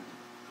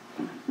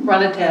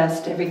 Run a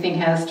test, everything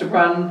has to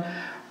run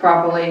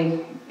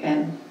properly,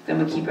 and then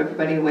we keep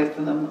everybody away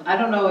from them. I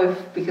don't know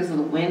if because of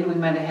the wind we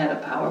might have had a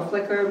power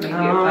flicker, maybe a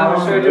power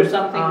surge or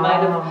something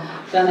might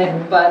have done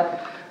it,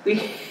 but we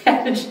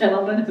had a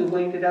gentleman who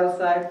waited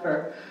outside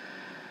for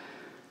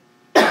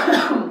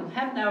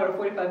half an hour to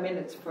 45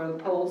 minutes for the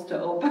polls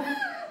to open.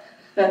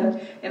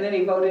 and then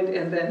he voted,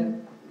 and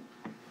then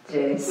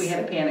Jeez. we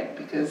had a panic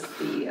because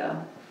the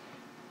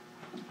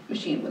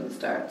machine wouldn't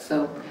start.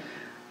 So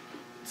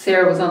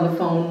Sarah was on the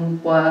phone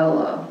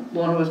while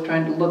Lorna was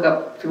trying to look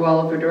up through all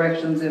of her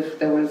directions if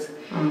there was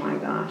Oh my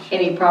gosh.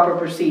 any proper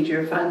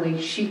procedure.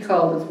 Finally, she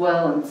called as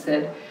well and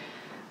said,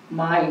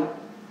 my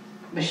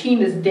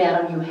machine is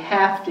down, you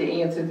have to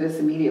answer this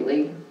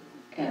immediately.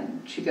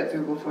 And she got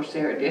through before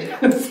Sarah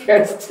did.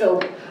 Sarah's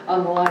still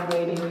on the line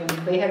waiting, and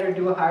they had her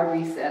do a hard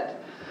reset.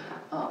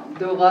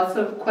 There were lots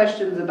of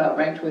questions about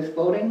ranked choice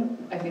voting.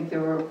 I think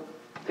there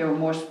were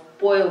more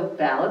spoiled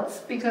ballots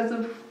because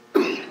of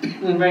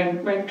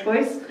ranked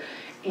choice,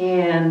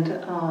 and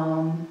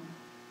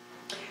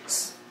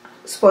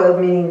Spoiled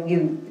meaning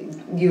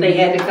you. they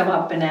had to come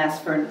up and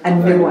ask for a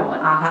new one.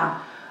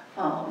 Aha.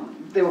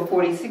 There were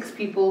 46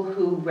 people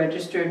who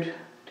registered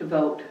to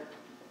vote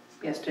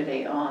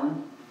yesterday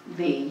on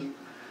the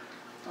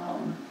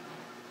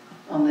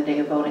day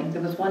of voting.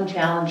 There was one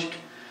challenged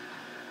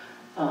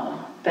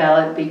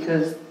ballot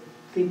because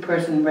the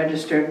person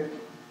registered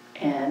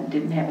and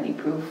didn't have any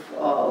proof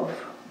of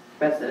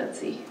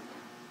residency.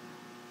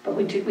 But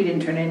we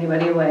didn't turn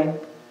anybody away.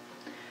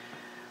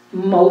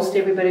 Most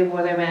everybody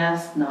wore their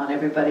masks, not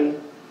everybody.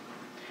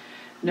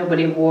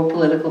 Nobody wore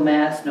political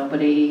masks,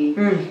 nobody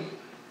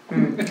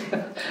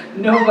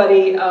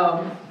nobody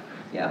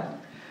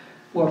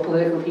wore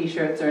political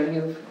t-shirts or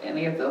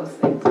any of those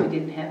things. We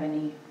didn't have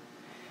any.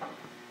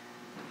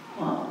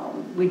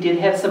 We did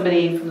have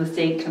somebody from the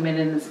state come in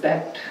and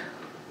inspect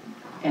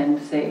and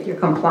say Your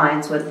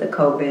compliance with the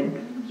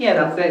COVID.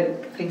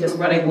 that things Just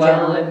were running in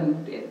well, general.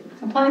 and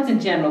compliance in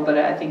general, but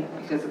I think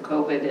because of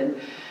COVID and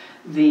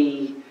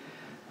the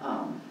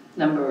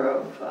number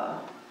of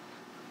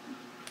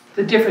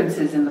the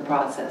differences in the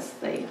process,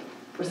 they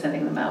were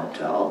sending them out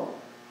to all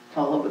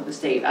over the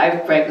state.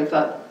 I frankly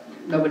thought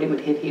nobody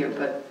would hit here,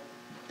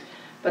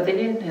 but they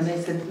did, and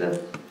they said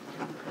that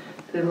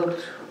they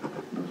looked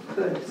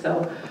good.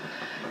 So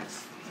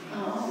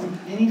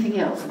anything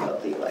else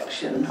about the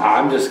election?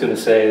 I'm just gonna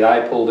say that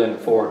I pulled in at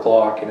 4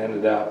 o'clock and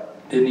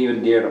didn't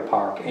even dare to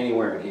park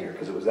anywhere in here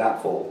because it was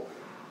that full.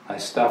 I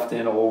stuffed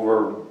in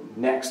over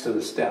next to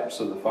the steps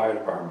of the fire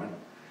department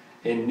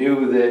and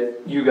knew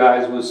that you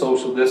guys with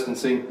social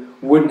distancing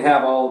wouldn't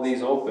have all of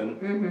these open.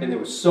 And there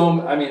was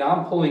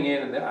I'm pulling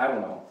in and I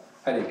don't know,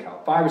 I didn't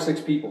count, 5 or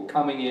 6 people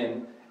coming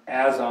in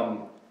as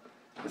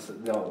this is,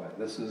 no,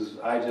 this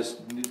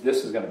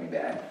is gonna be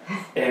bad.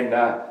 And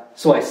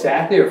so I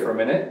sat there for a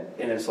minute,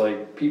 and it's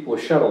like people are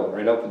shuttling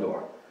right out the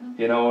door,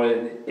 you know.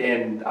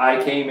 And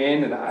I came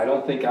in, and I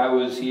don't think I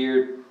was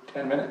here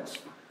 10 minutes.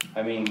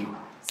 I mean,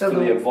 So for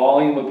the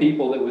volume of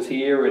people that was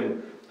here,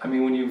 and I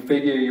mean, when you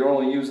figure you're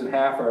only using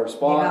half our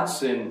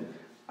spots, and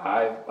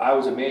I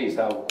was amazed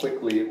how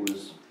quickly it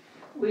was.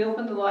 We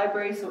opened the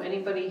library, so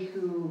anybody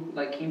who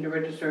like came to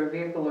register a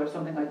vehicle or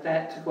something like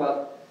that to go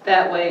out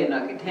that way and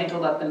not get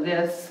tangled up in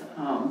this.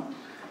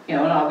 You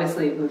know, and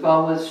obviously we've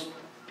always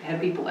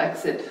had people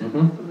exit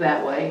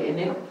that way, and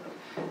it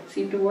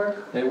seemed to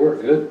work. It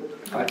worked good,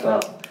 I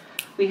thought. Well,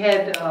 we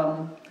had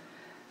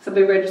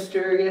somebody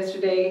register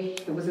yesterday.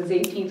 It was his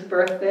 18th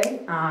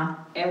birthday,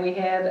 and we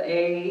had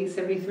a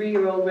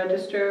 73-year-old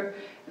register,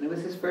 and it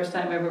was his first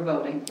time ever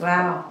voting.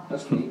 Wow.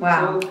 That's neat.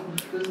 Wow. So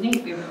it was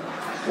neat.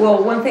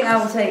 Well, one thing I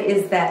will say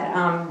is that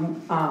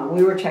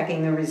we were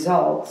checking the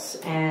results,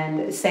 and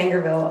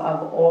Sangerville,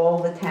 of all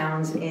the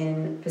towns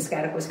in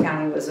Piscataquis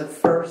County, was the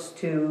first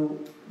to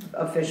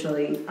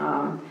officially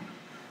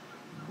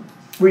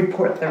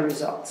report the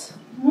results.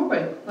 All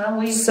right.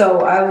 Well,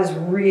 So I was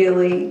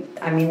really,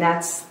 I mean,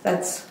 that's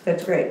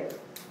great.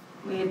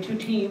 we had 2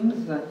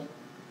 teams.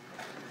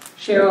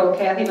 Cheryl,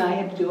 Kathy, and I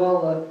had to do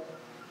all the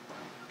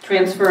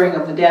transferring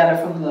of the data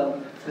from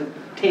the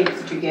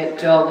tapes that you get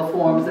to all the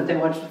forms that they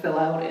want you to fill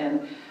out,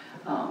 and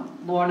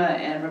Lorna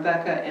and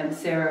Rebecca and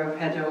Sarah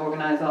had to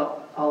organize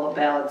all the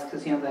ballots,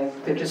 because you know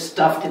they're just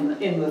stuffed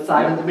in the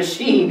side of the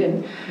machine,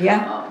 and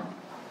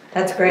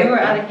That's great. we were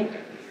out of here.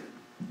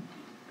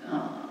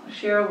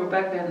 Cheryl,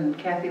 Rebecca, and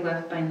Kathy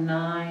left by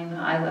 9.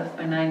 I left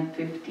by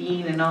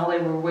 9:15, and all they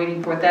were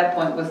waiting for at that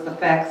point was the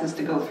faxes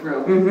to go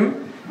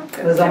through.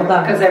 It was all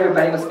done. Because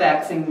everybody was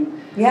faxing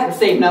the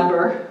same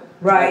number.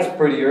 Right. That's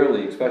pretty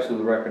early, especially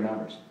with record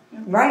numbers.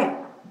 Right.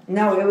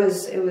 No, it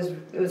was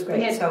great.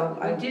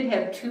 We did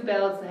have 2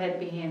 ballots that had to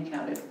be hand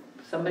counted.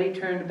 Somebody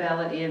turned a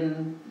ballot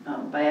in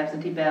by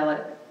absentee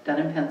ballot, done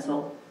in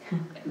pencil,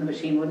 and the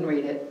machine wouldn't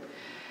read it.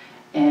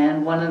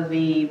 And one of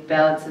the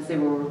ballots, as they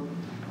were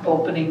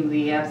opening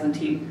the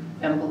absentee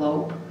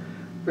envelope,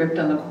 ripped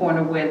on the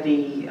corner where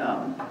the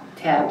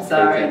tabs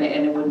are, and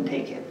it wouldn't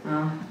take it.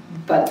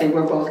 But they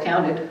were both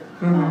counted.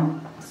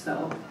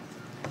 So.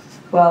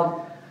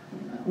 Well,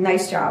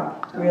 nice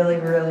job. Really,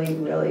 really,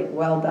 really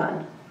well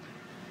done.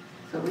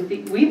 So we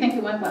think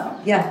it went well.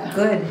 Yeah,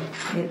 good.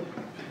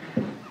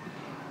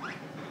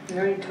 We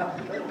already talked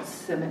about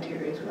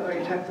cemeteries. We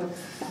already talked about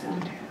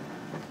cemetery.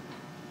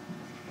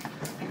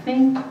 I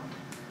think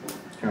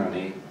You're on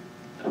 8.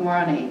 we're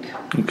on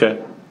 8.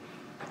 Okay.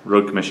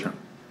 Road Commissioner.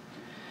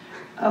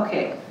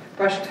 Okay,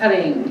 brush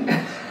cutting.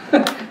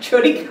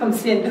 Jody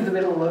comes into the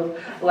middle of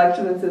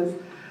election and says,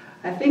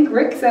 I think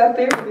Rick's out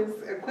there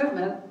with his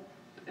equipment.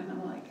 And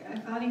I'm like, I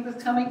thought he was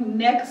coming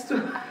next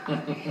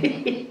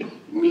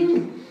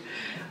week.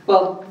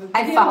 Well,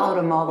 I followed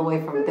him all the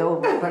way from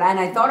Dover, and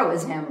I thought it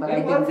was him, but I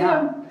It was didn't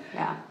know. him.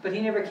 Yeah. But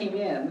he never came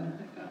in.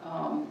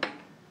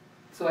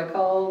 So I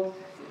called,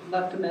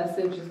 left a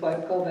message. His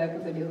wife called back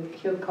and said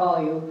he'll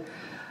call you.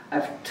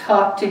 I've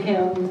talked to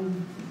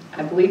him.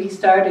 I believe he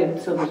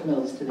started Silver's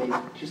Mills today.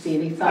 Did you see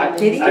any signs?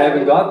 Did he? I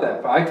haven't got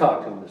that, but I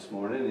talked to him this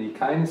morning, and he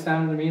kind of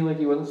sounded to me like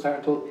he wasn't starting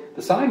until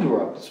the signs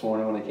were up this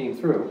morning when I came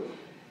through.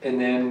 And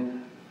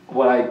then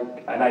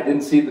I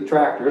didn't see the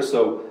tractor,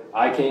 so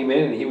I came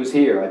in and he was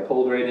here. I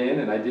pulled right in,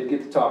 and I did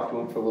get to talk to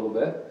him for a little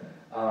bit.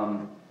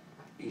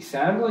 He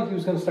sounded like he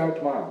was going to start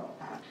tomorrow.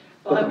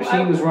 But the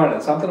machine was running.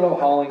 Something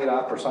about hauling it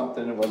up or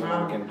something. It wasn't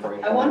working for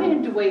him. I wanted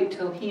him to wait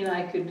till he and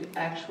I could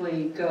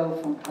actually go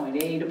from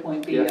point A to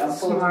point B on both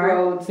Smart.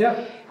 roads.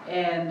 Yeah.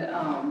 And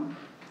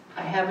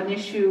I have an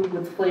issue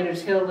with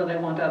Flanders Hill that I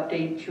want to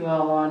update you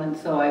all on, and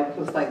so I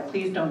was like,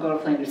 please don't go to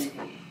Flanders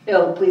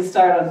Hill. Please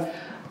start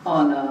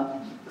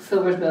on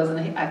Silver's Mills.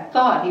 And I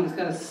thought he was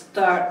going to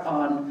start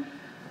on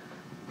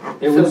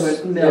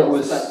Silver's Mills.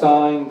 It was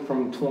signed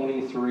from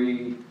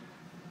 23.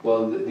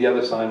 Well, the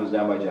other sign was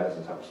down by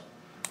Jazz's house.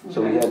 So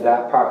we had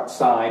that part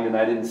signed, and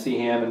I didn't see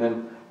him. And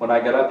then when I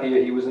got up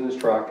here, he was in his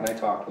truck, and I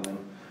talked with him.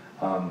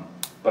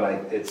 But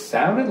it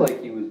sounded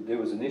like there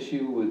was an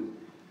issue with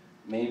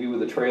maybe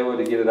with a trailer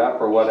to get it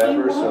up or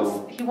whatever.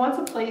 He wants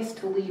a place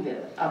to leave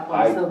it up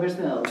on Silver's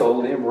Mills.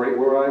 Told him right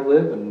where I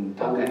live, and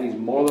told him he's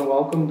more than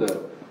welcome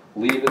to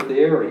leave it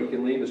there, or he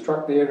can leave his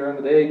truck there during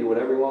the day, do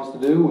whatever he wants to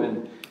do.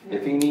 And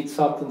if he needs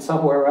something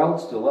somewhere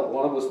else, to let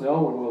one of us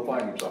know, and we'll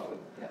find him something.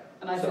 Yeah.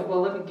 And I said,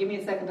 well, give me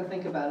a second to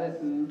think about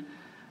it. And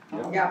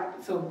Yeah.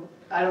 so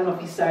I don't know if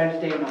he started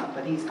today or not,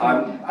 but he's He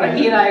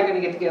and I are going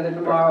to get together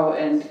tomorrow,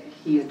 and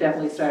he is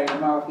definitely starting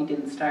tomorrow if he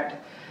didn't start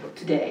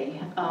today.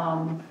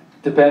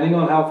 Depending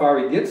on how far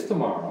he gets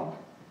tomorrow,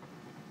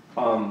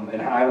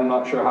 and I'm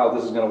not sure how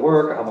this is going to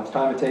work, or how much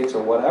time it takes,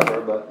 or whatever,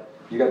 but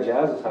you got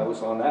Jazz's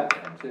house on that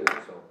end too,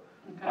 so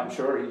I'm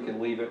sure he can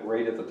leave it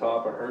right at the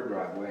top of her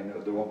driveway, and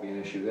there won't be an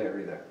issue there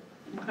either.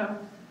 Okay.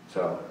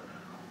 So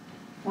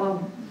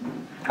Well,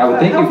 I would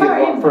think how you could far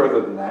walk in?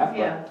 further than that,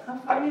 yeah. but How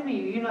far in are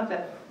you? You're not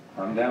that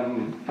I'm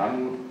down,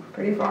 I'm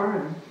Pretty far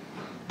in.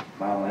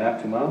 mile and a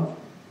half, 2 miles.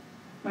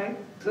 Right,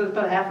 so it's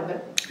about half of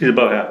it. He's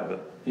about half of it.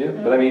 Yeah,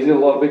 but I mean, he's got a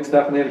lot of big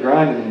stuff in there to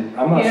grind, and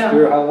I'm not Yeah.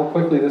 sure how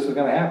quickly this is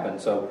gonna happen,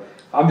 so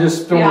I'm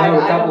just throwing Yeah, out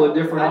a I couple don't-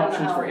 of different I don't know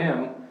options for how-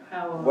 him,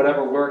 How,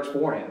 whatever works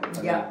for him. I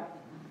mean, Yeah.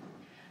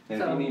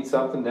 And if So- he needs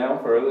something down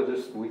further,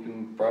 we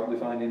can probably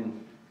find him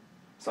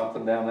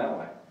something down that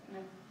way. Yeah.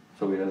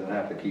 So he doesn't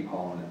have to keep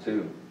hauling it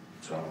too,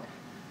 so.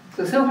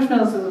 So Silver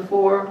Mills is a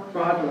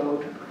 4-rod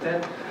road.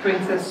 That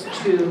brings us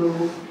to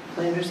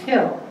Flanders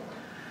Hill.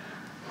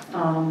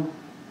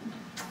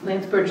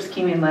 Lance Burgess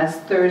came in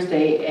last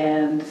Thursday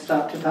and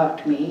stopped to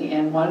talk to me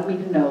and wanted me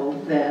to know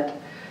that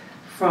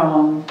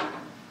from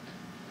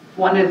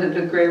one end of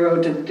the Gray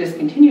Road to the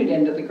discontinued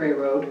end of the Gray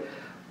Road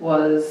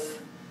was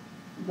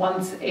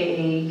once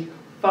a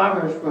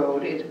farmer's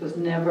road. It was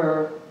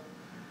never,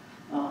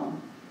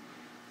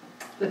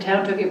 the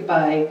town took it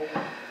by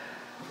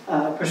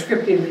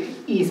prescriptive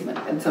easement,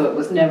 and so it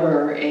was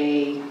never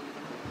by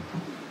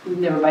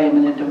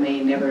eminent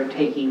domain, never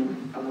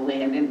taking of the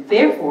land, and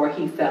therefore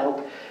he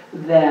felt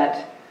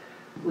that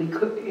we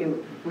could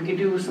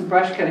do some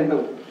brush cutting,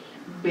 but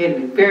we had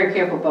to be very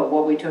careful about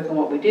what we took and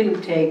what we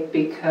didn't take,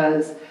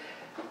 because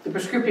the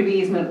prescriptive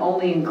easement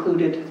only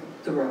included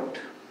the road.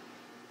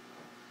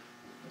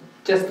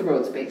 Just the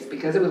road space,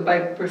 because it was by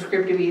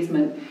prescriptive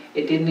easement,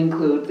 it didn't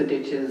include the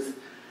ditches.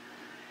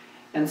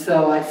 And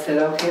so I said,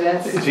 okay,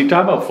 that's Is he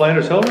talking about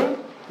Flanders Hill Road?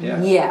 Yeah.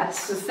 the Yes.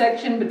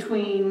 section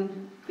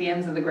between the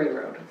ends of the Gray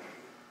Road.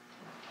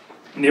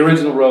 And the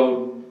original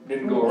road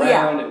didn't go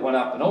Yeah. around, it went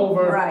up and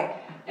over. Right.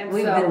 And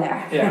We've so- been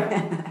there.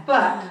 Yeah,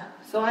 But,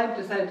 so I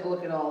decided to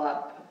look it all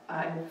up.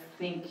 I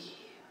think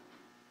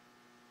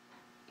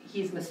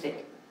he's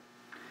mistaken.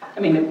 I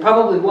mean, it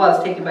probably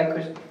was taken by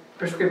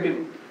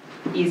prescriptive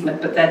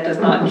easement, but that does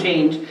not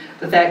change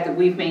the fact that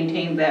we've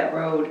maintained that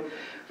road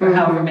for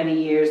however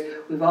many years.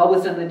 We've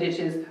always done the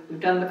ditches, we've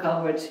done the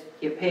culverts,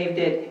 you paved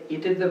it, you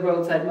did the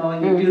roadside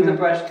mowing, you do the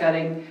brush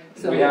cutting,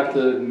 so. we have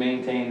to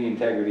maintain the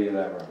integrity of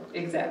that road.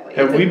 Exactly.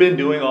 Have we been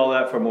doing all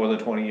that for more than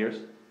 20 years?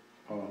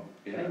 Oh,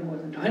 yeah. Way more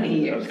than 20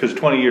 years. Because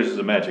 20 years is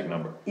a magic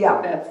number. Yeah.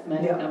 That's the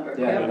magic Yeah. number.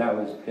 Yeah, Yep. and that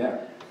was, yeah,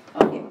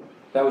 Um,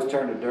 that was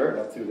turned to dirt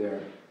up through there.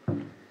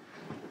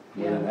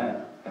 Yeah. Within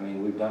that, I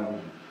mean, we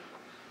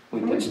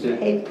We ditched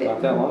paved it it.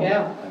 not that long.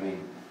 Yeah. I mean,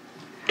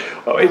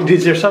 Oh,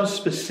 is there some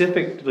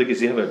specific, like, does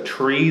he have a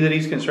tree that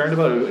he's concerned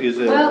about? Or is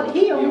it? Well,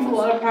 he owns a almost-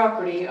 lot of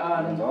property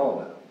owns on all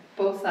of it.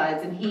 both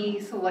sides, and he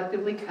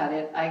selectively cut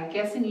it. I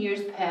guess in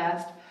years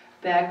past,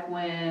 back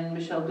when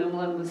Michelle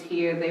Dumoulin was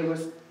here, there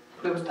was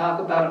talk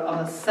about on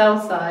the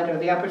south side or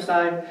the upper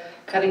side,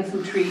 cutting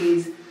some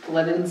trees to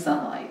let in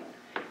sunlight.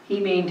 He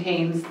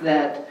maintains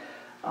that,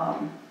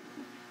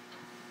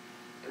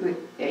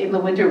 in the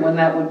winter when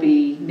that would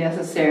be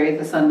necessary,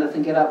 the sun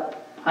doesn't get up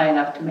high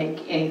enough to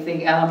make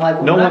anything, and I'm like,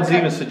 No we're not one's cut-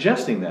 even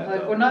suggesting that,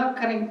 like, we're though. not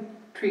cutting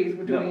trees,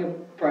 we're doing a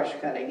brush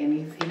cutting, and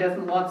he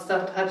doesn't want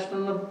stuff touched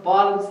on the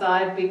bottom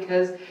side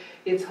because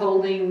it's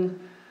holding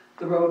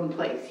the road in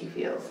place, he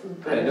feels.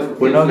 I don't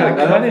We're not think- gonna I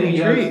don't cut think any he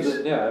has trees.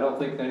 the- Yeah, I don't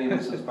think any of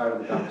this is part of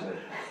the conversation.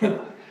 He's-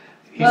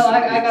 Well,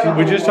 I got a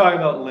We're just whole- talking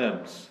about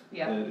limbs.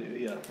 Yeah.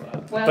 Yeah.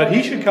 Well, But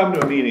he should come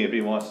to a meeting if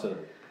he wants to.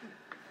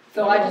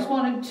 So I just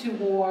wanted to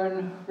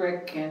warn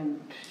Rick and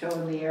show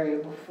him the area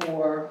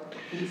before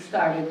he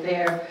started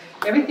there.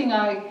 Everything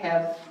I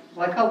have,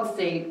 like I call the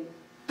state,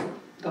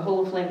 the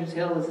whole of Flanders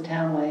Hill is a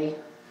townway.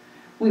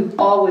 We've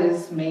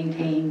always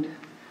maintained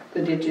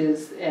the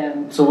ditches,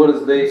 and So what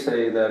does they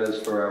say that is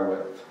for our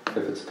width,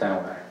 if it's a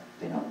town way?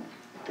 they don't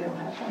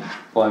have one.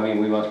 Well, I mean,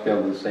 we must be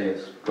able to say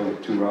it's go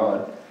 2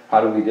 rod.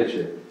 How do we ditch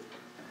it?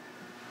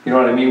 You know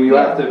what I mean? We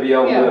have to be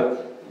able Yeah. to,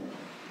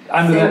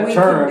 under Say that we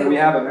can term, do we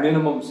have a it.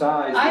 minimum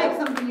size. I have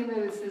something in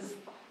there that says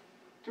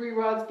 3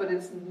 rods, but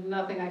it's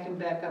nothing I can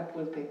back up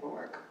with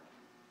paperwork.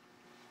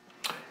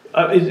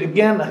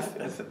 Again,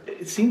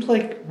 it seems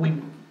like we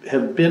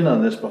have been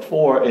on this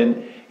before,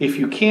 and if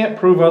you can't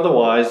prove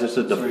otherwise, it's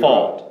a Three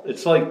default.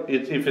 It's like,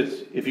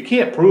 if you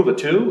can't prove a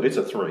 2, it's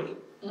a 3.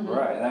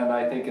 Right, and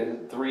I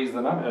think 3 is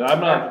the number. And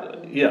I'm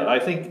not, yeah, I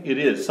think it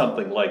is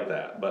something like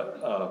that, but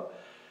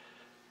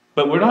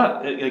we're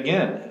not,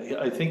 again,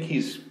 I think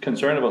he's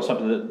concerned about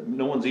something that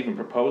no one's even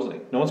proposing.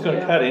 No one's gonna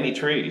Yeah. cut any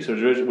trees, so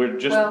we're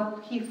just, Well,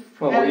 he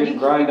Well, we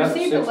grind up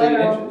received 6, a 8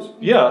 letter. inches.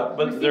 yeah,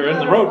 but Received they're a in the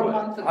letter a roadway.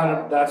 month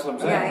ago. That's what I'm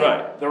saying. Yeah,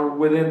 Right, They're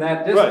within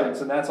that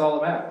distance, and that's all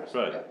that matters.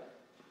 right.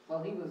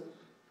 Well, he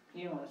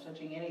didn't want us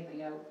touching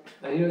anything out.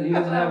 He doesn't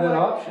have that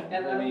option.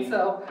 And I mean,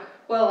 so,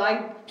 well,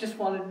 I just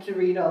wanted to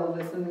read all of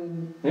this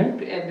and, Yeah.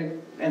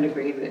 and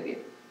agree that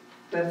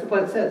that's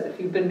what it says.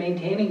 If you've been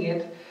maintaining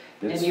it,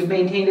 and It's- you've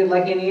maintained it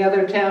like any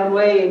other town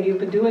way, and you've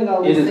been doing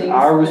all it these is things.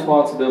 our then-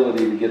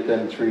 responsibility to get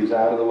them trees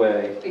out of the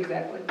way,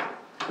 Exactly.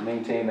 to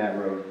maintain that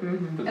road, for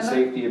the And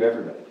safety of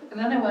everybody. And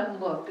then I went and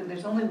looked, and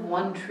there's only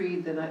one tree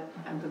that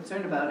I'm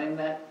concerned about, and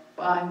that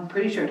I'm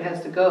pretty sure it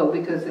has to go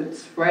because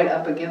it's right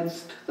up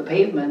against the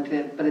pavement,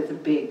 but it's a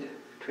big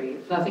tree.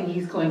 It's nothing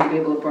he's going to be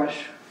able to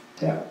brush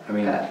Yeah, I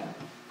mean, cut.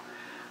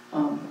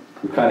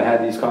 we've kinda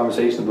had these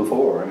conversations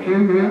before, I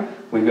mean,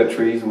 we've got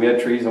trees, we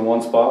had trees in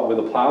one spot where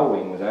the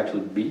plowing was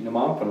actually beating them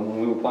off and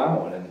when we were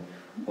plowing, and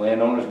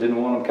landowners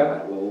didn't want them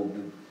cut. Well,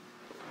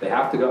 they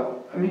have to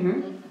go. I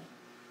mean,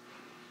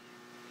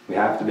 we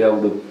have to be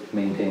able to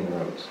maintain the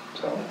roads,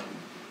 so.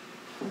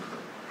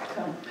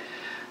 So,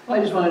 well,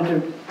 I just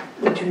wanted to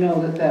let you know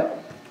that that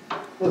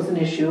was an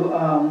issue,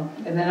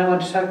 and then I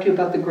want to talk to you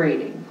about the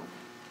grading.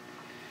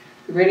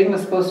 The grading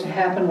was supposed to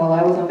happen while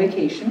I was on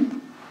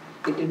vacation.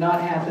 It did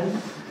not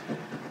happen.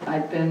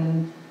 I've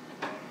been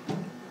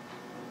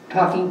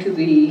talking to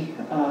the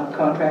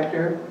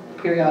contractor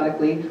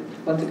periodically,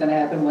 when's it gonna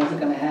happen, when's it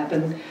gonna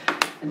happen,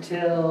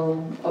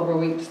 until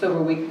just over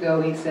a week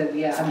ago, he said,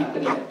 yeah, I'm not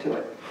gonna get to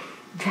it.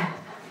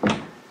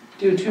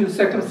 Due to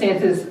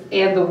circumstances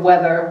and the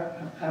weather,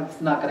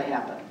 it's not gonna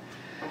happen.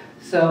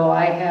 So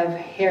I have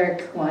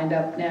Herrick lined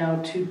up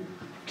now to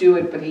do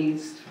it, but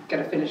he's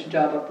gotta finish a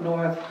job up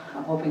north.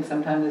 I'm hoping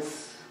sometime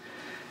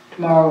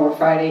tomorrow or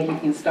Friday he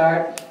can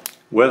start.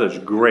 Weather's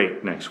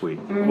great next week.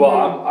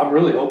 Well, I'm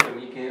really hoping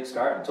he can't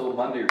start until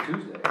Monday or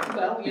Tuesday.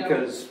 Well, you know,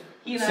 Because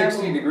he and I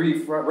 60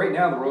 degree, right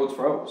now the road's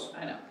froze.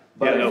 I know.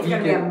 But Yeah, if he It's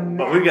gonna be a can,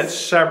 But we've got mess.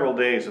 several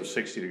days of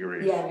 60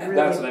 degrees. Yeah, it really.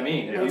 that's what I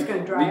mean. If It's you gonna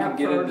can- dry we up can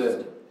get first.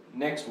 into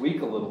next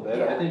week a little bit,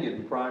 Yeah. I think it'd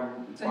be prime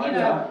So he time.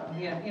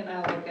 and I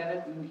look at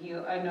it,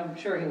 and I'm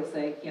sure he'll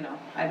say, you know,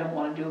 I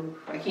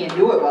can't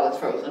do it while it's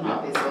frozen,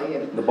 obviously.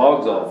 And The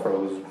bog's all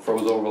froze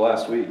over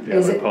last week. Yeah,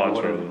 Is the it? pond's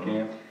Water frozen.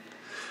 camp.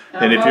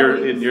 And if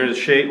you're in the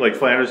shade, like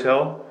Flanders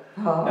Hill,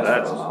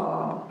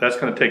 Oh. that's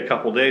gonna take a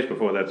couple days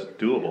before that's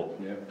doable.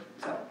 Yeah.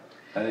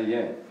 So,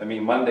 Yeah, I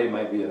mean, Monday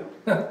might be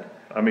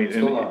I mean,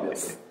 still not be.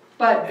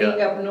 but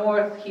being up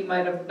north, he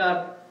might have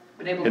not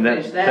been able to And that-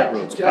 finish that that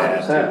road's job.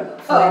 bad.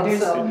 Sad.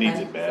 Flanders? It needs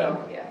it bad. So,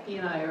 yeah, he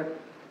and I are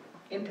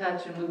in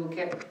touch and we will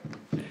get.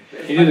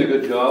 He did a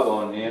good job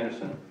on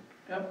Anderson.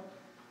 Yep.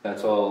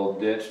 That's all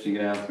ditched, you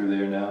get down through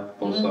there now,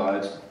 both Mhm.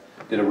 sides.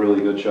 Did a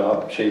really good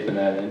job shaping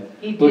that in.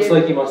 He Looks did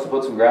like he must have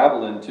put some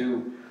gravel in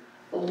too.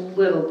 a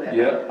little bit.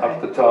 Yeah,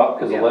 up the top,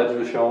 cause the Yeah. ledge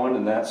was showing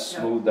and that's Yeah.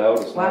 smoothed out,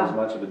 it's not Wow. as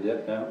much of a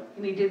dip now.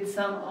 And he did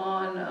some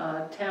on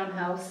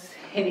Townhouse,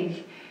 and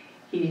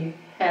he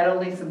had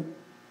only some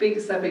big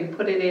stuff, he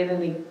put it in,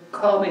 and he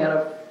called me on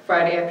a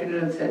Friday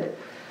afternoon and said,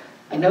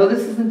 I know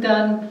this isn't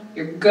done,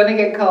 you're gonna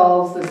get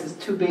calls, this is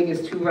too big,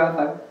 it's too rough,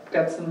 I've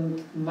got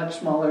some much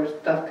smaller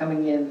stuff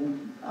coming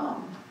in.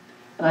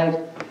 And I,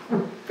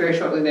 very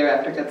shortly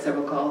thereafter, got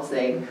several calls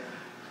saying,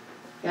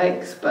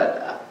 yikes,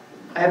 but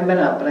I haven't been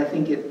up, but I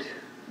think it's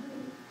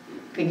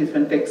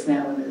been fixed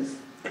now and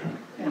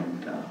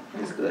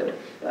is good,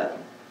 but.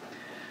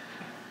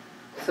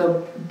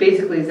 So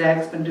basically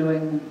Zach's been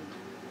doing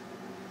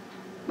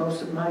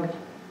most of my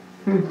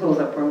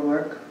close-up road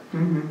work.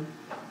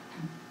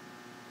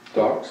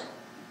 Docks?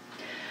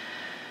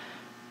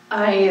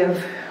 I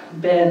have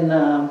been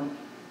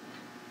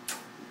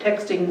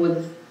texting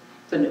with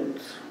the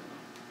news.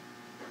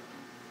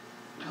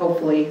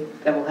 Hopefully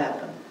that will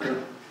happen.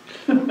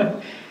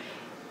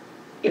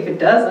 If it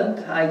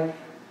doesn't, I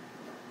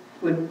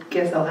would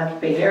guess I'll have to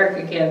pay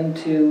Eric again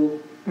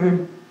to,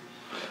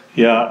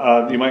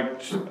 Yeah, you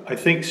might, I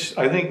think,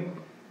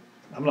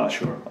 I'm not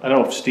sure. I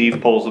don't know if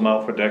Steve pulls them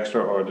out for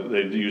Dexter or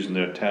they're using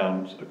their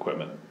town's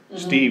equipment.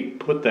 Steve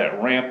put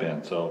that ramp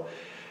in, so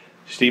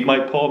Steve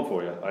might pull them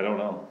for you. I don't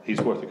know. He's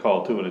worth a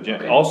call too.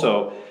 Okay.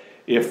 Also,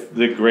 if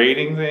the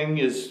grading thing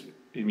is,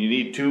 if you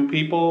need 2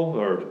 people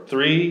or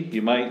 3,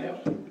 you might,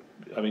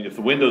 I mean, if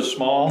the window's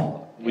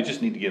small, we Yeah.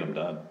 just need to get them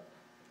done.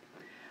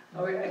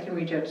 I can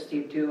reach out to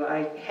Steve too.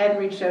 I hadn't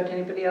reached out to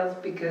anybody else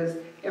because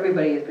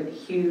everybody has been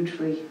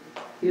hugely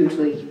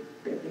busy.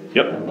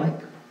 Yep. I'm like,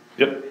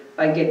 Yep. if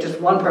I get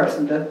just one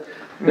person to,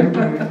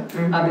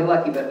 I'll be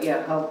lucky, but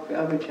yeah, I'll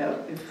reach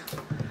out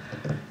if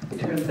it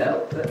turns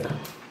out that.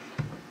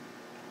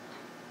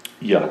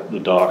 Yeah, the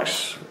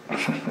docks.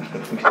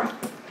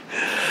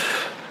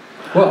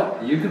 Well,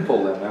 you can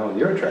pull them now with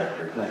your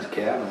tractor, nice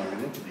cab and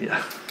everything.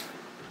 Yeah.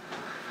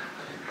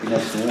 Be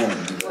nice and warm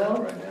to do that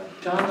Well, right now.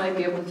 John might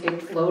be able to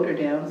take the loader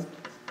down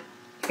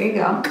There you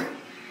go.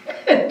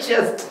 and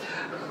just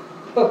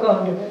hook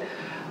onto it.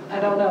 I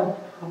don't know.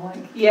 I'm like,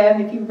 yeah,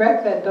 and if you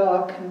wreck that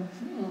dock,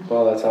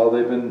 Well, that's how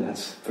they've been,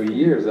 for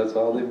years, that's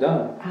all they've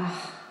done.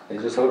 They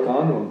just hook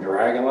onto them,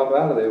 drag them up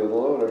out of there with a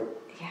loader.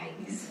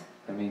 Yikes.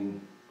 I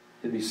mean,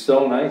 it'd be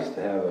so nice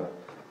to have a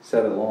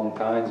set of long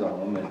tines on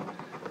them and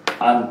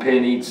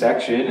unpin each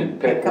section and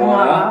pick Pick 'em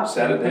one up, up,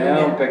 set it put 'em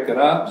down, down. pick it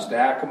up,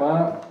 stack them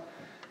up.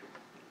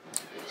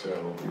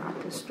 So,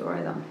 Not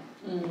destroy them.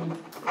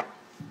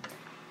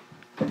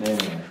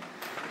 anyway,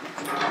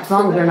 As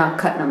long as they're not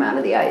cutting them out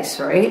of the ice,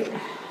 right?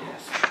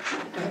 yes.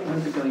 I don't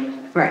want to be doing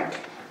it. Right.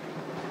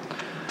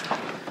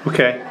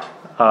 Okay,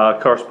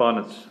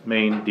 correspondence,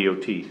 Maine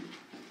DOT.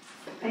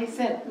 They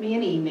sent me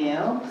an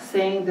email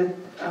saying that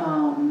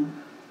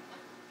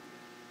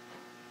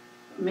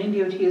Maine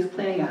DOT is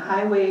planning a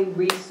highway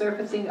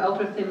resurfacing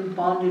ultra-thin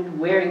bonded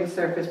wearing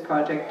surface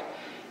project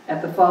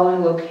at the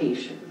following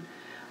location.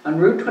 On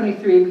Route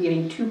 23,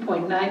 beginning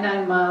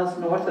 2.99 miles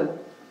north of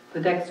the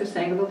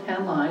Dexter-Sangerville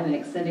town line and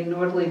extending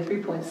northerly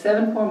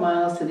 3.74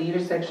 miles to the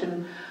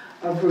intersection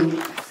of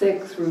Route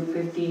 6, Route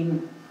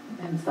 15,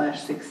 and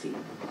 /16.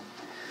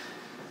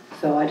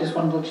 So I just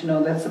wanted to let you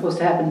know that's supposed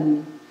to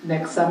happen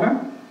next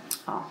summer.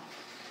 Oh,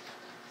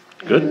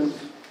 Good. And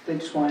they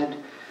just wanted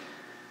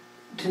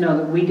to know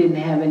that we didn't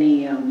have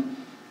any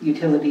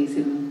utilities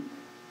in.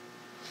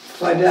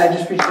 So I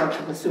just reached out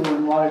to the sewer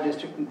and water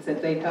district and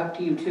said, they talked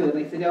to you too, and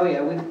they said, oh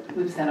yeah,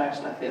 we've sent our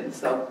stuff in,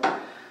 so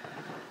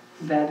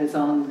that is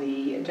on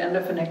the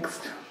agenda for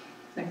next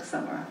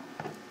summer.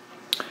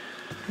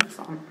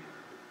 excellent.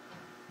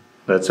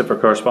 That's it for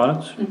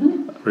correspondence?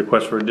 Mm-hmm.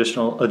 Request for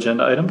additional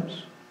agenda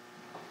items?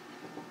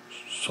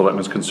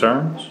 Selectmen's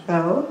concerns?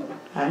 Oh,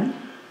 okay.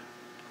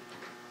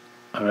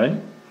 All right.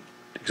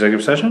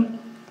 Executive session?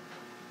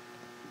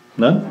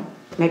 None?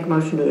 Make a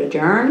motion to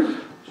adjourn?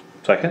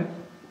 Second?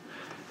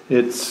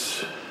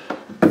 It's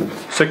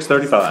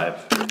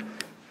 6:35.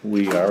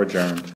 We are adjourned.